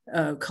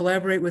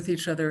collaborate with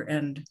each other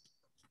and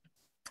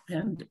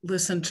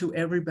listen to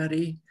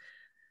everybody,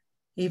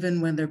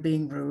 even when they're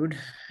being rude,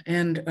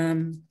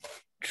 and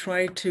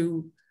try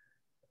to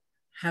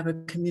have a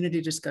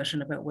community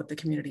discussion about what the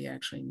community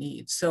actually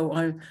needs. So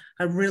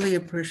I really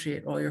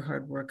appreciate all your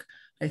hard work.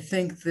 I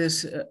think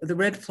the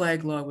red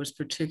flag law was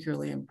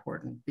particularly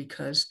important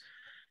because,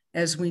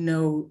 as we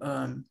know,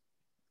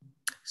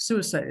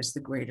 suicide is the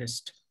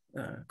greatest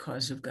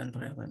cause of gun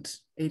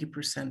violence,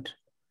 80%.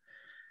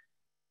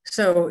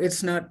 So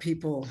it's not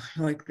people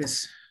like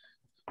this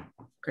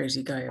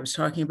crazy guy I was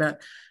talking about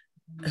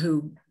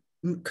who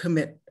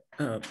commit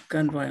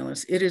gun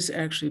violence. It is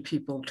actually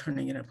people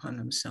turning it upon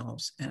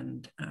themselves.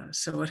 And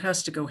so it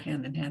has to go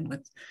hand in hand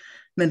with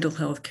mental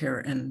health care.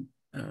 And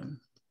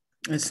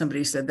as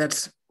somebody said,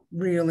 that's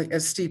really,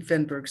 as Steve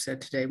Fenberg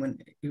said today when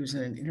he was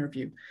in an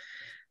interview,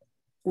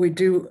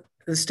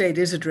 the state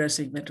is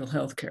addressing mental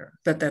health care,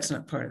 but that's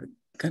not part of the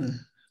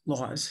gun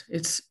laws.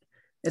 It's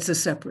a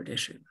separate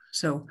issue.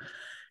 So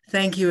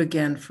thank you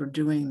again for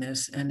doing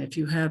this. And if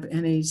you have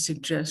any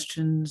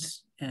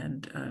suggestions,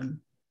 and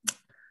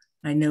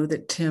I know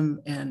that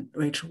Tim and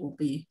Rachel will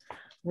be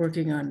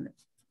working on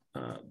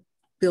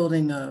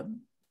building a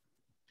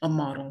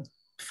model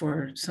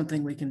for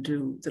something we can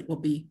do that will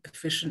be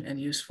efficient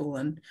and useful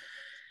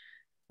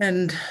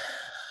and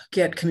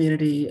get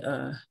community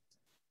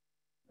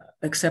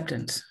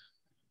acceptance.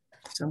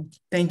 So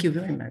thank you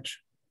very much.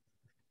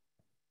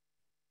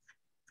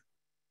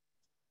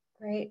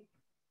 Great.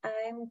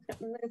 I'm going to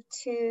move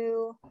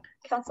to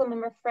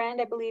Councilmember Friend.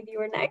 I believe you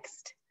were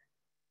next.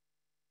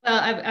 Well,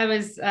 I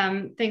was,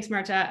 thanks,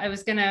 Marta. I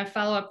was going to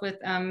follow up with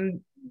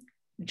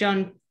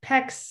Joan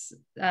Peck's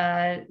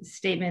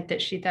statement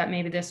that she thought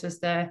maybe this was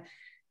the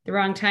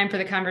wrong time for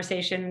the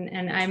conversation.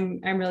 And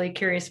I'm really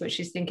curious what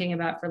she's thinking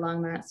about for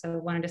Longmont. So I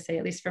wanted to say,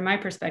 at least from my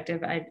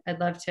perspective, I'd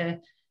love to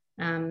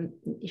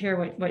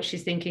hear what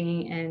she's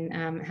thinking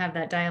and have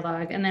that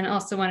dialogue. And then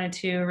also wanted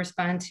to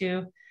respond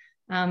to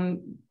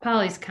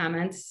Polly's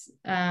comments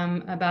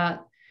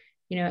about,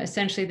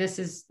 essentially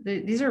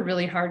these are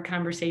really hard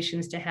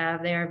conversations to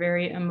have. They are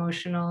very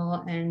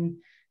emotional and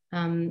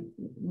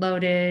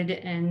loaded,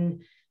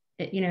 and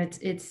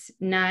it's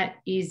not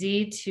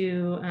easy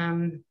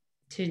to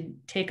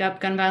take up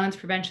gun violence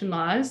prevention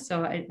laws.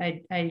 So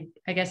I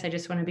guess I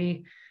just want to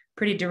be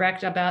pretty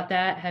direct about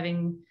that,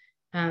 having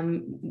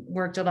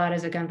worked a lot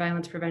as a gun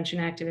violence prevention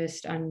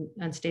activist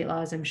on state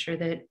laws. I'm sure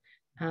that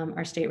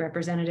our state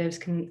representatives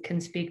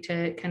can speak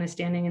to kind of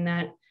standing in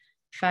that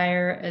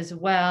fire as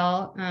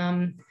well.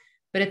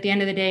 But at the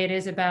end of the day, it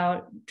is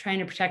about trying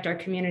to protect our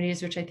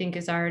communities, which I think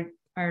is our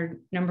our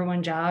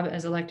 #1 job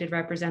as elected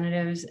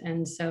representatives.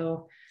 And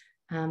so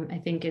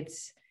I think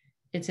it's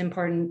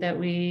important that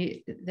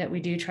we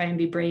do try and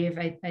be brave.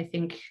 I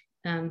think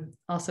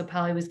also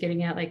Polly was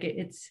getting at, like,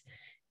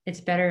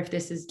 it's better if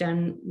this is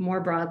done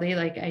more broadly.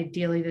 Like,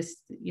 ideally,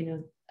 this, you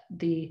know,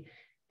 the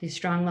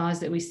strong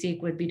laws that we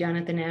seek would be done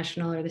at the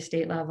national or the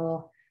state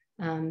level.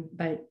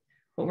 But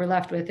what we're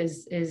left with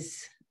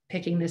is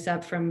picking this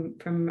up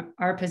from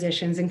our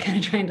positions and kind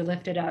of trying to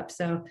lift it up.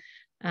 So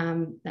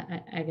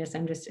I guess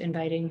I'm just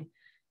inviting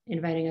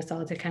us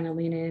all to kind of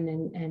lean in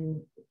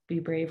and be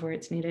brave where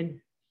it's needed.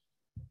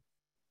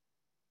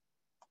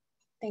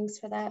 Thanks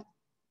for that.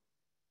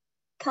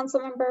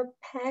 Councilmember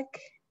Peck.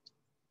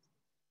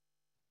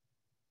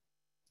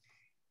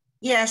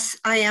 Yes,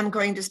 I am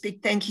going to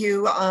speak. Thank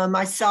you.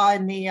 I saw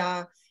in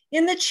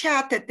the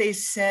chat that they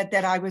said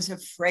that I was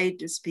afraid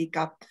to speak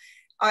up.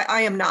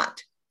 I am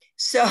not.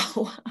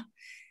 So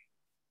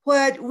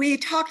what we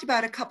talked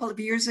about a couple of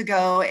years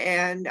ago,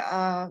 and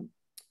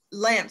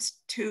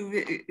Lance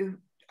Tuve,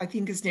 I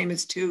think his name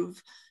is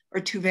Tuve or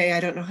Tuve, I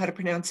don't know how to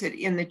pronounce it,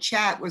 in the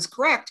chat was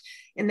correct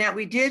in that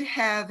we did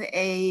have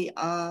a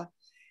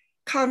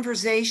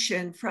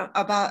conversation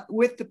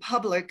with the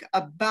public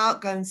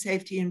about gun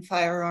safety and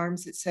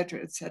firearms, et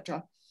cetera, et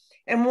cetera.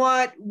 And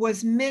what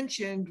was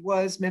mentioned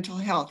was mental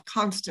health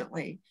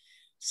constantly.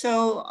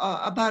 So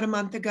about a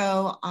month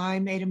ago, I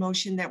made a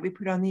motion that we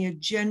put on the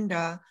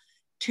agenda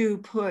to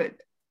put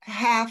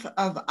half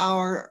of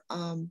our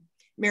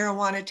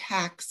marijuana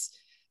tax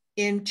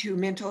into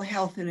mental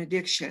health and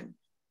addiction.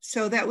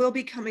 So that will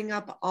be coming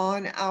up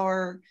on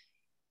our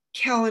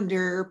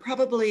calendar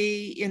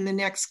probably in the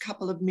next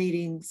couple of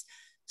meetings.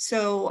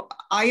 So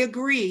I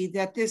agree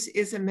that this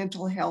is a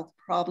mental health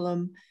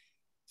problem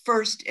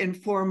first and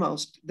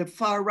foremost. The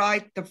far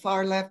right, the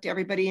far left,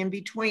 everybody in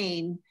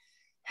between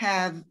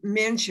have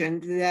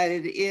mentioned that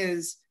it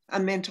is a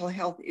mental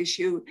health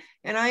issue.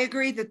 And I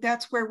agree that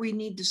that's where we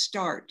need to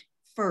start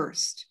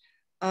first.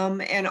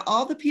 And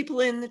all the people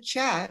in the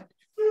chat,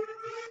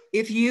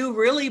 if you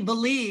really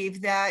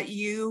believe that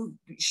you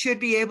should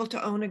be able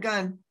to own a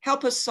gun,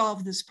 help us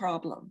solve this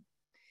problem.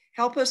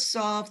 Help us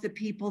solve the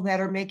people that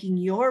are making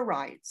your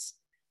rights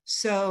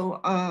so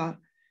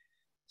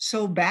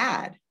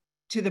bad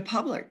to the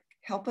public.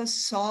 Help us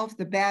solve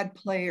the bad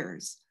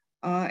players.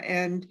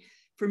 And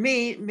for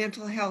me,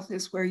 mental health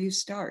is where you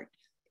start.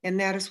 And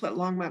that is what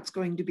Longmont's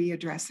going to be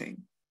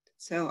addressing.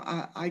 So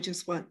I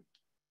just want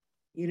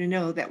you to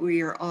know that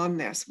we are on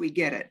this. We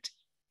get it.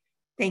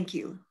 Thank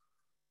you.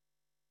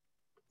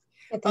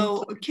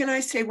 Oh, can I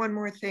say one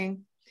more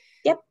thing?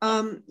 Yep.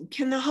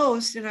 Can the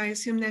host, and I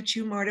assume that's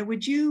you, Marta,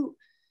 would you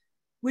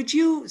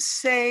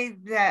say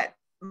that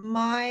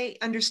my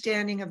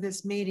understanding of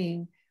this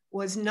meeting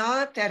was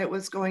not that it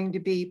was going to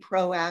be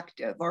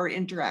proactive or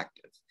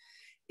interactive.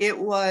 It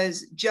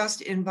was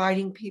just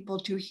inviting people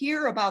to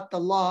hear about the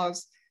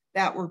laws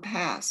that were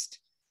passed,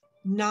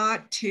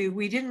 not to,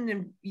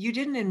 you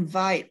didn't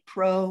invite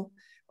pro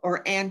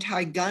or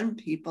anti-gun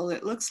people.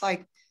 It looks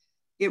like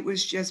it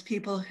was just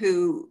people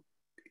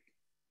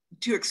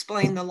to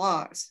explain the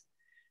laws.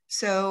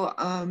 So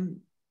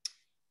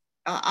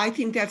I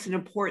think that's an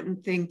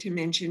important thing to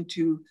mention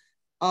to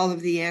all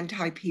of the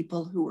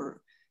anti-people who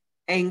are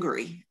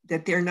angry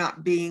that they're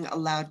not being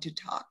allowed to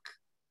talk.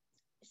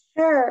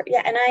 Sure,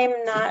 yeah, and I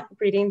am not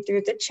reading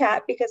through the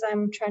chat because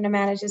I'm trying to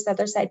manage this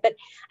other side, but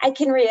I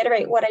can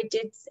reiterate what I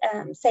did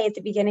say at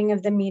the beginning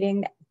of the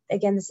meeting.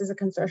 Again, this is a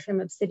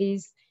consortium of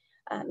cities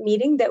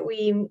meeting that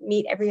we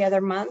meet every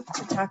other month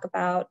to talk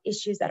about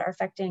issues that are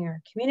affecting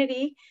our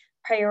community,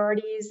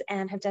 priorities,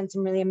 and have done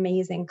some really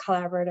amazing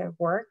collaborative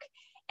work.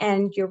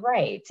 And you're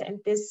right, and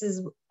this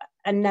is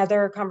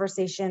another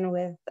conversation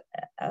with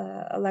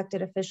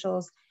elected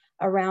officials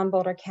around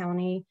Boulder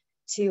County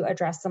to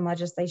address some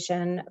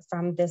legislation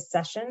from this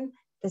session,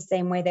 the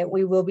same way that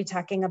we will be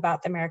talking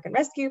about the American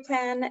Rescue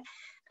Plan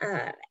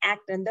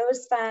Act and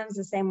those funds,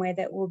 the same way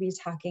that we'll be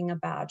talking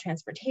about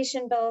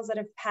transportation bills that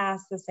have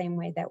passed, the same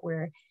way that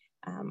we're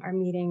are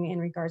meeting in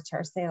regards to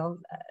our sales,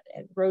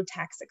 road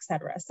tax, et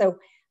cetera. So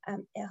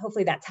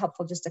hopefully that's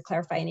helpful just to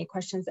clarify any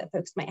questions that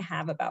folks might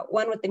have about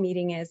one, what the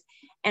meeting is.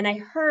 And I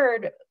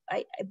heard,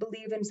 I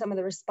believe in some of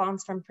the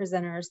response from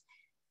presenters,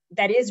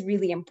 that is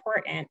really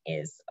important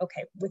is,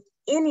 okay, with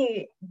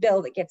any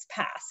bill that gets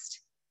passed,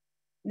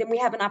 then we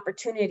have an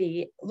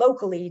opportunity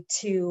locally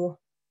to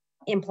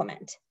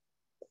implement,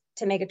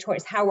 to make a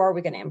choice. How are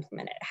we going to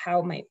implement it?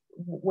 How might,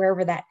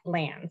 wherever that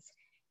lands.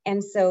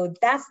 And so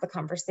that's the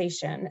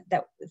conversation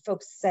that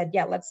folks said,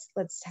 yeah, let's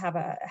have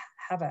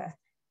a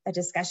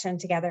discussion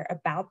together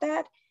about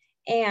that.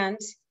 And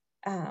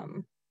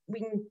we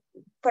can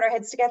put our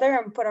heads together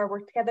and put our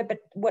work together. But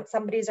what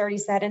somebody's already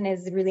said, and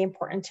is really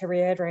important to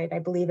reiterate, I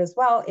believe as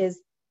well, is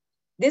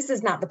this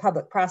is not the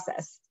public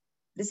process.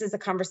 This is a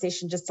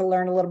conversation just to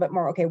learn a little bit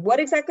more. Okay, what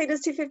exactly does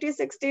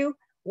 256 do?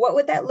 What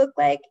would that look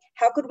like?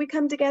 How could we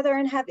come together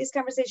and have these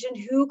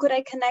conversations? Who could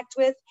I connect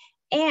with?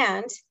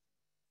 And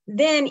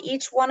then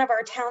each one of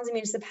our towns and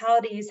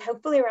municipalities,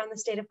 hopefully around the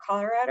state of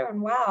Colorado,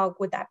 and wow,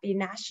 would that be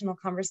national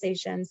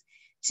conversations,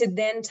 to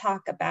then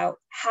talk about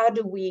how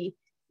do we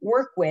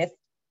work with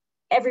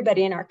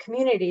everybody in our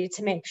community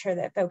to make sure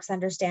that folks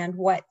understand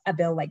what a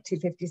bill like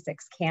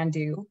 256 can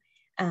do,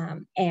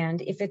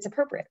 and if it's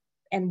appropriate,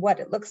 and what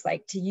it looks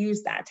like to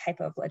use that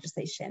type of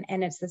legislation.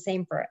 And it's the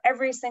same for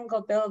every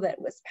single bill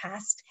that was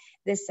passed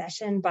this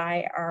session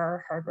by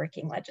our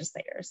hardworking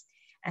legislators.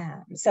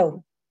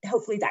 So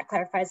hopefully that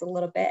clarifies a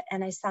little bit.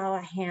 And I saw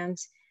a hand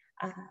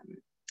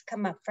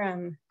come up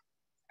from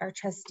our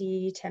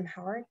trustee, Tim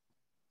Howard.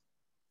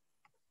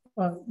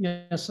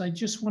 Yes, I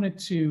just wanted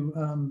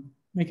to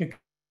make a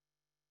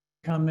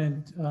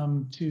comment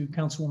to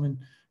Councilwoman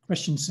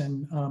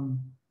Christensen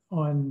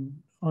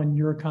on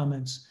your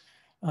comments.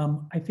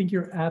 I think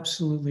you're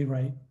absolutely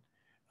right.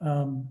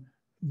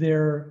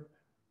 The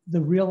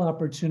real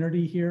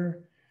opportunity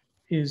here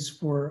is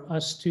for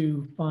us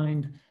to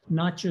find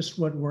not just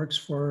what works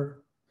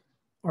for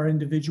our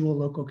individual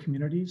local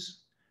communities,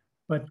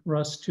 but for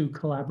us to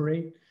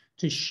collaborate,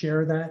 to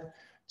share that,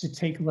 to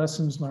take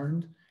lessons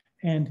learned.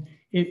 And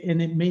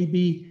it may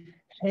be,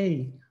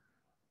 hey,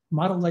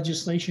 model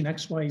legislation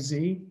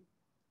XYZ,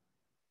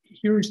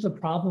 here's the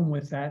problem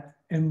with that,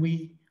 and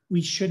we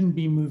shouldn't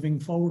be moving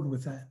forward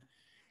with that.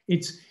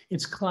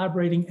 It's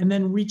collaborating and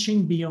then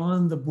reaching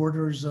beyond the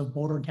borders of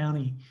Boulder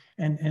County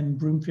and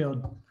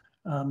Broomfield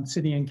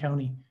City and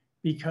County,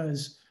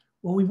 because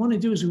what we want to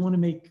do is we want to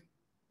make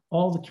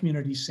all the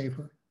communities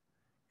safer.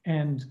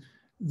 And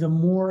the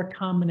more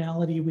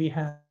commonality we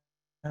have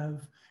and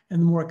the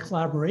more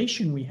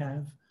collaboration we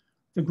have,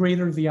 the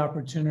greater the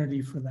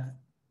opportunity for that.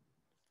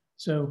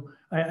 So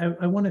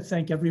I want to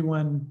thank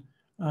everyone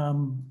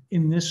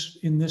in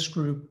this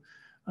group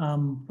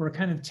for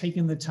kind of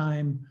taking the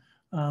time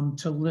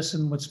to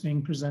listen what's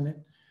being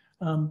presented,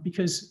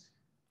 because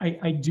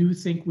I do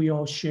think we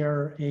all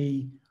share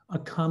a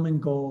common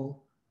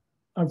goal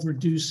of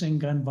reducing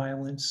gun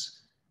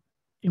violence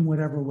in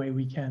whatever way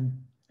we can.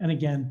 And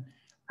again,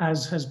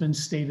 as has been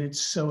stated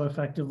so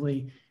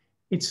effectively,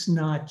 it's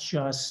not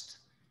just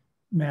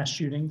mass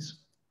shootings.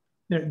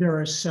 There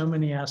are so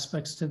many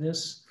aspects to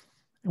this,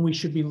 and we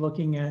should be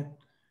looking at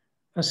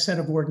a set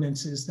of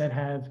ordinances that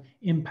have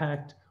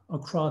impact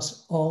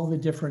across all the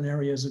different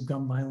areas of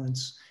gun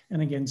violence.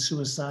 And again,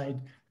 suicide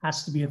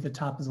has to be at the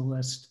top of the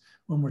list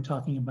when we're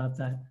talking about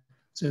that.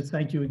 So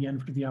thank you again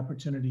for the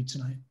opportunity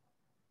tonight.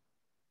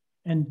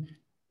 And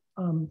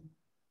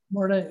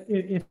Marta,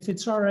 if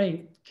it's all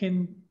right,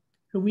 could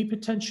we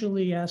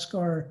potentially ask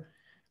our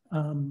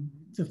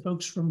the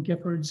folks from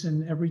Giffords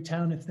and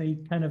Everytown if they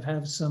kind of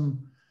have some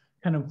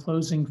kind of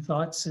closing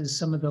thoughts as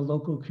some of the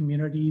local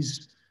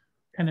communities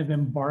kind of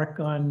embark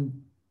on,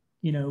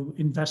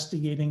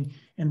 investigating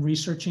and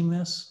researching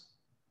this?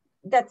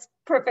 That's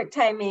perfect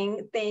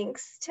timing.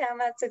 Thanks, Tim.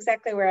 That's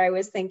exactly where I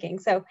was thinking.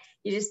 So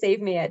you just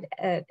saved me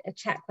a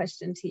chat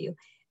question to you.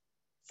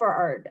 For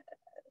our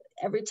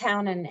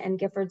Everytown and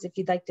Giffords, if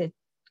you'd like to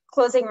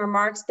closing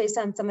remarks based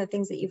on some of the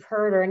things that you've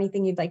heard or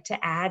anything you'd like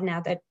to add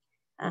now that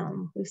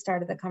we've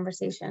started the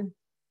conversation.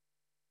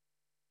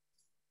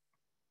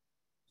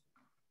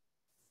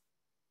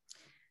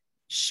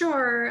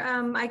 Sure,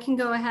 I can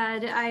go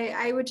ahead.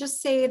 I would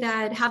just say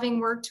that having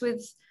worked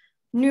with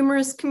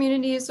numerous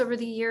communities over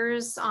the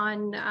years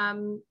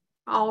on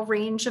all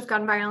range of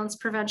gun violence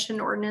prevention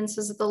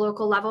ordinances at the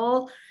local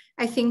level,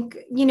 I think,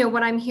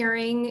 what I'm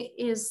hearing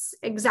is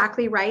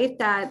exactly right,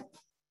 that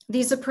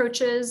these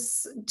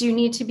approaches do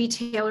need to be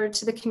tailored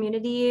to the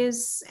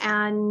communities,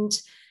 and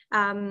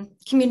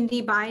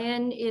community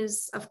buy-in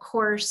is, of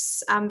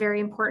course, very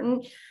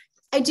important.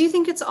 I do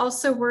think it's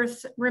also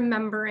worth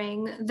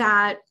remembering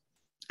that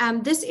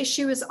this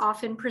issue is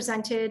often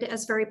presented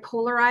as very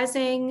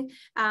polarizing,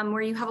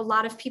 where you have a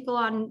lot of people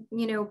on,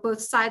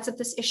 both sides of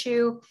this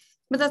issue,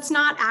 but that's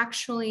not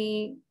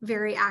actually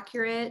very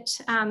accurate.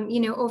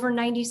 Over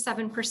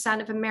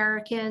 97% of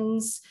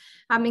Americans,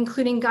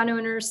 including gun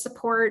owners,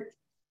 support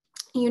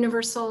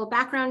universal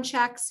background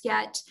checks,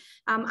 yet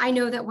I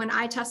know that when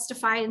I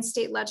testify in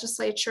state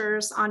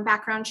legislatures on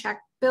background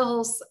check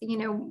bills,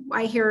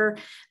 I hear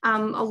a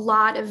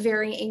lot of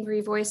very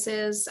angry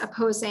voices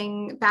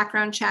opposing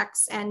background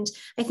checks. And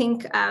I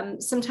think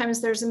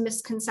sometimes there's a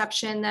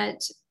misconception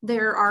that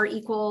there are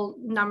equal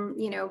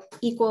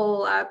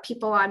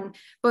people on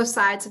both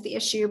sides of the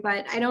issue,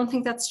 but I don't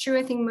think that's true.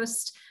 I think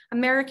most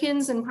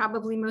Americans and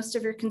probably most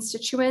of your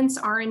constituents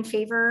are in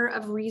favor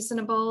of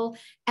reasonable,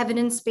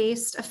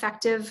 evidence-based,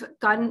 effective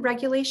gun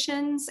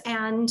regulations.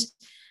 And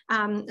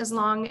as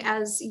long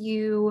as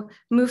you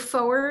move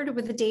forward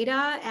with the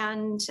data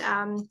and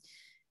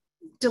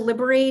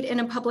deliberate in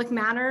a public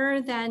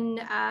manner, then,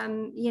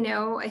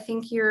 I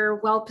think you're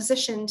well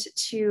positioned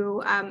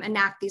to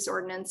enact these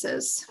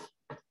ordinances.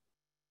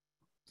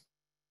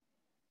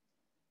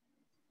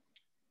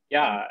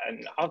 Yeah,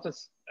 and I'll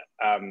just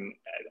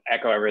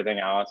echo everything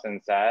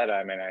Allison said.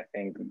 I mean, I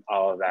think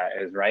all of that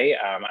is right.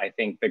 I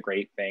think the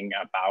great thing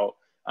about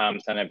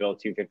Senate Bill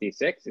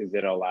 256 is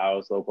it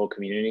allows local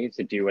communities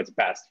to do what's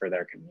best for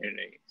their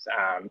communities.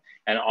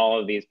 And all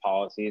of these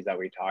policies that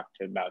we talked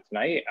about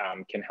tonight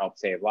can help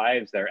save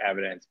lives. They're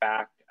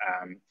evidence-backed.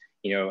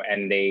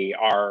 and they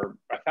are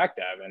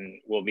effective and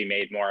will be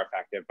made more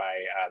effective by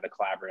the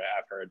collaborative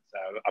efforts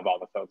of all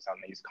the folks on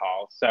these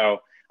calls. So,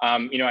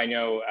 I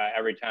know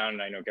every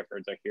town, I know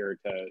Giffords are here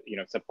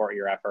to, support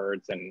your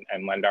efforts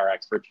and lend our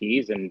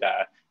expertise. And,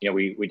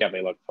 we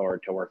definitely look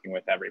forward to working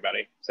with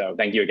everybody. So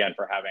thank you again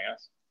for having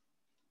us.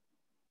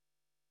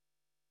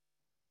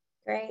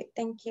 Great,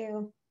 thank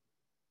you.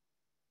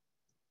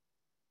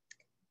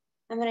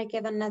 I'm going to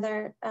give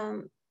another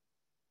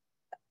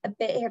a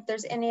bit here if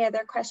there's any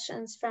other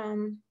questions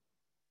from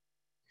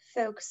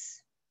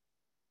folks.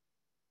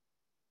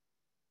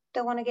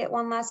 Don't want to get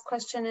one last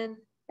question in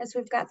as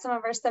we've got some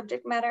of our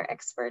subject matter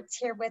experts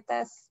here with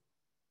us.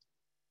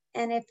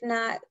 And if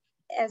not,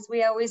 as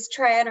we always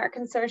try in our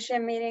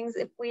consortium meetings,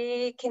 if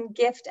we can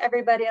gift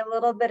everybody a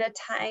little bit of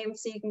time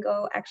so you can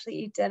go actually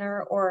eat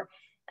dinner or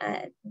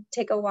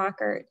take a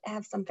walk or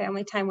have some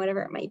family time,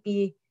 whatever it might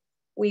be,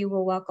 we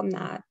will welcome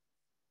that.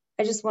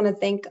 I just want to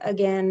thank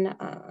again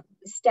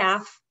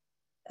staff.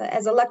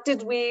 As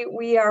elected,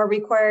 we are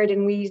required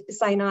and we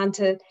sign on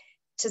to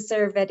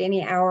serve at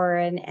any hour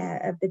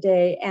of the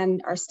day,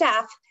 and our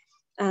staff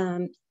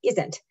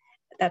isn't.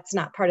 That's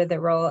not part of the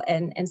role,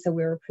 and so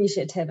we're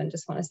appreciative and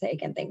just want to say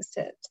again thanks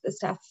to the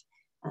staff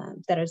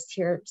that is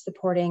here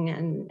supporting,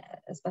 and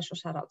a special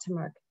shout out to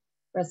Mark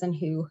Resin,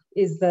 who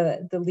is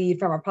the lead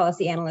from our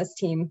policy analyst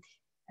team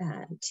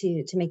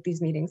to make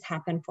these meetings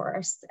happen for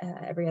us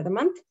every other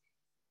month.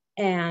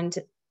 And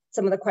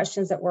some of the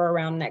questions that were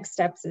around next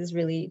steps is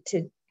really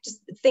to just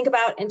think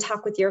about and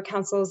talk with your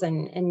councils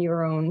and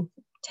your own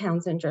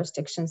towns and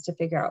jurisdictions to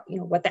figure out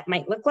what that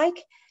might look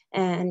like.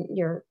 And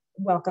you're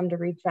welcome to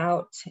reach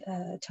out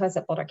to us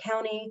at Boulder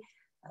County,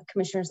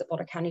 commissioners at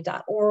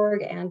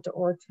bouldercounty.org, and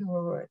or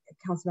to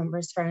a council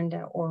member's friend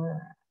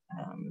or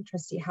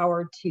Trustee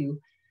Howard to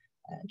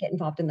get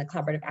involved in the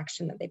collaborative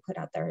action that they put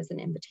out there as an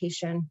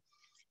invitation.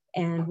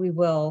 And we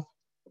will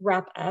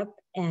wrap up,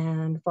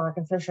 and for our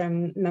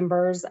consortium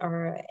members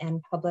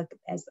and public,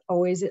 as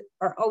always,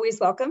 are always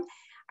welcome.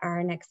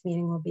 Our next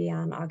meeting will be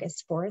on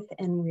August 4th,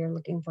 and we are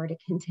looking forward to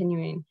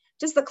continuing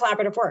just the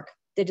collaborative work,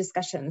 the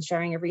discussions,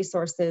 sharing of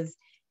resources,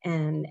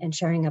 and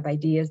sharing of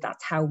ideas.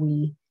 That's how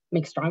we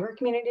make stronger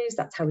communities.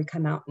 That's how we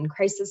come out in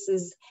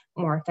crises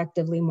more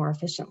effectively, more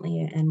efficiently,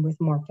 and with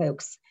more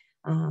folks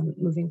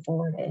moving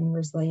forward in a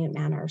resilient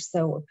manner.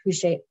 So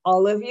appreciate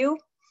all of you,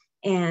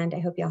 and I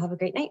hope you all have a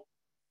great night.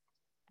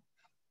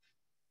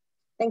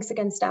 Thanks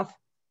again, staff.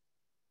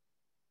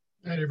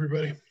 Night,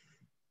 everybody.